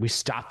thing. We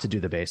stop to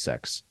do the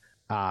basics.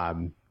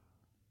 So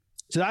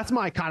that's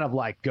my kind of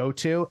like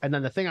go-to. And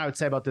then the thing I would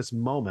say about this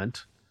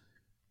moment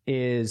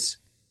is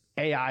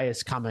AI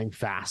is coming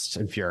fast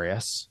and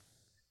furious.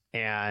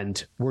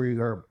 And we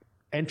are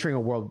entering a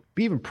world,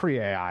 even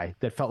pre-AI,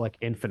 that felt like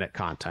infinite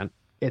content.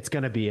 It's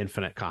going to be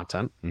infinite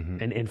content, mm-hmm.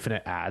 and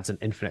infinite ads and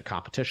infinite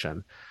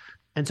competition.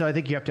 And so I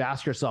think you have to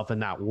ask yourself in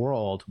that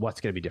world,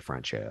 what's going to be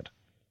differentiated?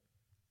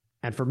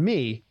 And for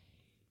me,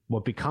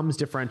 what becomes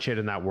differentiated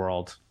in that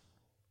world,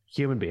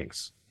 human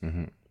beings.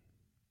 Mm-hmm.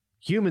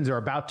 Humans are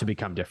about to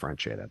become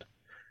differentiated.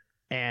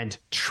 And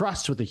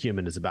trust with the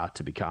human is about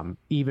to become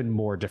even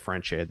more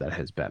differentiated than it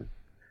has been.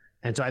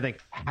 And so I think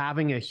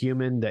having a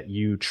human that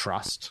you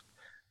trust,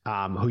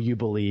 who you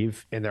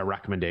believe in their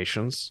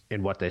recommendations,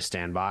 in what they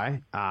stand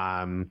by,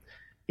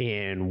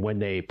 in when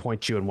they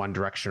point you in one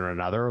direction or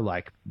another,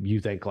 like you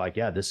think like,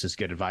 yeah, this is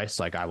good advice,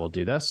 like I will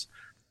do this.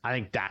 I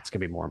think that's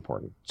going to be more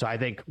important. So I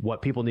think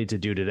what people need to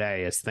do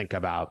today is think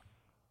about,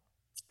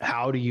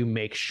 how do you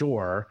make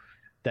sure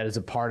that as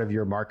a part of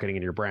your marketing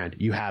and your brand,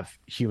 you have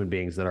human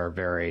beings that are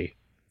very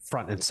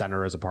front and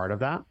center as a part of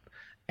that.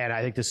 And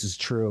I think this is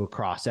true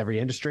across every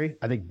industry.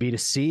 I think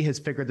B2C has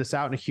figured this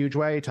out in a huge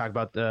way. You talk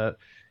about the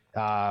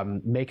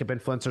makeup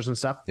influencers and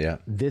stuff. Yeah.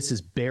 This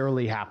is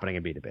barely happening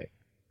in B2B.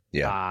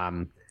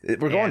 Yeah.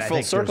 We're going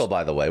full circle,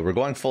 by the way. We're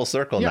going full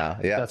circle now.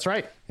 Yeah, that's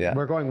right. Yeah.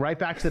 We're going right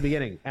back to the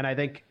beginning. And I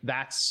think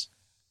that's,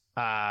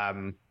 I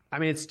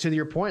mean, it's to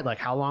your point, like,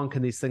 how long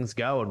can these things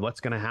go and what's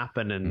going to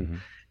happen?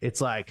 And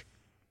it's like,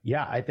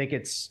 yeah, I think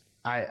it's,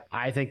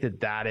 I think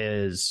that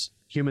is,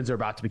 humans are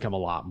about to become a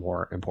lot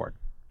more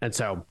important. And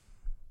so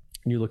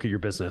you look at your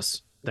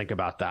business, think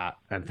about that,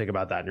 and think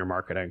about that in your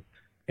marketing.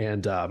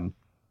 And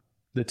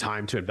the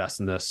time to invest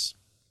in this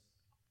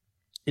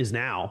is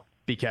now,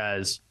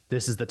 because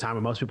this is the time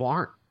when most people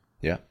aren't.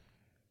 Yeah.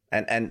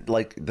 And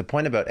like the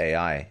point about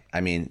AI,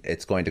 I mean,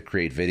 it's going to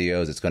create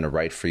videos, it's going to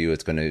write for you,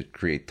 it's going to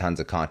create tons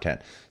of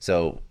content.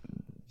 So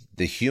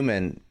the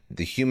human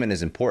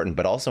is important,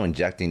 but also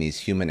injecting these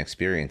human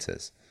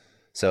experiences.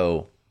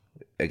 So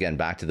again,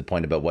 back to the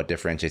point about what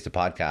differentiates the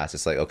podcast.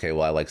 It's like, okay,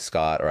 well, I like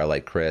Scott, or I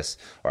like Chris,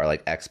 or I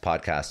like X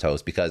podcast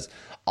host, because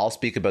I'll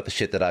speak about the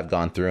shit that I've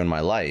gone through in my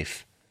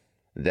life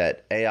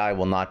that AI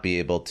will not be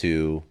able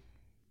to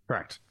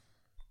Correct.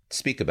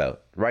 speak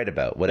about, write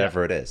about,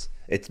 whatever it is.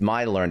 It's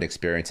my learned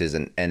experiences,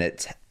 and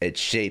it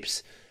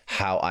shapes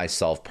how I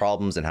solve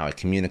problems and how I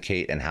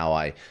communicate and how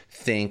I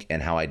think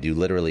and how I do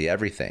literally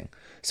everything.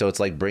 So it's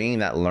like bringing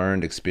that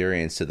learned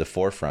experience to the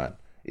forefront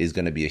is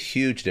going to be a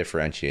huge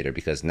differentiator,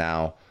 because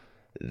now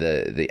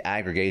the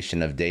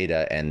aggregation of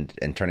data and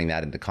turning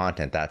that into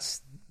content,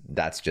 that's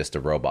just a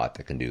robot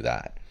that can do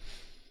that.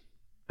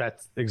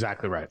 That's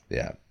exactly right.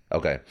 Yeah.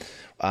 Okay.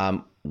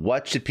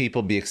 What should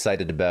people be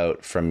excited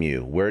about from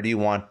you? Where do you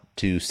want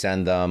to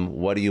send them?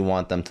 What do you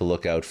want them to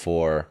look out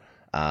for?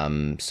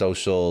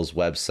 Socials,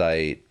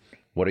 website.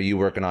 What are you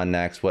working on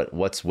next?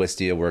 What's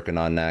Wistia working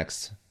on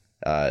next?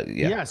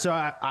 So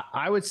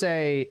I would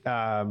say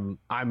I'm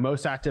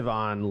most active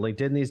on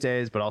LinkedIn these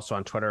days, but also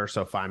on Twitter.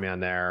 So find me on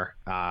there.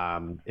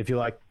 If you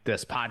like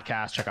this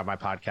podcast, check out my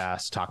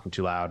podcast, Talking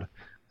Too Loud,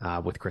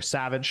 with Chris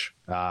Savage,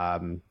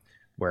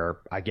 where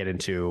I get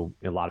into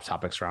a lot of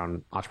topics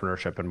around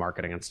entrepreneurship and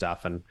marketing and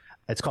stuff. And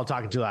it's called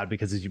Talking Too Loud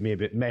because, as you may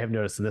have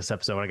noticed in this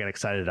episode, when I get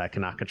excited, I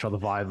cannot control the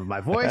volume of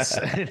my voice.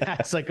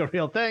 That's like a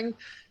real thing.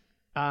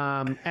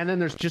 And then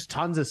there's just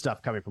tons of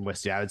stuff coming from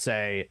Wistia. I would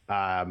say,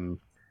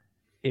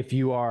 if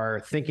you are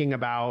thinking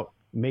about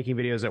making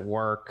videos at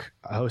work,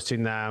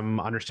 hosting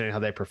them, understanding how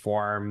they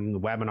perform,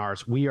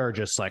 webinars, we are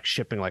just like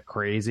shipping like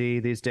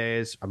crazy these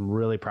days. I'm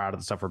really proud of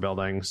the stuff we're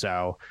building.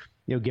 So,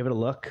 give it a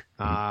look.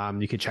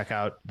 You can check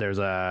out, there's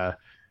a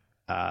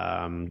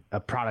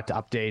product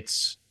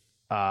updates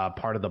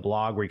part of the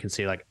blog where you can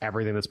see like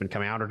everything that's been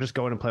coming out, or just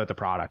go in and play with the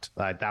product.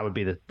 That would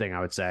be the thing I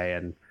would say.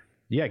 And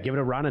yeah, give it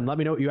a run and let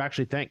me know what you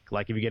actually think.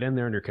 Like if you get in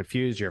there and you're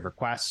confused, you have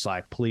requests,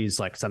 like please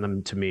like send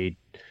them to me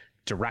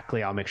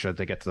directly. I'll make sure that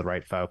they get to the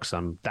right folks.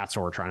 That's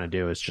what we're trying to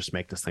do, is just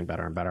make this thing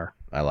better and better.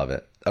 I love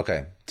it.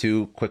 Okay.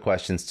 2 quick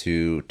questions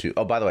to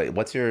oh, by the way,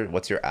 what's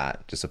your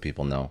at, just so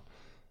people know?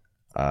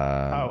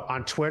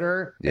 On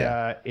Twitter,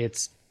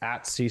 it's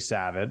at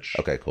 @csavage.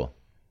 Okay, cool.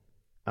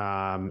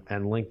 And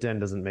LinkedIn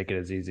doesn't make it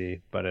as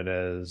easy, but it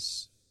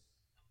is.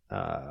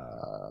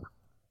 I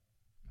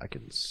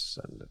can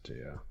send it to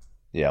you.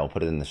 Yeah, I'll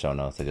put it in the show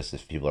notes.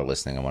 If people are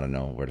listening, I want to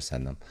know where to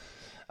send them.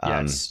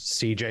 It's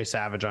CJ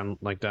Savage on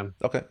LinkedIn.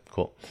 Okay,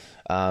 cool.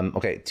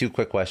 Okay, 2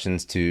 quick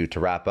questions to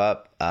wrap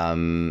up.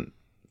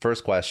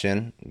 First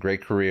question: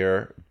 great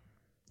career.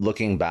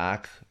 Looking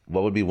back,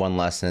 what would be one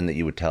lesson that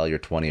you would tell your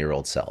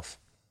 20-year-old self?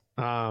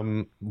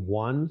 I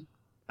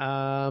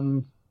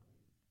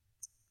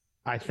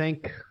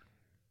think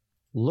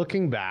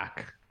looking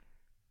back,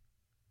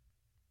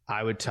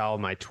 I would tell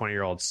my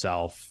 20-year-old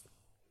self,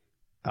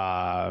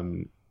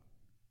 God,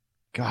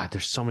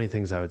 there's so many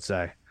things I would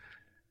say.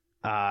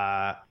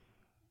 Let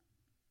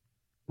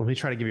me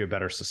try to give you a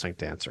better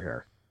succinct answer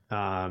here.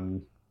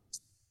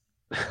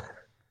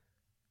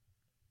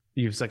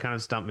 You've kind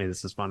of stumped me.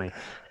 This is funny.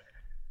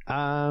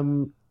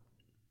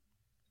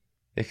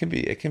 It can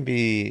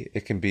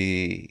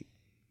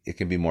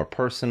be more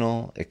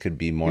personal. It could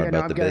be more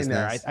about the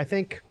business. I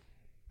think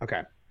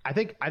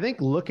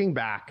looking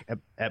back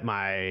at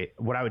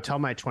what I would tell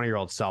my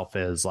 20-year-old self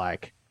is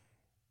like,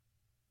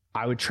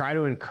 I would try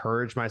to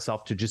encourage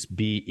myself to just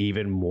be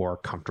even more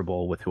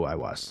comfortable with who I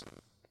was.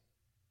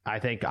 I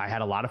think I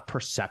had a lot of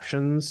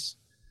perceptions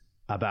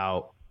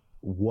about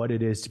what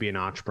it is to be an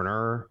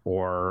entrepreneur,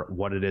 or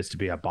what it is to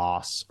be a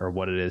boss, or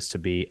what it is to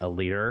be a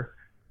leader,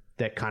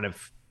 that kind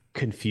of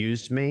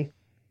confused me,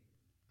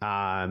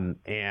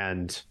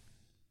 and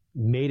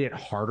made it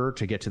harder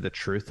to get to the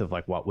truth of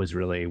like what was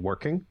really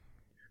working.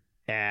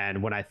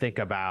 And when I think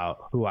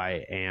about who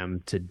I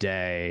am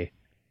today,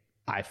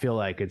 I feel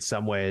like in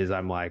some ways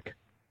I'm like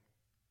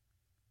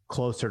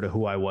closer to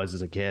who I was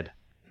as a kid.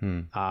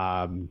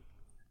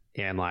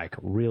 And like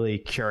really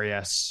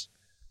curious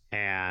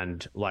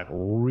and like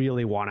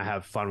really want to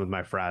have fun with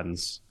my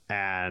friends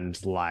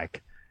and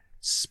like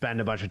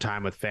spend a bunch of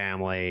time with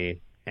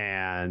family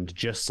and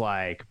just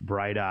like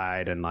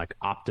bright-eyed and like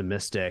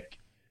optimistic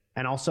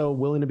and also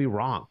willing to be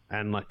wrong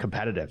and like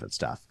competitive and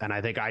stuff. And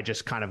I think I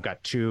just kind of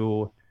got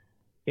too,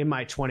 in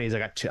my 20s, I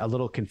got a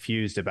little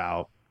confused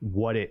about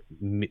what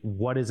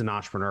is an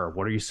entrepreneur?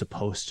 What are you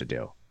supposed to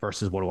do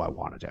versus what do I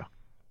want to do?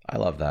 I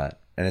love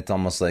that. And it's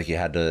almost like you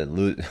had to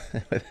lose,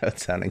 without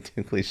sounding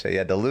too cliche, you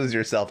had to lose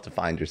yourself to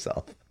find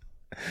yourself.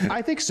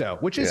 I think so,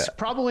 which is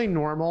probably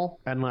normal.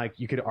 And like,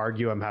 you could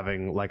argue I'm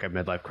having like a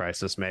midlife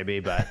crisis maybe,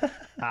 but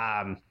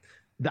I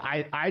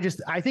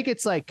think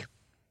it's like,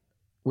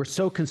 we're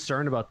so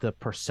concerned about the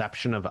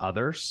perception of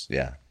others.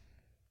 Yeah.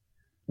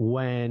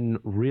 When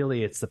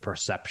really it's the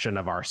perception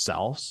of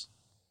ourselves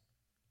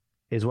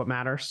is what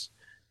matters.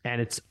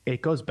 And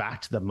it goes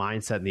back to the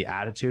mindset and the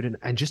attitude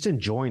and just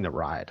enjoying the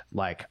ride.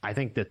 Like, I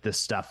think that this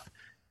stuff,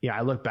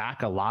 I look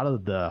back, a lot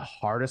of the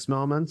hardest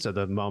moments are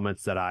the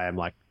moments that I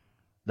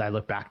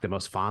look back the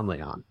most fondly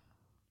on.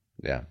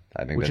 Yeah.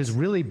 I think which is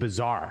really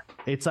bizarre.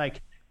 It's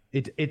like,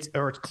 it's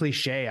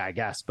cliche, I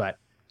guess, but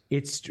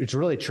it's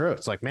really true.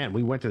 It's like, man,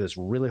 we went through this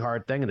really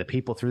hard thing and the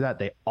people through that,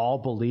 they all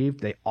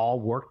believed, they all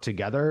worked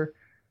together.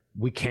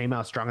 We came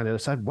out strong on the other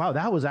side. Wow,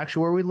 that was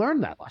actually where we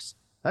learned that lesson.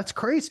 That's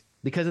crazy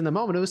because in the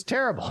moment it was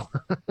terrible.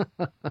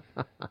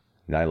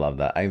 I love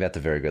that. I think that's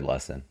a very good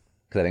lesson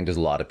because I think there's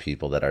a lot of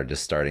people that are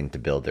just starting to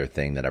build their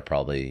thing that are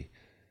probably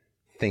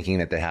thinking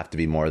that they have to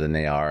be more than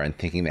they are and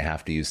thinking they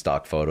have to use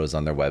stock photos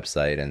on their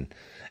website and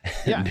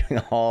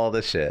doing all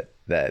the shit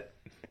that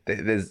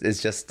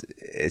it's just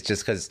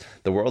because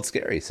the world's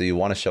scary. So you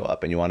want to show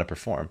up and you want to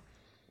perform,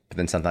 but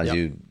then sometimes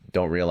you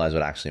don't realize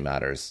what actually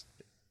matters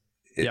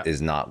is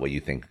not what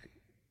you think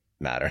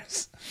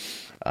matters.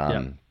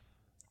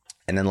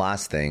 And then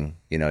last thing,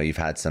 you've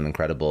had some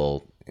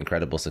incredible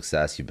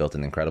success. You built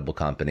an incredible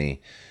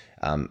company.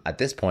 At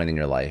this point in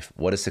your life,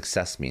 what does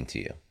success mean to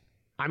you?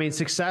 I mean,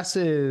 success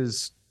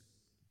is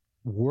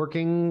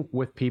working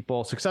with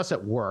people. Success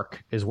at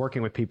work is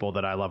working with people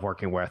that I love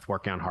working with,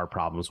 working on hard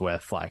problems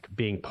with, like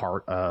being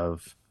part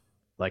of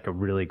like a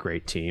really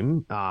great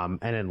team.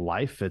 And in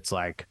life, it's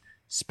like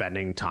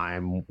spending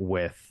time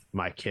with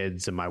my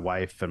kids and my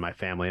wife and my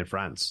family and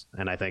friends.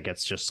 And I think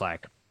it's just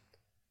like,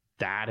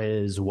 that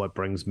is what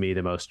brings me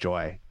the most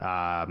joy.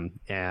 It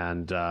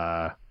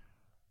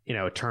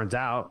turns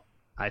out,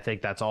 I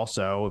think that's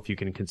also, if you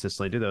can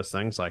consistently do those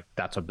things, like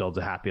that's what builds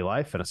a happy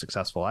life and a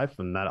successful life.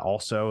 And that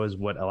also is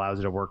what allows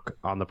you to work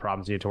on the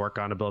problems you need to work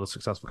on to build a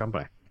successful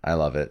company. I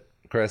love it.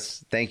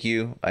 Chris, thank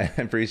you. I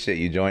appreciate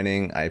you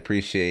joining. I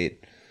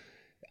appreciate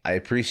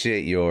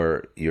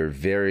your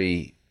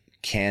very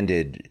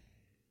candid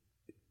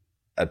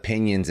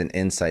opinions and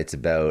insights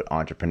about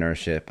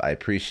entrepreneurship. I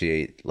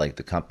appreciate like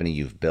the company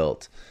you've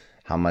built,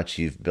 how much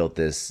you've built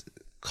this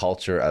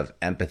culture of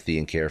empathy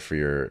and care for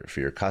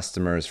your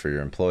customers, for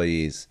your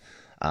employees.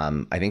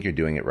 I think you're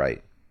doing it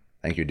right.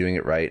 I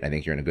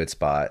think you're in a good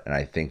spot. And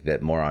I think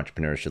that more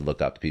entrepreneurs should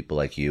look up to people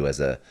like you as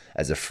a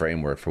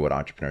framework for what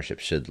entrepreneurship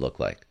should look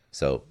like.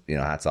 So,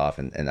 hats off.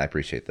 And I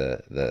appreciate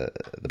the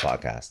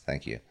podcast.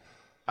 Thank you.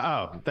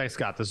 Oh, thanks,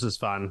 Scott. This was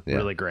fun. Yeah.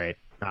 Really great.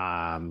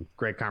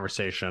 Great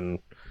conversation.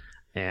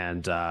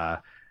 And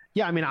I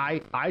mean,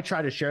 I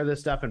try to share this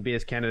stuff and be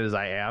as candid as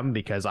I am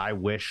because I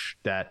wish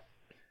that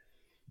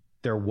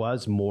there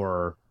was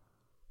more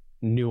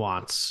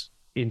nuance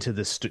into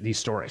these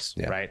stories,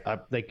 right?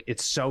 Like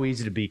it's so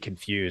easy to be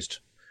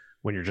confused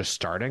when you're just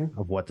starting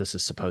of what this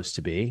is supposed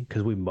to be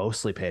because we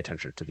mostly pay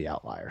attention to the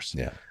outliers.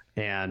 Yeah,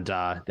 and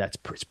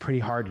it's pretty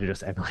hard to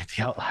just emulate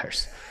the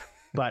outliers.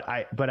 But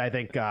I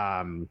think.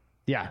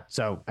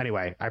 So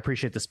anyway, I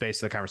appreciate the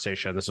space of the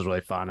conversation. This was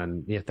really fun.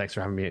 And thanks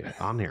for having me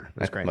on here.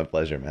 It was great. My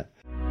pleasure, man.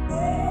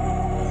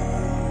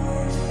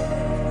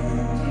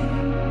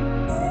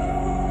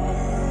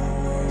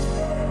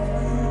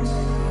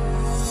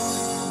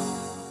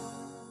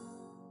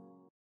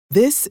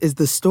 This is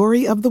the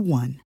story of the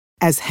one.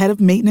 As head of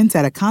maintenance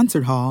at a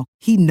concert hall,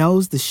 he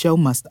knows the show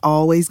must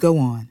always go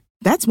on.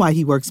 That's why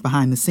he works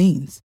behind the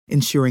scenes,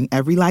 ensuring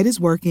every light is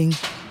working,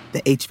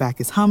 the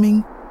HVAC is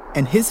humming,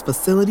 and his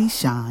facility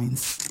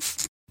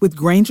shines. With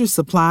Grainger's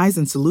supplies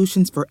and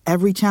solutions for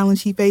every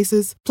challenge he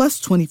faces, plus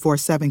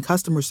 24/7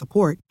 customer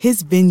support,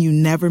 his venue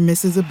never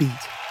misses a beat.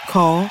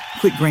 Call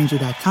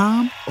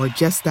quickgrainger.com or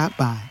just stop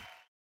by.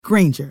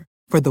 Grainger,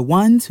 for the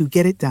ones who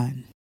get it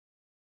done.